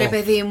γίνονται, ρε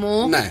παιδί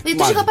μου. Ναι,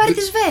 τους είχα πάρει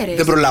τις βέρες.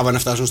 Δεν προλάβανε να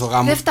φτάσουν στο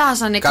γάμο. Δεν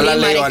φτάσανε. Καλά,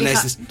 λέει ο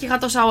Ανέστης. Και είχα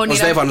τόσα όνειρα. Ο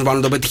Στέφανος,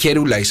 μάλλον το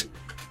πετυχερούλα είσαι.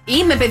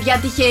 Είμαι, παιδιά,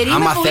 τυχερή.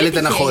 Άμα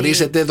θέλετε να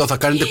χωρίσετε, εδώ θα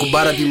κάνετε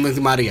κουμπάρα με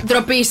τη Μαρία.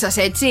 Ντροπή σας,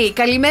 έτσι.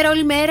 Καλημέρα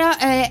όλη μέρα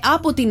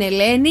από την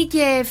Ελένη.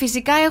 Και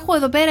φυσικά έχω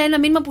εδώ πέρα ένα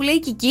μήνυμα που λέει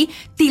Κική,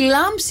 τη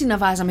λάμψη να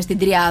βάζαμε στην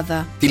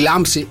τριάδα. Τη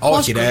λάμψη,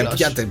 όχι, ρε.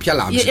 Ποια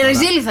λάμψη?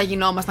 Ρεζίλη θα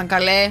γινόμασταν,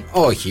 καλέ.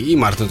 Όχι,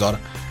 ήμαρτο τώρα.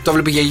 Το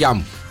βλέπει η γιαγιά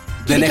μου.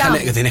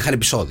 Δεν είχαν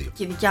επεισόδιο.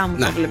 Και η δικιά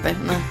μου το βλέπει.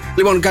 Ναι.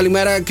 Λοιπόν,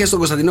 καλημέρα και στον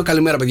Κωνσταντίνο.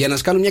 Καλημέρα, παιδιά. Να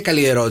σας κάνω μια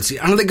καλή ερώτηση.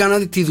 Αν δεν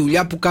κάνατε τη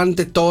δουλειά που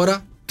κάνετε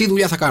τώρα, τι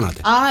δουλειά θα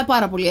κάνατε?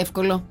 Πάρα πολύ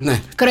εύκολο.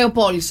 Ναι.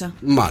 Κρεοπόλησα.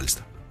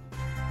 Μάλιστα.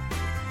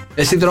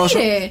 Εσύ Δρόσο?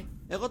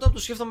 Εγώ τώρα το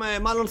σκέφτομαι,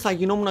 μάλλον θα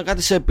γινόμουν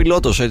κάτι σε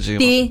πιλότος, έτσι.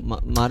 Τι?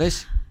 Μ'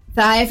 αρέσει.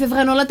 Θα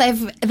έφευγαν όλα τα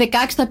F-16,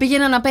 θα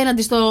πήγαιναν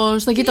απέναντι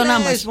στο γείτονά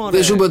μας.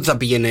 Δεν σου είπε ότι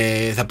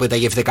θα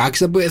πέταγε F-16,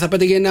 θα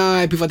πέταγε ένα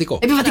επιβατικό.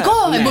 Επιβατικό,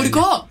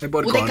 εμπορικό.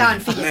 Εμπορικό. Ούτε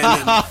καν, φύγε.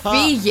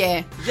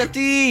 Φύγε. Γιατί?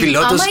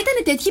 Άμα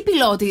ήταν τέτοιοι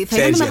πιλότοι, θα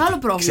ήταν μεγάλο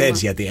πρόβλημα.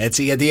 Ξέρεις γιατί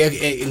έτσι? Γιατί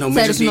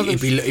νομίζω ότι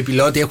οι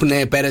πιλότοι έχουν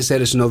πέρασε σε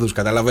αεροσυνοδούς,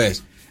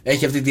 καταλαβες.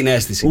 Έχει αυτή την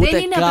αίσθηση.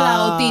 Δεν είναι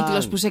απλά ο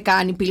τίτλος που σε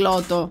κάνει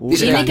πιλότο.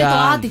 Είναι και το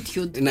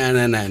attitude. Ναι.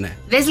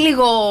 Δες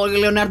λίγο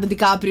Λεωνάρντο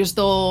Ντικάπριο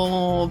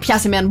στο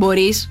Πιάσε με αν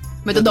μπορείς.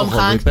 Με τον Tom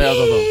Hanks.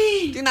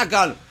 Τι να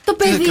κάνω? Το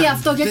παιδί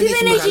αυτό, γιατί δεν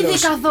έχει δει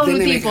καθόλου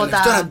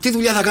τίποτα. Τώρα, τι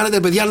δουλειά θα κάνετε,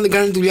 παιδιά, αν δεν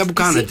κάνετε τη δουλειά που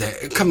κάνετε?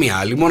 Καμία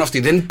άλλη, μόνο αυτή.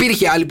 Δεν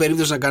υπήρχε άλλη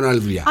περίπτωση να κάνω άλλη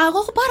δουλειά. Εγώ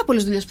έχω πάρα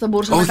πολλές δουλειές που θα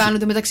μπορούσα να κάνω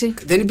μεταξύ.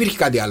 Δεν υπήρχε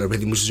κάτι άλλο,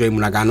 παιδί μου, στη ζωή μου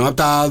να κάνω. Από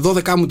τα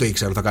 12 μου το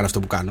ήξερα ότι θα κάνω αυτό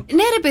που κάνω.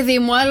 Ναι, ρε παιδί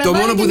μου, αλλά. Το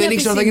μόνο που δεν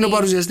ήξερα θα γίνω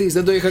παρουσιαστής.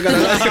 Δεν το είχα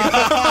καταλάβει.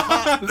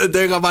 Δεν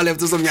το είχα βάλει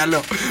αυτό στο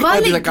μυαλό.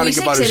 Ότι θα κάνω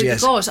και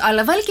παρουσίαση.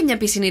 Αλλά βάλει και μια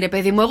πισινή, ρε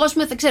παιδί μου. Εγώ, α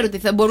πούμε, θα ξέρω ότι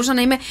θα μπορούσα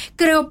να είμαι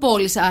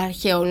κρεοπόλης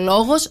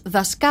αρχαιολόγος,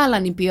 δασκάλα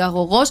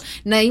νηπιαγωγός,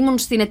 να ήμουν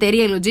στην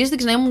εταιρεία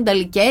logistics, να ήμουν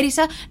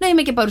ταλικέρισα, να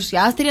είμαι και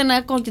παρουσιάστρια, να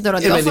έχω και το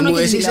ραδιόφωνο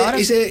και τη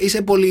τηλεόραση.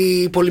 Είσαι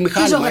πολύ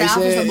μηχάνημα.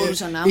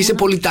 Είσαι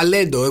πολύ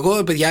ταλέντο.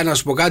 Εγώ, παιδιά, να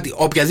σου πω κάτι.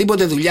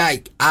 Οποιαδήποτε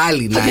δουλειά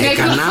άλλη να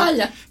έκανα,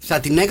 θα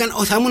την έκανα.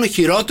 Θα ήμουν ο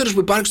χειρότερος που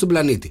υπάρχει στον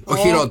πλανήτη.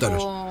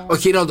 Ο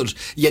χειρότερος.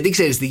 Γιατί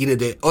ξέρεις τι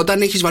γίνεται?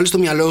 Όταν έχεις βάλει στο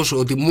μυαλό σου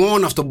ότι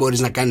μόνο αυτό μπορείς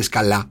να κάνεις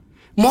καλά,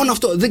 μόνο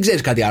αυτό, δεν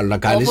ξέρεις κάτι άλλο να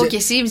κάνεις. Όπως και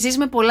εσύ ζεις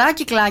με πολλά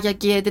κυκλάκια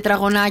και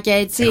τετραγωνάκια,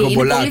 έτσι. Είναι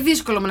πολύ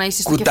δύσκολο να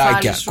είσαι στο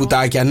κεφάλι σου.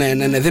 Κουτάκια,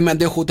 ναι. Δεν με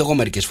αντέχω ούτε εγώ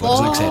μερικές φορές,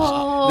 να ξέρεις.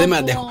 Δεν με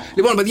αντέχω.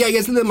 Λοιπόν, παιδιά,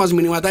 γιατί στείλτε μας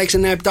μηνύματα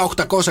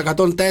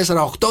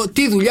 697-800-1048.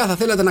 Τι δουλειά θα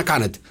θέλατε να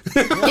κάνετε?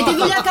 Και τι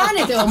δουλειά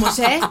κάνετε όμως,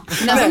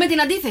 να δούμε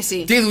την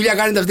αντίθεση. Τι δουλειά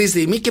κάνετε αυτή τη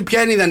στιγμή και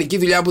ποια είναι η ιδανική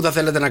δουλειά που θα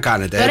θέλατε να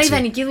κάνετε? Τώρα η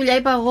ιδανική δουλειά,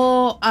 είπα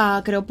εγώ,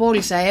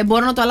 κρεοπόλησα.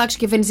 Μπορώ να το αλλάξω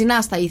και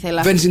βενζινάς θα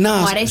ήθελα.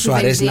 Βενζινάς. Σου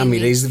αρέσει να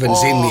μυρίζεις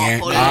βενζίνη,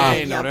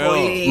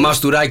 Πολύ.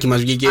 Μαστουράκι μας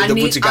βγήκε το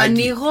πουτσικάκι.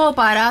 Ανοίγω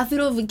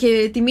παράθυρο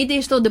και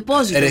τιμείται στο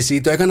ντεπόζιτο.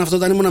 Εσύ το έκανα αυτό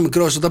όταν ήμουν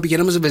μικρός. Όταν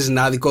πηγαίναμε σε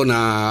βενζινάδικο να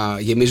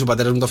γεμίσει ο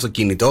πατέρας μου το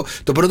αυτοκίνητο,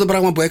 το πρώτο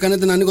πράγμα που έκανε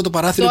ήταν να ανοίγω το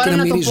παράθυρο τώρα και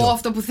να μυρίζω. Τώρα να το πω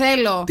αυτό που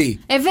θέλω. Τι?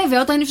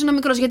 Βέβαια, όταν ήσουν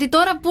μικρός. Γιατί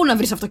τώρα πού να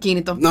βρεις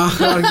αυτοκίνητο? Να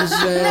άρχισε.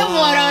 Δεν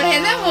μπορώ, ρε,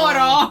 δεν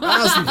μπορώ.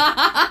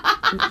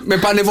 Με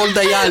πάνε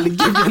βόλτα οι άλλοι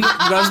και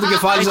βγάζω το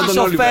κεφάλι σαν τον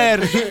Όλιβερ.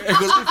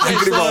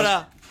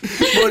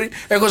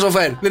 Έχω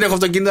σοφέρ. Δεν έχω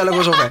αυτοκίνητο, αλλά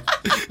έχω σοφέρ.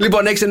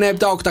 Λοιπόν,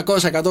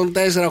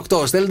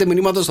 697-800-1048. Στέλνετε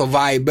μηνύματα στο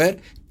Viber.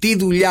 Τι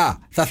δουλειά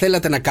θα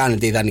θέλατε να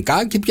κάνετε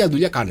ιδανικά και ποια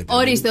δουλειά κάνετε?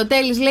 Ορίστε, ο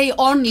Τέλης λέει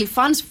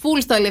OnlyFans,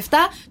 full στα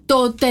λεφτά,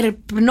 το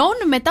τερπνών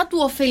μετά του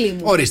ωφελήμου.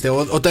 Ορίστε,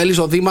 ο Τέλης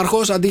ο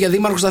δήμαρχος, αντί για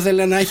δήμαρχος θα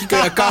θέλει να έχει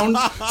account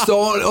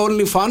στο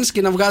OnlyFans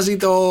και να βγάζει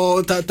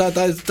τα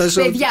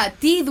παιδιά,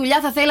 τι δουλειά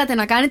θα θέλατε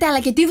να κάνετε, αλλά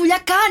και τι δουλειά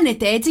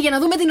κάνετε, έτσι, για να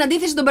δούμε την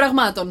αντίθεση των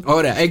πραγμάτων.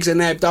 Ωραία,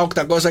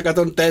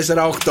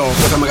 697-800-1048.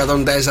 Πέσαμε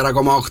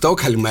 104,8.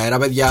 Καλημέρα,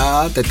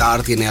 παιδιά.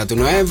 Τετάρτη 9 του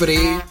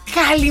Νοέμβρη.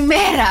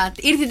 Καλημέρα.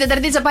 Ήρθε η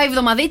Τεταρτίτσα, πάει η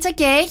εβδομαδίτσα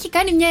και έχει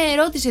κάνει μια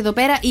ερώτηση εδώ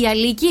πέρα η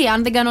Αλίκη,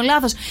 αν δεν κάνω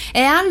λάθος.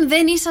 Εάν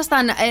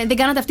δεν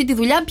κάνατε αυτή τη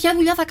δουλειά, ποια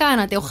δουλειά θα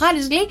κάνατε? Ο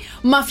Χάρης λέει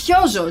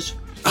μαφιόζος.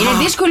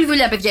 Είναι δύσκολη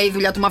δουλειά, παιδιά, η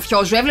δουλειά του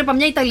μαφιόζου. Έβλεπα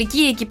μια Ιταλική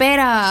εκεί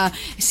πέρα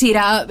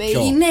σειρά.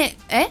 Είναι.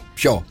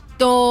 Ποιο?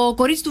 Το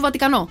κορίτσι του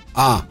Βατικανό.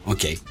 Οκ.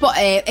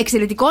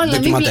 Εξαιρετικό, αλλά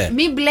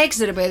μην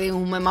μπλέξεις, ρε παιδί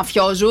μου, με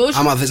μαφιόζους.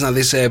 Άμα θες να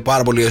δεις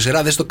πάρα πολύ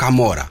σειρά, δες το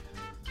Καμόρα.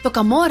 Το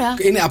Καμόρα.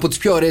 Είναι από τις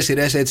πιο ωραίες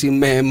σειρές, έτσι,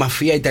 με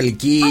μαφία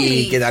ιταλική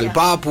και τα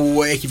λοιπά που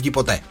έχει βγει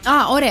ποτέ.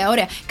 Ωραία,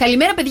 ωραία.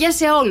 Καλημέρα, παιδιά,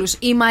 σε όλους.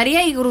 Η Μαρία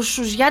η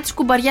γρουσουζιά της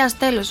κουμπαριάς,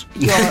 τέλος.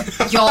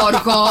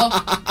 Γιώργο.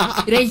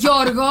 Ρε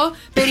Γιώργο,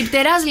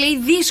 περιπτεράς, λέει,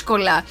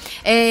 δύσκολα.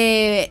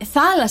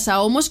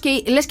 Θάλασσα όμως και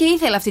λες και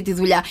ήθελα αυτή τη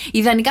δουλειά.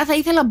 Ιδανικά θα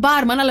ήθελα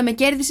μπάρμαν, αλλά με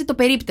κέρδισε το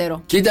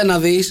περίπτερο. Κοίτα να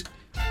δεις,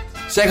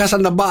 σε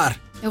έχασαν τα μπαρ.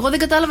 Εγώ δεν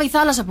κατάλαβα η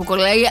θάλασσα που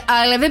κολλάει,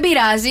 αλλά δεν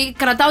πειράζει.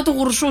 Κρατάω το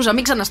γουρσούζα,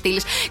 μην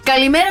ξαναστείλεις.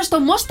 Καλημέρα στο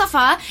Μόσταφα.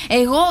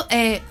 Εγώ.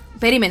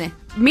 Περίμενε.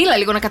 Μίλα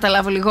λίγο να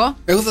καταλάβω λίγο.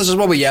 Εγώ θα σας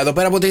πω, παιδιά, εδώ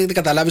πέρα από ό,τι έχετε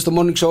καταλάβει στο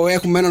Morning Show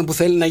έχουμε έναν που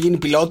θέλει να γίνει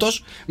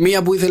πιλότος,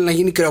 μία που ήθελε να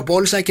γίνει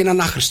κρεοπόλισσα και έναν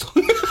άχρηστο.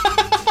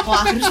 Ο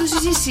άχρηστος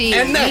είσαι εσύ.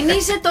 Μην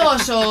είσαι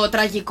τόσο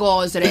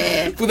τραγικός,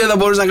 ρε. Που δεν θα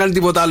μπορούσε να κάνει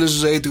τίποτα άλλο στη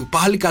ζωή του.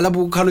 Πάλι καλά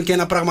που κάνω και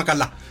ένα πράγμα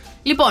καλά.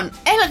 Λοιπόν,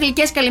 έλα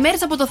γλυκές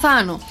καλημέρες από το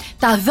Θάνο.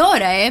 Τα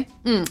δώρα,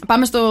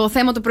 πάμε στο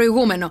θέμα το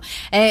προηγούμενο.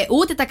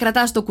 Ούτε τα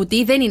κρατάς στο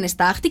κουτί, δεν είναι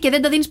στάχτη και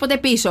δεν τα δίνεις ποτέ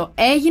πίσω.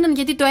 Έγιναν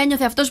γιατί το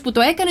ένιωθε αυτός που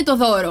το έκανε το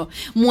δώρο.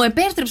 Μου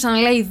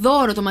επέστρεψαν, λέει,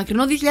 δώρο το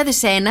μακρινό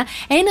 2001,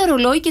 ένα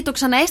ρολόι και το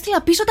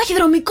ξαναέστειλα πίσω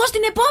ταχυδρομικό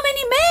στην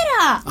επόμενη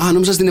μέρα. Α,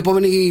 νόμιζα στην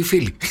επόμενη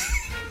φίλη.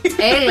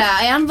 Έλα,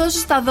 εάν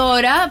δώσεις τα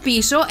δώρα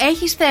πίσω,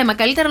 έχεις θέμα.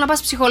 Καλύτερα να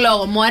πας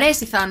ψυχολόγο. Μου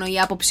αρέσει, Θάνο, η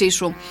άποψή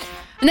σου.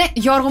 Ναι,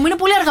 Γιώργο, μου είναι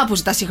πολύ αργά που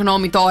ζητάς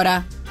συγγνώμη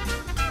τώρα.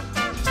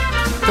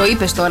 Το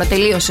είπες τώρα,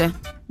 τελείωσε.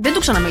 Δεν του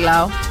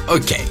ξαναμιλάω.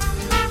 Οκ.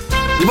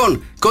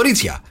 Λοιπόν,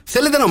 κορίτσια,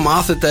 θέλετε να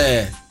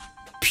μάθετε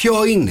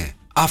ποιο είναι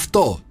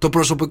αυτό το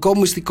προσωπικό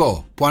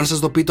μυστικό που αν σας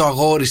το πει το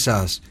αγόρι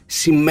σας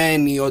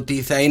σημαίνει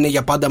ότι θα είναι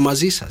για πάντα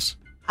μαζί σας?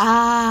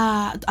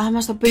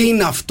 Μας το πει. Τι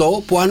είναι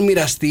αυτό που αν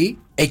μοιραστεί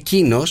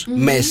εκείνος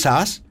με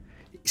εσάς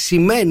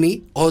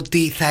σημαίνει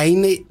ότι θα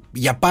είναι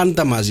για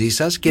πάντα μαζί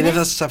σας και δεν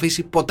θα σας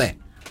αφήσει ποτέ?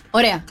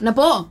 Ωραία, να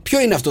πω. Ποιο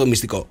είναι αυτό το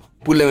μυστικό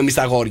που λέμε εμείς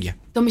τα αγόρια?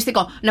 Το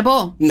μυστικό. Να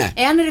πω. Ναι.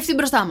 Εάν ερευτεί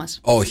μπροστά μας.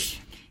 Όχι.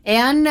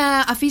 Εάν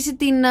αφήσει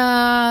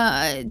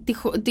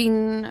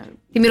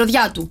τη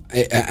μυρωδιά του.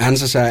 Αν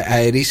σας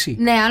αερίσει.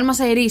 Ναι, αν μας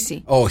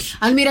αερίσει. Όχι.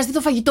 Αν μοιραστεί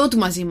το φαγητό του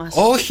μαζί μας.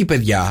 Όχι,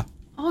 παιδιά.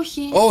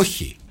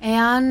 Όχι.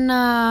 Εάν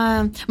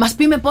μας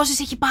πει με πόσες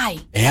έχει πάει.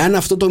 Εάν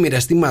αυτό το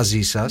μοιραστεί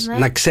μαζί σας,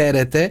 να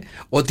ξέρετε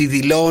ότι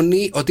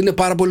δηλώνει ότι είναι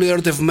πάρα πολύ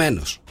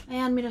ερωτευμένος.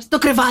 Εάν μοιραστεί το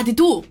κρεβάτι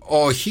του.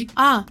 Όχι.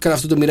 Καλά,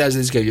 αυτό το μοιράζεται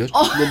έτσι κι αλλιώς.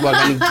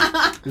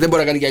 Δεν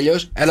μπορεί να κάνει κι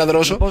αλλιώς. Έλα,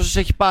 δρόσο. Με πόσες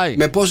έχει πάει.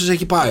 Με πόσες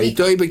έχει πάει.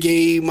 Το είπε και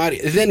η Μάρια.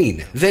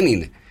 Δεν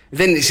είναι.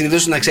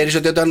 Συνήθως να ξέρεις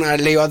ότι όταν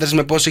λέει ο άντρας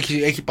με πόσες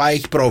έχει πάει,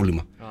 έχει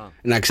πρόβλημα.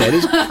 Να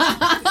ξέρεις.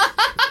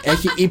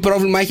 Ή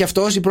πρόβλημα έχει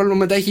αυτός ή πρόβλημα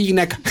μετά έχει η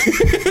γυναίκα.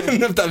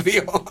 Είναι από τα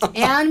δύο.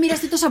 Εάν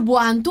μοιραστεί το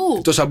σαμπουάν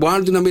του. Το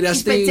σαμπουάν του να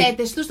μοιραστεί. Τις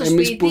πετσέτες του στο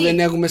σπίτι. Εμείς που δεν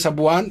έχουμε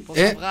σαμπουάν.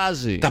 Πόσα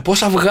βγάζει. Τα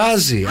πόσα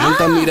βγάζει. Αν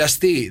τα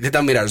μοιραστεί. Δεν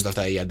τα μοιράζονται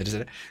αυτά οι άντρες.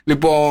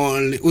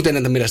 Λοιπόν, ούτε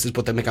να τα μοιραστείς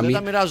ποτέ με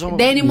καμία.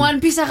 Ντένι μου, αν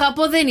πεις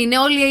αγαπώ, δεν είναι.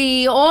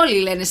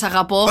 Όλοι λένε σ'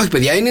 αγαπώ. Όχι,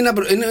 παιδιά, είναι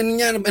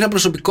ένα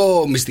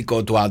προσωπικό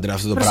μυστικό του άντρα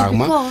αυτό το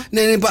πράγμα.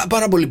 Ναι, είναι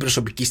πάρα πολύ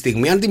προσωπική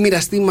στιγμή. Αν τη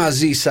μοιραστεί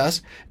μαζί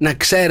σας, να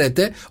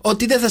ξέρετε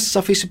ότι δεν θα σας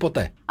αφήσει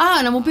ποτέ.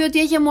 Να μου πει ότι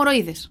έχει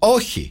αιμορροίδες.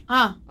 Όχι.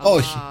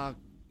 Όχι.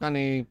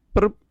 Κάνει.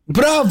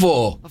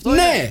 Μπράβο! Αυτό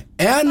ναι! είναι.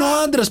 Εάν ο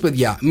άντρας,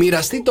 παιδιά,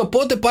 μοιραστεί το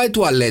πότε πάει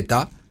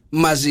τουαλέτα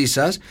μαζί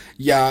σας,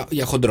 για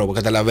χοντρό,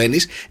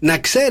 καταλαβαίνεις, να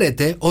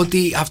ξέρετε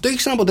ότι αυτό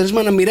έχει σαν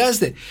αποτέλεσμα να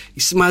μοιράζετε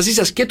μαζί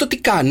σας και το τι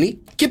κάνει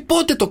και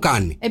πότε το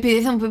κάνει.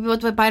 Επειδή θα μου πει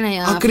πότε πάει να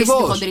αφήσει τη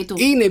χοντρή του.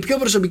 Είναι η πιο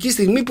προσωπική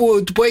στιγμή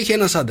που έχει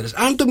ένας άντρας.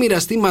 Αν το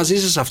μοιραστεί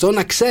μαζί σας αυτό,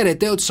 να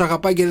ξέρετε ότι σας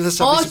αγαπάει και δεν θα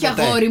σας αφήσει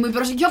ποτέ. Όχι, αγόρι μου, η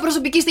πιο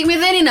προσωπική στιγμή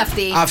δεν είναι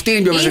αυτή. Αυτή είναι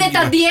η πιο προσωπική. Είναι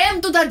τα DM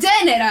του, τα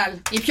general.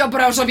 Η πιο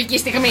προσωπική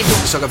στιγμή του.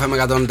 Sok FM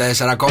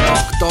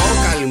 104,8.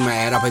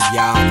 Καλημέρα,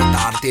 παιδιά.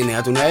 Τετάρτη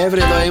 9 του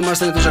Νοέμβρη. Εδώ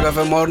είμαστε, το Sok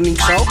FM Morning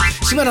Show.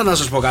 Σήμερα να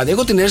σας πω κάτι.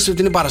 Εγώ την αίσθηση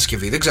ότι είναι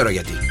Παρασκευή. Δεν ξέρω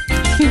γιατί.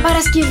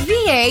 Παρασκευή,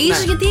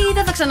 ίσως γιατί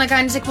δεν θα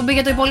ξανακάνεις εκπομπή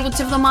για το υπόλοιπο της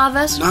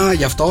εβδομάδας.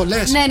 Γι' αυτό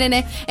λες. Ναι.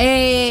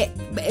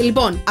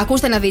 Λοιπόν,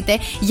 ακούστε να δείτε.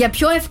 Για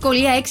πιο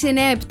ευκολία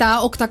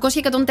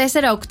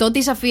 697-800-1048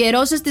 τις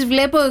αφιερώσεις τις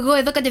βλέπω εγώ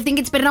εδώ κατευθείαν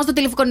και τις περνάω στο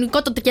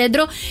τηλεφωνικό το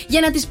κέντρο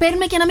για να τις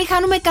παίρνουμε και να μην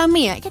χάνουμε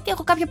καμία. Γιατί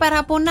έχω κάποια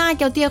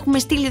παραπονάκια ότι έχουμε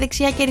στείλει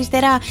δεξιά και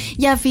αριστερά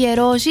για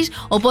αφιερώσεις.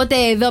 Οπότε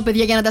εδώ,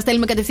 παιδιά, για να τα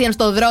στέλνουμε κατευθείαν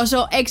στο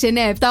δρόσο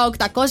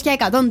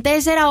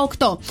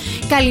 697-800-1048.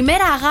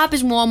 Καλημέρα,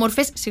 αγάπης μου,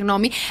 όμορφες.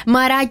 Συγγνώμη,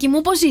 μαράκι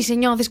μου, πώς είσαι,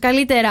 νιώθεις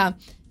καλύτερα?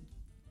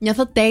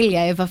 Νιώθω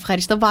τέλεια, Εύα.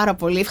 Ευχαριστώ πάρα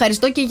πολύ.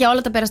 Ευχαριστώ και για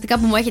όλα τα περαστικά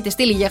που μου έχετε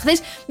στείλει για χθες.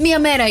 Μία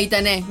μέρα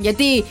ήτανε.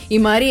 Γιατί η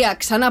Μαρία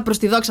ξανά προς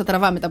τη δόξα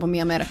τραβά μετά από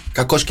μία μέρα.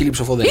 Κακό σκύλι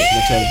ψοφό δεν είναι,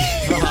 ξέρετε.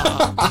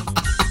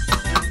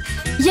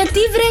 Γιατί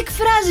βρε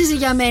εκφράζεσαι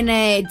για μένα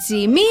έτσι?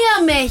 Μία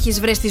με έχεις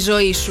βρε στη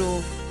ζωή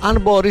σου.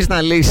 Αν μπορείς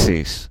να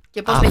λύσεις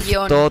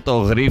αυτό το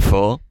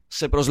γρίφο,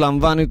 σε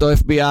προσλαμβάνει το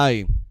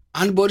FBI.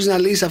 Αν μπορείς να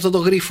λύσεις αυτό το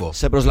γρίφο.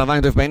 Σε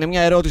προσλαμβάνει το FBI. Είναι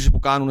μια ερώτηση που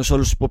κάνουν σε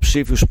όλους τους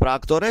υποψήφιους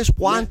πράκτορες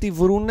που αν τη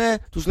βρούνε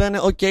τους λένε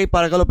 «ΟΚ,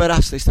 παρακαλώ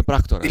περάστε, είστε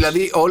πράκτορες».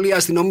 Δηλαδή όλοι οι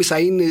αστυνόμοι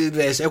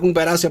σαΐνιδες έχουν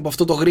περάσει από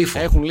αυτό το γρίφο.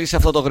 Έχουν λύσει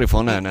αυτό το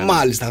γρίφο, ναι.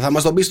 Μάλιστα, θα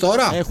μας τον πεις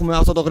τώρα. Έχουμε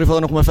αυτό το γρίφο,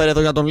 τον έχουμε φέρει εδώ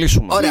για να τον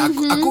λύσουμε. Ωραία,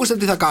 ακούστε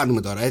τι θα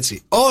κάνουμε τώρα,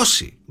 έτσι.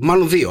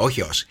 Μάλλον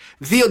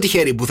δύο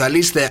τυχεροί που θα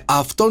λύσετε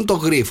αυτόν τον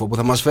γρίφο που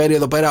θα μας φέρει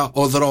εδώ πέρα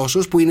ο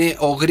Δρόσος, που είναι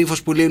ο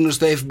γρίφος που λύνουν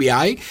στο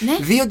FBI. Ναι.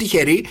 Δύο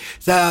τυχεροί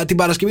την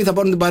Παρασκευή θα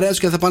πάρουν την παρέα τους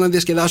και θα πάνε να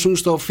διασκεδάσουν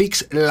στο Fix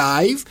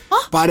Live.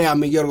 Παρέα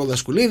με Γιώργο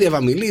Δασκουλίδη,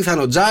 Εύα Μιλή,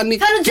 Θάνο Τζάνι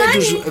και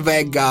τους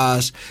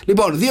Vegas.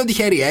 Λοιπόν, δύο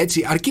τυχεροί,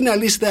 έτσι. Αρκεί να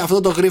λύσετε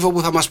αυτό το γρίφο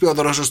που θα μας πει ο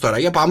Δρόσος τώρα.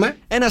 Για πάμε.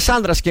 Ένας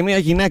άντρας και μια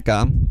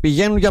γυναίκα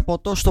πηγαίνουν για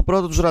ποτό στο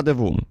πρώτο τους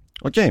ραντεβού.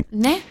 Okay.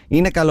 Ναι.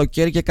 Είναι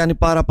καλοκαίρι και κάνει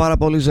πάρα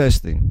πολύ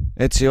ζέστη.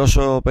 Έτσι,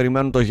 όσο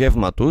περιμένουν το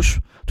γεύμα τους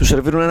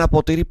σερβίρουν ένα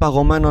ποτήρι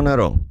παγωμένο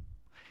νερό.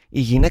 Η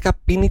γυναίκα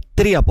πίνει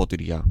 3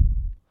 ποτήρια.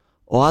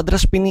 Ο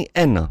άντρας πίνει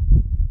 1.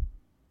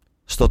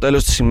 Στο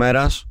τέλος της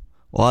ημέρας,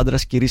 ο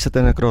άντρας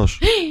κηρύσσεται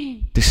νεκρός.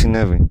 Τι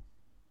συνέβη?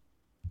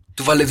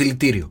 Του βάλε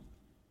δηλητήριο.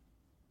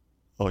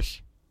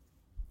 Όχι.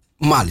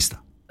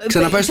 Μάλιστα.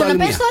 Ξαναπες το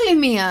άλλη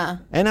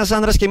μία. Ένας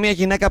άντρας και μια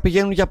γυναίκα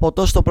πηγαίνουν για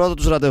ποτό στο πρώτο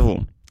τους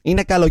ραντεβού.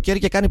 Είναι καλοκαίρι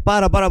και κάνει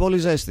πάρα πολύ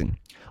ζέστη.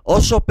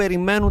 Όσο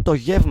περιμένουν το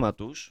γεύμα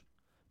τους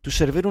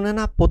σερβίρουν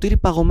ένα ποτήρι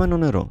παγωμένο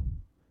νερό.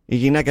 Η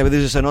γυναίκα, επειδή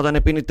ζεσθενόταν,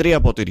 πίνει 3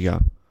 ποτήρια.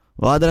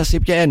 Ο άντρας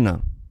ήπια 1.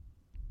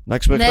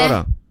 Εντάξει, μέχρι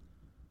τώρα.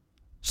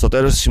 Στο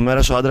τέλος της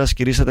ημέρας ο άντρας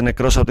κηρύσσεται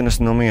νεκρός από την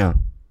αστυνομία.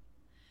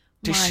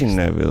 Τι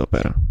συνέβη εδώ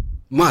πέρα?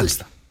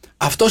 Μάλιστα.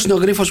 Αυτός είναι ο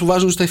γρίφος που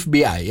βάζουν στο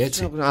FBI,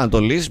 έτσι. Αν το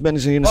λύσεις,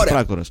 μπαίνεις σε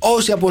πράκτορες.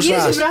 Όσοι από εσάς.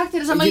 Γίνεσαι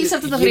πράκτορες, άμα λύσεις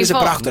αυτό το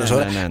γρίφο.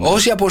 Ναι.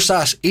 Όσοι από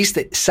εσάς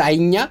είστε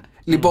σαΐνια,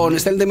 λοιπόν,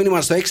 στέλνετε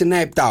μήνυμα στο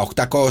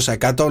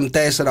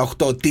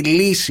 697-800-1048 τη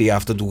λύση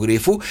αυτού του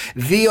γρίφου.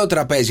 2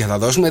 τραπέζια θα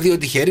δώσουμε, 2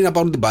 τυχεροί να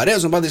πάρουν την παρέα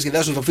τους, να πάνε να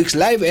διασκεδάσουν στο Fix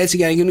Live, έτσι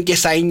για να γίνουν και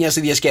σαΐνια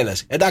στη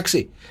διασκέδαση.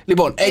 Εντάξει.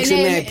 Λοιπόν,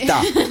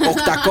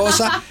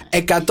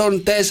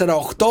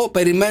 697-800-1048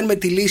 περιμένουμε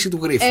τη λύση του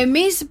γρίφου.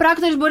 Εμείς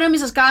πράκτορες μπορεί να μην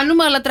σας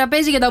κάνουμε, αλλά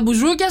τραπέζι για τα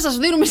μπουζούκια σας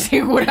δίνουμε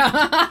σίγουρα.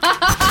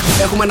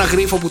 Έχουμε ένα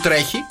γρίφο που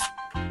τρέχει.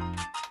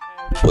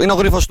 Είναι ο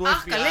γρίφος του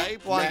FBI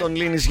που αν τον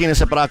λύνεις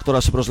γίνεσαι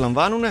πράκτορα, σε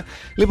προσλαμβάνουν.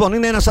 Λοιπόν,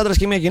 είναι ένας άντρας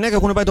και μια γυναίκα,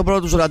 έχουν πάει το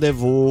πρώτο τους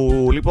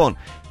ραντεβού. Λοιπόν,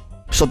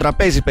 στο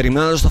τραπέζι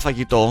περιμένοντας το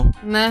φαγητό,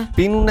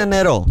 πίνουνε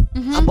νερό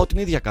από την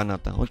ίδια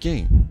κανάτα.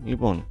 Okay.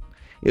 Λοιπόν,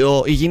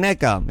 η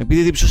γυναίκα,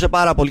 επειδή διψούσε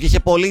πάρα πολύ και είχε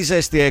πολύ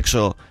ζέστη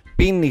έξω,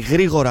 πίνει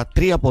γρήγορα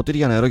 3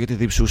 ποτήρια νερό γιατί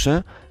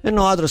διψούσε,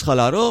 ενώ ο άντρας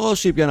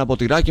χαλαρός ήπια ένα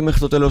ποτηράκι μέχρι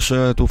το τέλος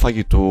του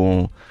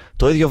φαγητού.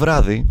 Το ίδιο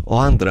βράδυ, ο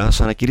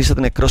άντρας ανακηρύσσεται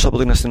νεκρός από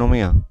την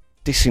αστυνομία.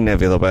 Τι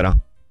συνέβη εδώ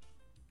πέρα?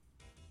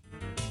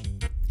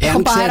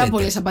 Έχω πάρα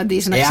πολλές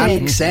απαντήσεις να ξέρετε.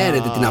 Εάν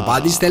ξέρετε την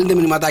απάντηση, στέλνετε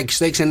μηνυματάκι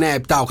στο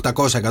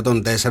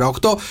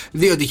 697-800-1048.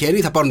 2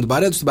 τυχεροί θα πάρουν την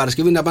παρέα τους την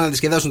Παρασκευή να πάνε να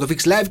διασκεδάσουν το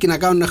Fix Live και να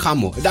κάνουν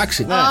χάμο.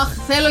 Εντάξει. Αχ,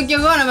 θέλω κι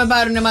εγώ να με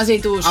πάρουν μαζί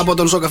τους. Από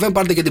τον Sok FM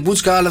πάρτε και την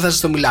πούτσικα, αλλά θα σας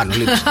στο Μιλάνο.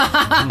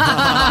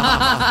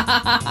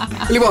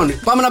 Λοιπόν,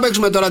 πάμε να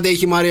παίξουμε τώρα τι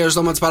έχει η Μαρία στο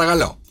στόμα της,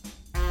 παρακαλώ.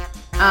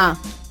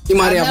 Η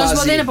Μαρία βάζει.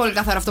 Δεν είναι πολύ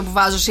καθαρό αυτό που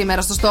βάζω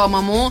σήμερα στο στόμα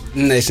μου.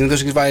 Ναι,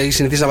 συνήθως έχει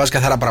συνηθίσει να βάζει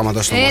καθαρά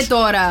πράγματα στο στόμα.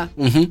 Τώρα.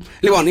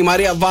 Λοιπόν, η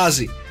Μαρία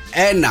βάζει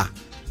ένα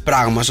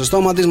πράγμα στο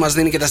στόμα της, μας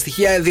δίνει και τα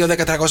στοιχεία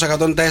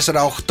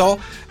 2-10-300-1048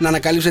 να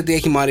ανακαλύψετε τι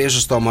έχει η Μαρία στο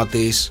στόμα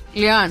της.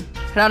 Λιάν,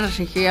 χράτα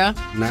στοιχεία.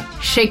 Ναι.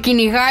 Σε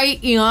κυνηγάει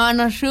η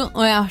άνα σου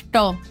ο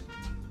εαυτό.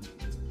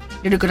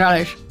 Δεν το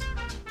κατάλαβες.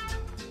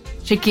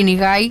 Σε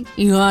κυνηγάει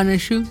η άνα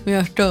σου με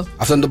αυτό.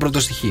 Αυτό είναι το πρώτο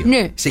στοιχείο.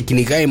 Ναι. Σε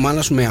κυνηγάει η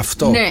μάνα σου με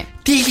αυτό. Ναι.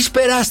 Τι έχεις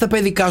περάσει τα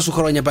παιδικά σου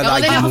χρόνια,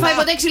 παιδάκι? Εγώ δεν έχω φάει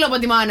ποτέ ξύλο από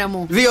τη μάνα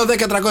μου.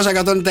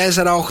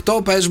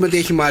 2-10-300-1048 παίζουμε τι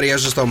έχει η Μαρία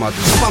στο στόμα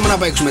της. Πάμε να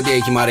παίξουμε τι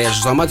έχει η Μαρία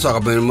στο στόμα της. Το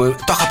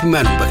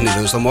αγαπημένο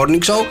παιχνίδι στο Morning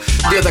Show.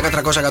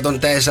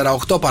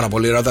 2-10-300-1048 πάρα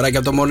πολύ ωραία από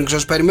το Morning Show.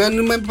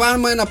 Περιμένουμε,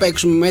 πάμε να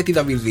παίξουμε με τη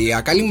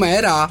Δαβιδία.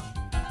 Καλημέρα.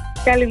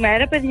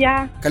 Καλημέρα,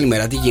 παιδιά.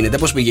 Καλημέρα, τι γίνεται,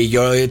 πώς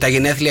πήγε τα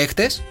γενέθλια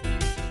χτες?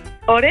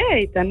 Ωραία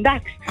ήταν,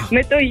 εντάξει.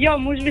 Με το γιο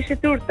μου σβήσε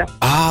τούρτα.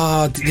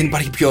 Δεν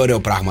υπάρχει πιο ωραίο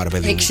πράγμα, ρε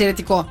παιδί.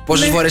 Εξαιρετικό.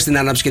 Πόσες φορές την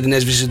άναψε και την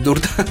έσβησε την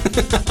τούρτα?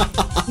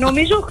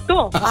 Νομίζω 8,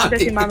 αν δεν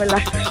θυμάμαι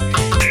λάθος.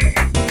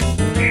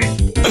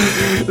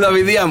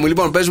 Δαβιδία μου,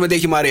 λοιπόν, παίζουμε τι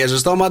έχει η Μαρία στο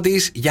στόμα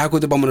της. Για άκου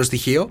το επόμενο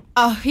στοιχείο.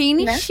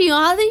 Είναι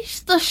σιώδη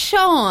στο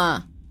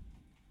σώμα.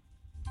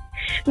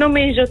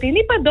 Νομίζω ότι είναι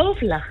η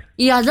παντόφλα.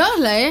 Η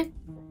αντόφλα,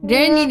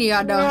 Δεν είναι η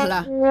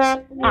αντόφλα.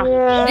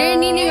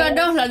 Δεν είναι η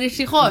αντόφλα,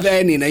 δυστυχώς.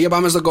 Δεν είναι. Για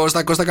πάμε στον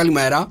Κώστα. Κώστα,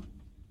 καλημέρα.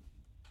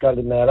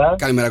 Καλημέρα.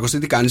 Καλημέρα, Κωστή,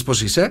 τι κάνεις,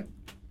 πώς είσαι?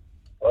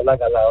 Όλα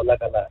καλά, όλα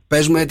καλά.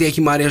 Παίζουμε τι έχει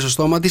η Μαρία στο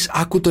στόμα της.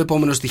 Άκου το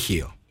επόμενο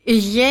στοιχείο.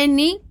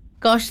 Γέννη,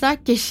 Κώστα,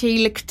 και σε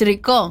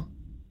ηλεκτρικό.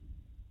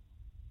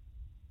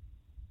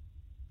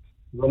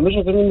 Νομίζω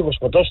ότι είναι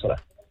βοσκοτόστρα.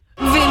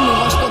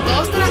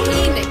 Βοσκοτόστρα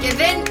είναι και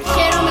δεν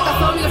χαίρομαι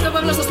καθόλου για αυτό που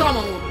έβαλα στο στόμα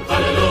μου.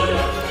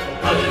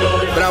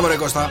 Μπράβο, ρε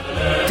Κώστα.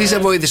 Τι σε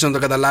βοήθησε να το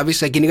καταλάβεις?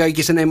 Σε κυνηγάει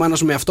και εσένα η μάνα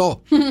σου με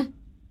αυτό?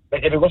 Με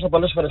κυνηγούσε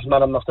πολλές φορές η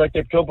μάνα μου αυτό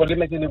και πιο πολύ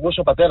με κυνηγούσε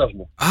ο πατέρας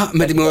μου.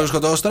 Με τη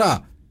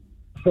βοσκοτόστρα?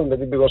 Με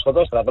την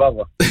πηγοσκοτόστρα,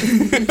 μπράβο.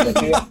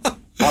 Γιατί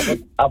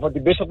από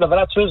την πίσω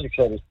πλευρά τσούζει,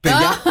 ξέρεις.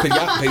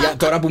 Παιδιά,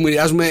 τώρα που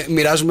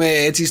μοιράζουμε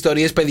έτσι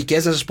ιστορίες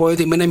παιδικές, να σας πω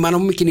ότι εμένα η μάνα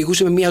μου με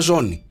κυνηγούσε με μία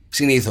ζώνη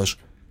συνήθως.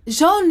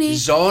 Ζώνη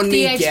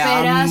και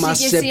άμα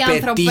σε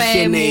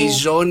πετύχαινε η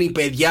ζώνη,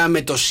 παιδιά,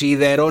 με το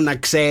σίδερο, να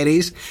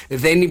ξέρεις,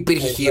 δεν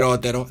υπήρχε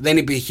χειρότερο.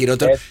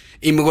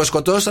 Η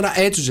μυγοσκοτόστρα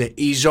έτσουζε.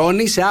 Η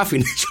ζώνη σε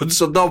άφηνε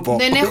στον τόπο.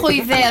 Δεν έχω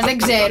ιδέα, δεν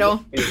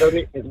ξέρω.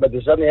 Με τη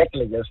ζώνη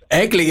έκλαιγες.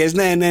 Έκλαιγες,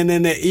 ναι.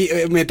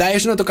 Μετά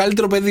ήσουν το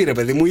καλύτερο παιδί, ρε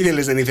παιδί μου.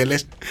 Ήθελες, δεν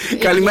ήθελες?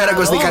 Καλημέρα,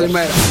 Κωστή,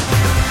 καλημέρα.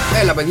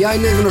 Έλα, παιδιά,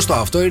 είναι γνωστό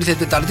αυτό. Ήρθε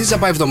Τεταρτίτσα,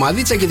 πάει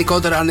εβδομαδίτσα και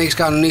ειδικότερα αν έχεις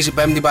κανονίσει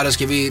Πέμπτη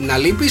Παρασκευή να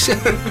λείπεις. Η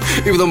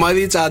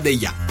εβδομαδίτσα, άντε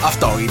γεια.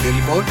 Αυτό είναι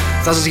λοιπόν.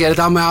 Θα σας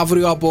χαιρετάμε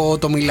αύριο από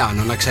το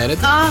Μιλάνο, να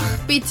ξέρετε. Αχ,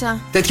 πίτσα.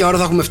 Τέτοια ώρα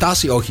θα έχουμε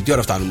φτάσει? Όχι, τι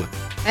ώρα φτάνουμε?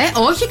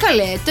 Όχι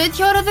καλέ,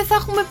 τέτοια ώρα δεν θα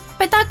έχουμε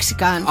πετάξει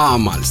καν. Α,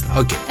 μάλιστα.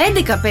 Okay.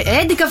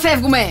 11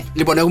 φεύγουμε.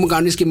 Λοιπόν, έχουμε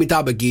κανονίσει και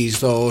meetup εκεί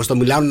στο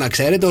Μιλάνο, να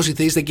ξέρετε. Όσοι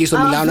είστε εκεί στο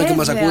Μιλάνο και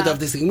μας ακούτε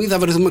αυτή τη στιγμή, θα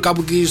βρεθούμε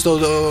κάπου εκεί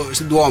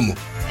στην Duomo.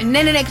 Ναι,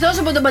 εκτός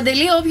από τον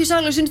Παντελή, όποιος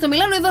άλλος είναι στο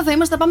Μιλάνο, εδώ θα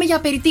είμαστε, θα πάμε για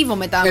απεριτίβο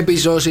μετά.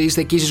 Επίσης, όσοι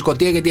είστε εκεί στη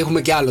Σκωτία, γιατί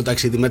έχουμε και άλλο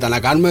ταξίδι μετά να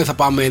κάνουμε, θα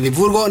πάμε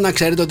Εδιμβούργο, να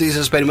ξέρετε ότι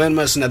σας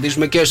περιμένουμε να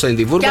συναντήσουμε και στο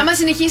Εδιμβούργο. Και άμα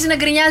συνεχίσει να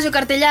γκρινιάζει ο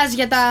Καρτελιάς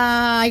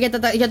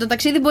για το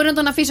ταξίδι, μπορεί να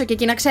τον αφήσω και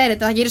εκεί, να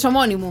ξέρετε, θα γυρίσω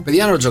μόνη μου.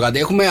 Παιδιά, να ρωτήσω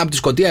κάτι, από τη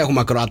Σκωτία έχουμε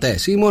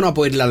ακροατές ή μόνο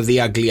από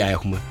Ιρλανδία, Αγγλία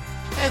έχουμε?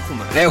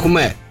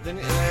 Έχουμε.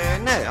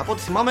 Ναι, από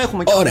ό,τι θυμάμαι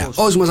έχουμε και. Ωραία.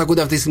 Όσοι μας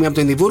ακούτε αυτή τη στιγμή από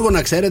το Εδιμβούργο,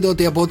 να ξέρετε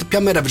ότι από ποια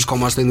μέρα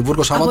βρισκόμαστε στο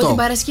Εδιμβούργο, Σάββατο? Από την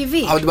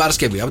Παρασκευή.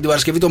 Από την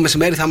Παρασκευή το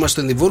μεσημέρι θα είμαστε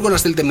στο Εδιμβούργο, να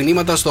στείλετε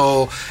μηνύματα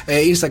στο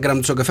Instagram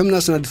του Sok FM να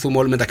συναντηθούμε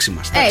όλοι μεταξύ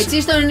μας. Έτσι,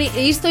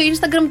 ή στο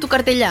Instagram του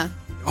Καρτελιά.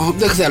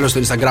 Δεν θέλω στο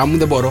Instagram μου,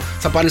 δεν μπορώ.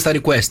 Θα πάνε στα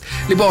request.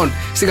 Λοιπόν,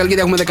 στην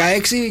Καλκίδα έχουμε 16,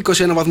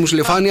 21 βαθμούς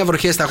ηλιοφάνεια.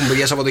 Βροχές θα έχουμε,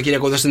 παιδιά,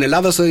 Σαββατοκύριακο εδώ στην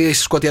Ελλάδα. Στη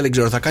Σκωτία δεν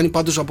ξέρω τι θα κάνει.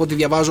 Πάντως, από ό,τι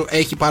διαβάζω,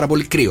 έχει πάρα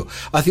πολύ κρύο.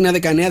 Αθήνα 19,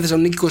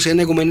 Θεσσαλονίκη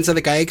 21, Οικουμενίτσα 16,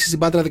 στην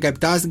Πάτρα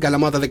 17, στην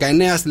Καλαμάτα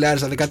 19, στη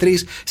Λάρισα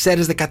 13,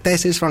 Σέρρες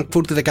 14,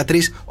 Φραγκφούρτη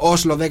 13,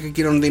 Όσλο 10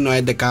 και Λονδίνο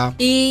 11.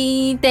 Η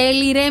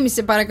Τέλη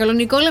ηρέμησε, παρακαλώ.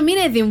 Νικόλα, μην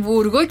είναι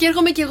Εδιμβούργο και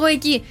έρχομαι κι εγώ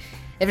εκεί.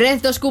 Βρέθη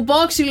το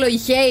σκουπόξυλο η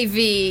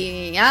Χέιβη.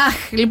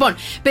 Αχ, λοιπόν,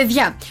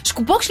 παιδιά,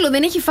 σκουπόξυλο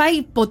δεν έχει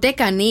φάει ποτέ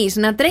κανείς.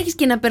 Να τρέχεις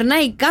και να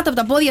περνάει κάτω από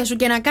τα πόδια σου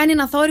και να κάνει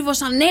ένα θόρυβο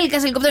σαν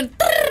έλικας ελικόπτερο.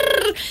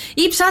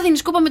 Ή ψάθινη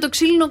σκούπα με το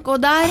ξύλινο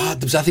κοντάρι. Α,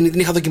 την ψάθινη την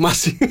είχα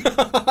δοκιμάσει.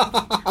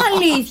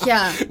 Αλήθεια.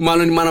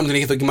 Μάλλον η μάνα μου την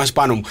είχε δοκιμάσει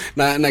πάνω μου,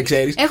 να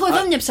ξέρεις. Έχω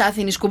εδώ μια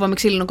ψάθινη σκούπα με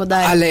ξύλινο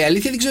κοντάρι. Αλλά η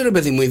αλήθεια δεν ξέρω,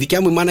 παιδί μου. Η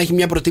δικιά μου η μάνα έχει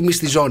μια προτίμηση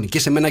στη ζώνη και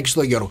σε μένα και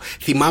στο Γιώργο.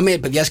 Θυμάμαι,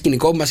 παιδιά,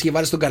 σκηνικό που μας είχε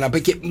βάλει στον καναπέ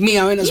και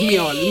μία ο ένας,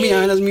 μία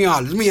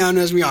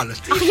ο άλλος.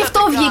 Αχ, γι' αυτό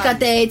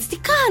βγήκατε έτσι. Τι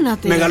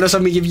κάνατε?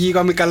 Μεγαλώσαμε και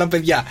βγήκαμε καλά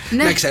παιδιά.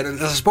 Ναι. Να ξέρω,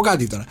 να σας πω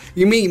κάτι τώρα.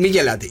 Μην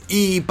γελάτε.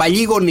 Οι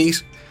παλιοί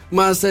γονείς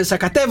μας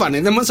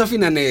σακατεύανε, δεν μας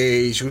αφήνανε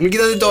ίσως. Μην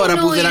κοιτάτε τώρα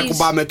που δεν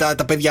ακουμπάμε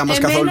τα παιδιά μας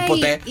καθόλου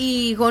ποτέ.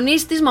 Οι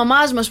γονείς της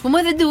μαμάς μας, πούμε,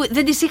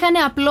 δεν τις είχαν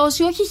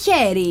απλώσει, όχι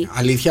χέρι.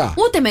 Αλήθεια.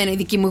 Ούτε εμένα οι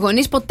δικοί μου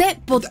γονείς ποτέ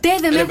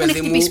δεν με έχουν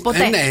χτυπήσει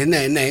ποτέ.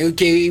 Ναι.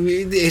 Και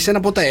εσένα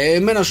ποτέ.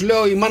 Εμένα σου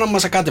λέω η μάνα μου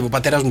μας σακάτευε. Ο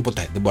πατέρας μου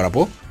ποτέ. Δεν μπορώ να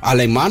πω.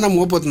 Αλλά η μάνα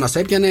μου όποτε μας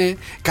έπιανε.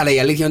 Καλά, η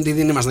αλήθεια είναι ότι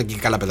δεν ήμασταν και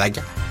καλά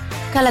παιδάκια.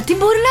 Καλά, τι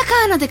μπορεί να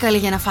κάνατε καλή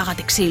για να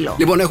φάγατε ξύλο?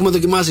 Λοιπόν, έχουμε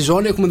δοκιμάσει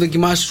ζώνη, έχουμε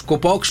δοκιμάσει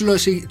σκοπόξυλο,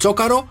 εσύ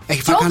τσόκαρο.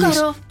 Έχει φάει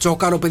κανείς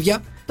τσόκαρο, παιδιά?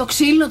 Το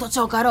ξύλο, το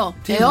τσόκαρο.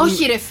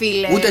 Όχι, ρε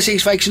φίλε. Ούτε εσύ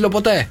έχεις φάει ξύλο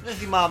ποτέ? Δεν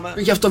θυμάμαι.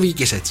 Γι' αυτό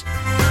βγήκες έτσι.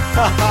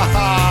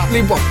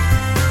 Λοιπόν.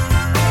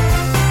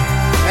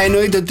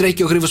 Εννοείται ότι τρέχει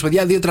και ο γρίφος,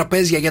 παιδιά. 2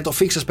 τραπέζια για το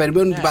φίξ σας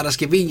περιμένουν την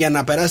Παρασκευή για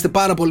να περάσετε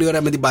πάρα πολύ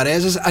ωραία με την παρέα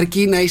σας.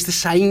 Αρκεί να είστε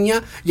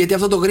σαΐνια, γιατί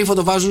αυτό το γρίφο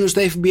το βάζουν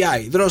στο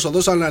FBI.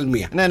 δώσω άλλη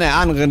μία. Ναι,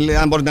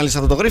 αν μπορείτε να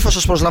λύσετε αυτό το γρίφο,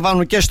 σας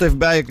προσλαμβάνουν και στο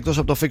FBI εκτός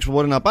από το φίξ που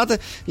μπορεί να πάτε.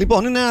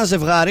 Λοιπόν, είναι ένα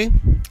ζευγάρι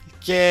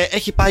και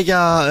έχει πάει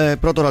για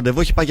πρώτο ραντεβού,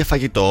 έχει πάει για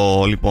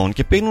φαγητό λοιπόν.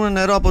 Και πίνουν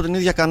νερό από την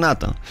ίδια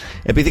κανάτα.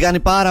 Επειδή κάνει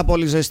πάρα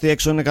πολύ ζέστη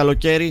έξω, είναι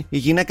καλοκαίρι, η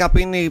γυναίκα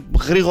πίνει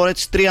γρήγορα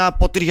έτσι 3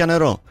 ποτήρια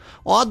νερό.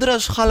 Ο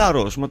άντρας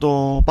χαλαρός με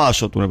το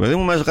πάσο του, ρε παιδί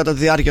μου, μέσα κατά τη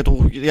διάρκεια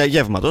του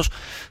γεύματος.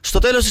 Στο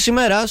τέλος της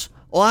ημέρας,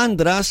 ο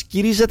άντρας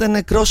κηρύζεται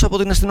νεκρός από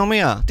την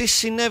αστυνομία. Τι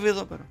συνέβη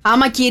εδώ πέρα?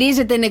 Άμα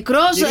κηρύζεται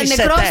νεκρός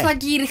θα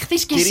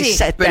κηρυχθείς κι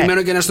εσύ.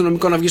 Περιμένω και ένα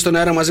αστυνομικό να βγει στον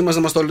αέρα μαζί μας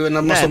να μας το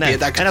πει.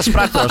 Εντάξει. Ένας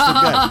πράκτορας.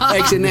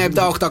 6, 9,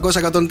 7, 800,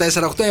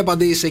 104, 8.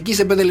 Απαντήσεις εκεί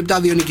σε 5 λεπτά,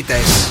 2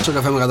 νικητές. Στο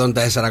καφέ με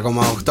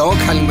 104,8.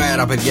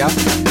 Καλημέρα, παιδιά.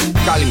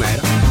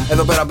 Καλημέρα.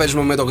 Εδώ πέρα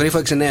παίζουμε με το γρίφο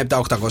 6, 9, 7,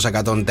 800,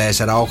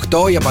 104,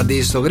 8. Οι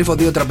απαντήσεις στο γρίφο.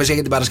 2 τραπεζιά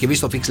για την Παρασκευή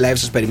στο Fix Live.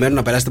 Σας περιμένουν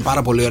να περάσετε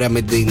πάρα πολύ ωραία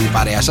με την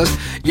παρέα σας.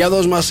 Για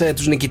δώσ' μας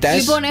τους νικητές.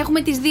 Λοιπόν,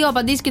 έχουμε τις 2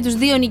 απαντήσεις και τους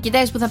 2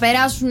 νικητές που θα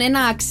περάσουν ένα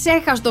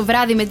αξέχαστο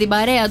βράδυ με την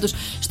παρέα τους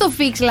στο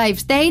Fix Live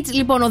Stage.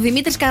 Λοιπόν, ο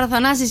Δημήτρης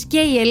Καραθανάσης και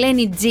η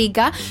Ελένη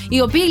Τζίκα,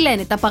 οι οποίοι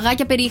λένε τα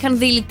παγάκια περιείχαν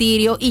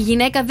δηλητήριο. Η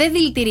γυναίκα δεν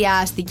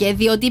δηλητηριάστηκε,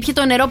 διότι ήπιε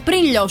το νερό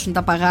πριν λιώσουν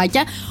τα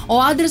παγάκια. Ο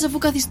άντρας, αφού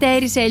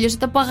καθυστέρησε, έλειωσε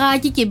τα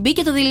παγάκια και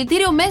μπήκε το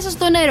δηλητήριο μέσα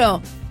στο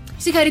νερό.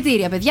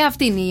 Συγχαρητήρια, παιδιά.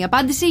 Αυτή είναι η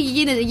απάντηση.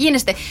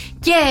 Γίνεστε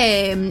και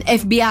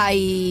FBI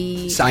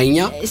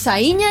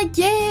Σαΐνια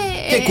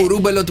και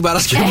κουρούμπελο την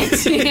Παρασκευή.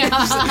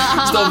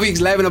 Στο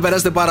Fix Live να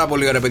περάσετε πάρα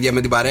πολύ ωραία, παιδιά,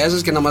 με την παρέα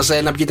σας και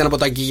να πιείτε ένα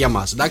ποτάκι για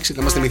μας. Εντάξει,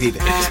 να μας θυμηθείτε.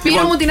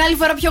 Σπύρο μου, την άλλη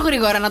φορά πιο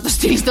γρήγορα να το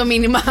στείλεις το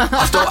μήνυμα.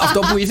 Αυτό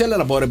που ήθελα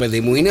να πω, ρε παιδί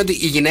μου, είναι ότι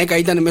η γυναίκα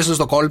ήταν μέσα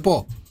στο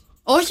κόλπο.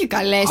 Όχι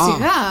καλέ,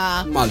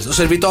 σιγά. Μάλιστα. Ο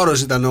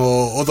σερβιτόρος ήταν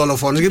ο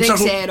δολοφόνος. Γιατί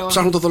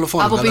ψάχνουν το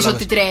δολοφόνο. Από πίσω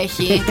τι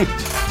τρέχει.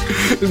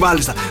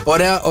 Μάλιστα.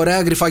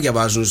 Ωραία γκριφάκια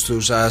βάζουν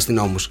στους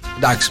αστυνόμους.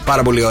 Εντάξει,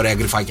 πάρα πολύ ωραία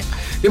γκριφάκια.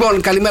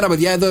 Λοιπόν, καλημέρα,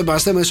 παιδιά. Εδώ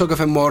είμαστε με Sok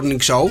FM Morning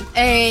Show.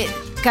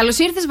 Καλώς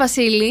ήρθες,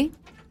 Βασίλη.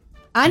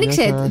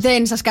 Άνοιξε,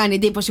 δεν σας κάνει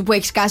εντύπωση που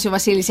έχει σκάσει ο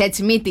Βασίλης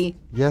έτσι μύτη?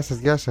 Γεια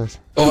σας.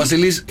 Ο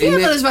Βασίλης. Τι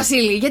έπαθες,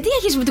 Βασίλη, γιατί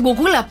έχεις με την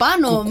κουκούλα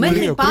πάνω,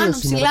 μέχρι πάνω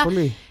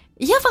ψηλά?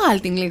 Για βγάλ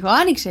την λίγο,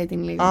 άνοιξε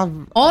την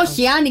λίγο.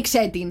 Όχι,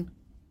 άνοιξε την.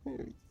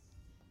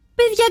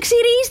 Παιδιά,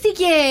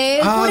 ξυρίστηκε,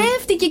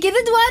 κουρεύτηκε και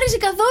δεν του άρεσε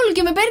καθόλου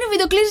και με παίρνει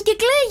βιντεοκλήσεις και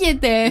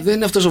κλαίγεται. Δεν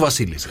είναι αυτός ο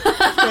Βασίλης.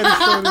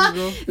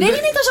 Δεν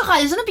είναι τόσο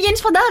χάλια, σαν να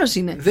πηγαίνεις φαντάρος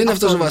είναι. Δεν είναι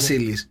αυτός ο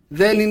Βασίλης.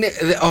 Δεν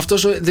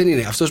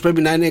είναι. Αυτός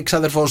πρέπει να είναι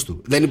εξάδερφός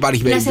του. Δεν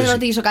υπάρχει περίπτωση. Να σε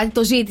ρωτήσω κάτι,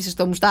 το ζήτησες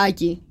το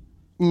μουστάκι?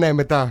 Ναι,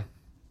 μετά.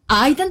 Α,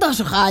 ήταν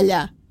τόσο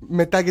χάλια.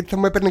 Μετά, γιατί θα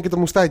μου έπαιρνε και το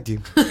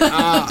μουστάκι.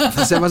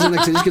 Θα σε έβαζε να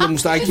ξέρεις και το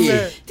μουστάκι.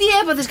 Τι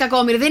έπαθες,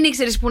 Κακόμοιρε, δεν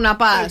ήξερες που να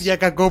πας? Για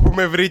κακό που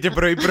με βρήκε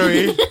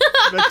πρωί-πρωί.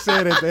 Να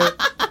ξέρετε.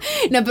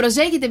 Να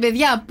προσέχετε,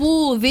 παιδιά, που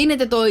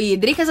δίνετε η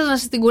εντρίχα σας να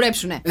σας την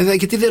κουρέψουνε.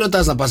 Και τι δεν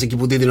ρωτάς να πας εκεί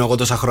που τη δίνω εγώ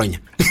τόσα χρόνια?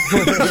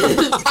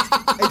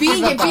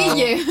 Πήγε.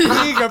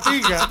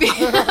 Πήγα.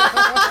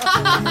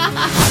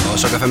 Ο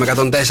Sok FM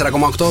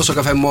 104,8, Sok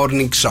FM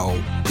Morning Show.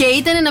 Και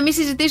ήταν να μην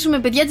συζητήσουμε,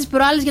 παιδιά, τις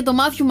προάλλες για το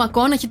Μάθιου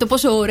Μακόναχι, το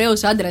πόσο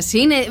ωραίος άντρας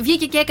είναι.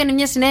 Βγήκε και έκανε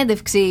μια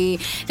συνέντευξη,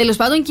 τέλος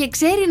πάντων, και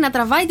ξέρει να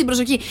τραβάει την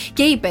προσοχή.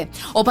 Και είπε: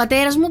 ο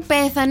πατέρας μου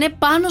πέθανε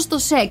πάνω στο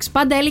σεξ.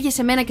 Πάντα έλεγε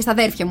σε μένα και στα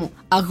αδέρφια μου: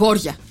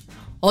 αγόρια,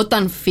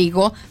 όταν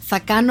φύγω θα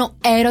κάνω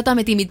έρωτα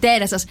με τη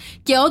μητέρα σας.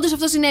 Και όντως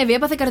αυτό συνέβη.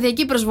 Έπαθε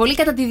καρδιακή προσβολή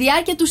κατά τη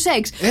διάρκεια του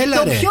σεξ.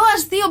 Το πιο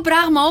αστείο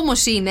πράγμα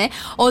όμως είναι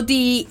ότι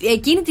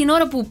εκείνη την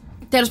ώρα που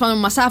τέλος πάντων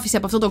μας άφησε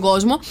από αυτόν τον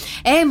κόσμο,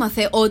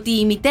 έμαθε ότι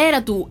η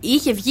μητέρα του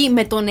είχε βγει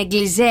με τον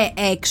εγκλιζέ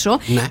έξω,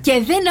 ναι, και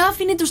δεν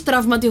άφηνε τους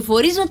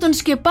τραυματιοφορείς να τον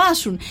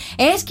σκεπάσουν.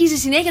 Έσκιζε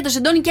συνέχεια το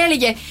σεντόνι και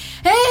έλεγε: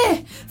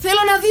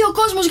 θέλω να δει ο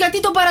κόσμος γιατί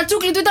το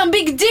παρατσούκλι του ήταν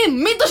Big Jim,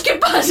 μην το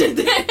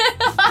σκεπάσετε.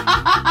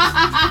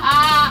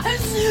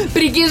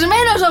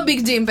 Πρικισμένος ο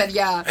Big Jim,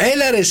 παιδιά.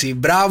 Έλα ρε εσύ,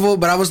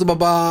 μπράβο στον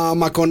παπά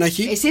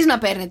Μακόναχι. Εσείς να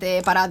παίρνετε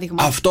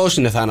παράδειγμα. Αυτός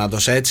είναι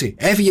θάνατος, έτσι.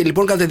 Έφυγε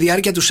λοιπόν κατά τη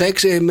διάρκεια του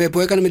σεξ που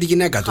έκανε με τη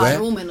γυναίκα του.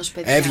 Χαρούμενος,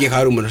 παιδιά. Έφυγε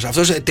χαρούμενος.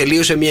 Αυτός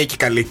τελείωσε μια και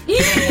καλή.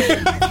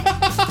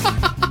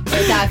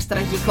 Εντάξει,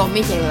 τραγικό, μη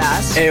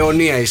γελάς.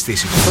 Αιωνία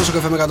αισθήση. Το Sok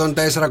FM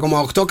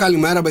 104,8.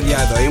 Καλημέρα,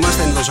 παιδιά, εδώ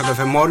είμαστε. Είναι το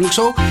Sok FM Morning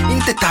Show.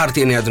 Είναι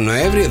Τετάρτη 9 του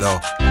Νοέμβρη εδώ.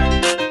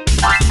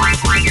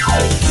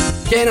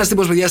 Και ένας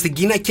τύπος, παιδιά, στην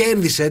Κίνα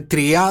κέρδισε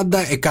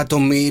 $30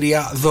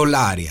 εκατομμύρια.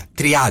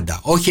 30.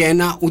 Όχι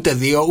ένα, ούτε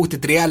δύο, ούτε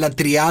τρία, αλλά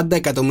 $30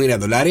 εκατομμύρια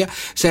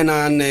σε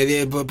έναν,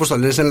 πώς το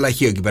λένε, σε ένα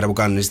λαχείο εκεί πέρα που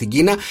κάνουν στην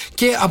Κίνα.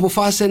 Και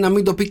αποφάσισε να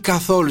μην το πει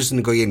καθόλου στην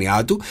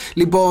οικογένειά του.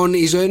 Λοιπόν,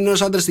 η ζωή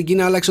ενός άντρας στην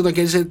Κίνα άλλαξε όταν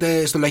κέρδισε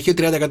στο λαχείο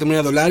 $30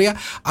 εκατομμύρια.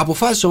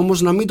 Αποφάσισε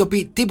όμως να μην το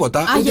πει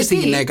τίποτα ούτε στη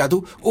γυναίκα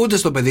του, ούτε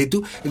στο παιδί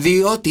του,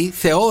 διότι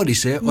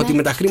θεώρησε ότι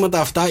με τα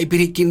χρήματα αυτά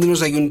υπήρχε κίνδυνος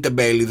να γίνουν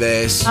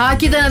τεμπέληδες. Α,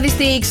 κοίτα να δεις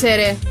τι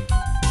ήξερε.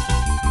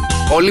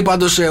 Όλοι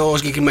πάντως ο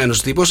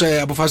συγκεκριμένος τύπος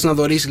αποφάσισε να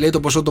δωρήσει, λέει, το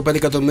ποσό των $5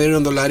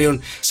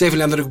 εκατομμύριων σε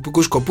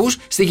φιλανθρωπικούς σκοπούς.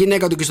 Στη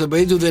γυναίκα του και στο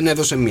παιδί του δεν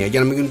έδωσε μία. Για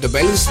να μην γίνουν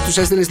τεμπέληδες, τους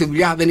έστειλε στη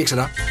δουλειά, δεν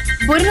ήξερα.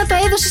 Μπορεί να τα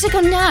έδωσε σε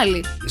καμιά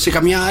άλλη. Σε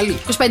καμιά άλλη.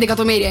 25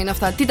 εκατομμύρια είναι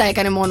αυτά. Τι τα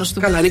έκανε μόνος του?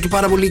 Καλά, είναι και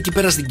πάρα πολύ εκεί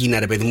πέρα στην Κίνα,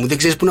 ρε παιδί μου. Δεν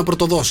ξέρεις πού να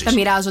πρωτοδώσεις. Τα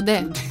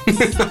μοιράζονται.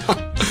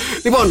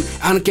 Λοιπόν,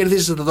 αν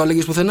κερδίσεις, θα το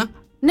έλεγες πουθενά?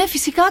 Ναι,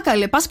 φυσικά,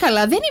 καλέ. Πας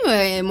καλά. Δεν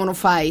είμαι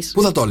μονοφάης.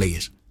 Πού θα το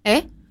έλεγες?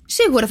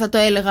 Σίγουρα θα το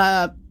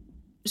έλεγα.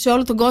 Σε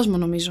όλο τον κόσμο,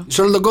 νομίζω.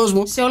 Σε όλο τον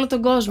κόσμο? Σε όλο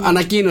τον κόσμο.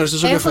 Ανακοίνωση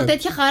στο Sok FM. Έχω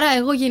τέτοια χαρά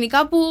εγώ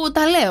γενικά που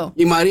τα λέω.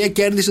 Η Μαρία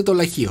κέρδισε το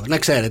λαχείο. Να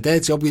ξέρετε,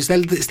 έτσι. Όποιοι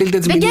στείλτε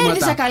τις μηνύματα. Δεν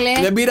κέρδισα, καλέ.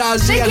 Δεν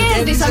πειράζει. Δεν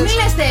κέρδισα, μην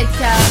λες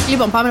τέτοια.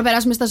 Λοιπόν, πάμε να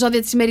περάσουμε στα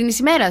ζώδια της σημερινής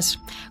ημέρας.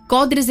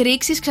 Κόντρες,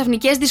 ρήξεις,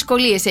 ξαφνικές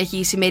δυσκολίες έχει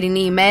η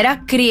σημερινή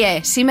ημέρα. Κριέ.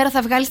 Σήμερα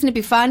θα βγάλεις στην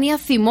επιφάνεια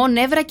θυμό,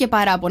 νεύρα και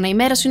παράπονα. Η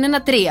μέρα σου είναι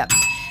ένα 3.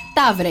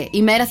 Ταύρε,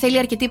 η μέρα θέλει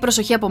αρκετή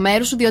προσοχή από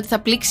μέρους σου, διότι θα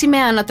πλήξει με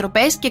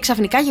ανατροπές και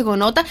ξαφνικά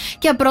γεγονότα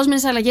και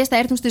απρόσμενες αλλαγές θα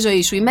έρθουν στη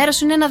ζωή σου. Η μέρα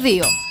σου είναι ένα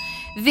 2.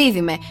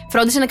 Δίδυμε,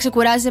 φρόντισε να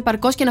ξεκουράζεις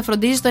επαρκώς και να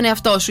φροντίζεις τον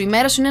εαυτό σου. Η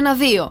μέρα σου είναι ένα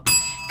 2.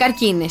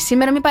 Καρκίνε,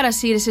 σήμερα μην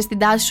παρασύρεσαι στην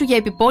τάση σου για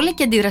επιπόλαια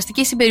και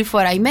αντιδραστική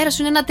συμπεριφορά. Η μέρα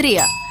σου είναι ένα 3.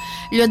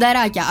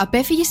 Λιονταράκια,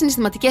 απέφυγε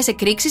συναισθηματικές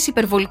εκρήξεις,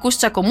 υπερβολικούς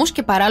τσακωμούς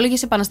και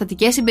παράλογες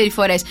επαναστατικές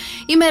συμπεριφορές.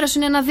 Η μέρα σου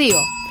είναι ένα 2.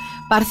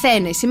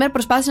 Παρθένε, σήμερα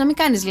προσπάθησε να μην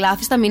κάνεις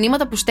λάθη στα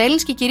μηνύματα που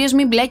στέλνεις και κυρίως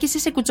μην μπλέκεσαι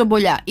σε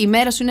κουτσομπολιά. Η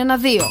μέρα σου είναι ένα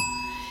 2.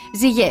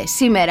 Ζυγέ,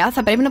 σήμερα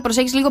θα πρέπει να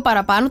προσέχεις λίγο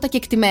παραπάνω τα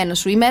κεκτημένα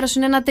σου. Η μέρα σου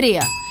είναι ένα 3.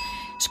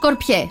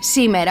 Σκορπιέ,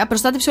 σήμερα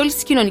προστάτεψε όλες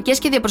τις κοινωνικές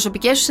και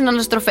διαπροσωπικές σου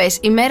συναναστροφές.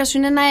 Η μέρα σου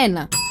είναι ένα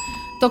 1.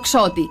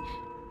 Τοξότη,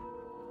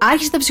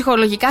 άρχισε τα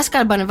ψυχολογικά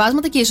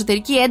σκαρμπανεβάσματα και η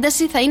εσωτερική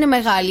ένταση θα είναι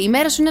μεγάλη. Η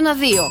μέρα σου είναι ένα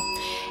 2.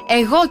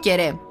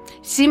 Εγώκερε,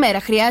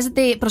 σήμερα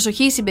χρειάζεται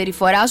προσοχή η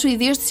συμπεριφορά σου,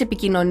 ιδίως στις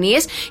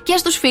επικοινωνίες και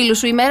στους φίλους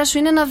σου. Η μέρα σου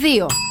είναι ένα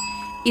 2.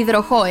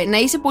 Υδροχόε, να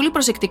είσαι πολύ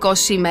προσεκτικός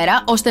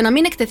σήμερα, ώστε να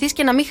μην εκτεθείς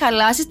και να μην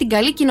χαλάσεις την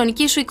καλή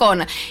κοινωνική σου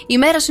εικόνα. Η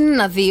μέρα σου είναι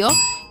ένα 2.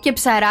 Και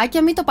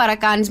ψαράκια, μην το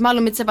παρακάνεις,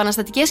 μάλλον με τις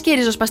επαναστατικές και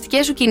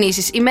ριζοσπαστικές σου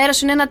κινήσεις. Η μέρα σου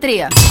είναι ένα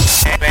 3.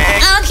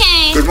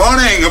 Okay. Good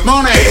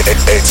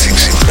morning. Έτσι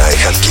ξυπνάει η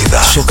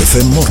Χαλκίδα. Sok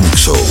FM Morning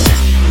Show.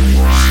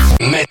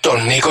 Με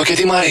τον Νίκο και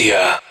τη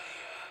Μαρία.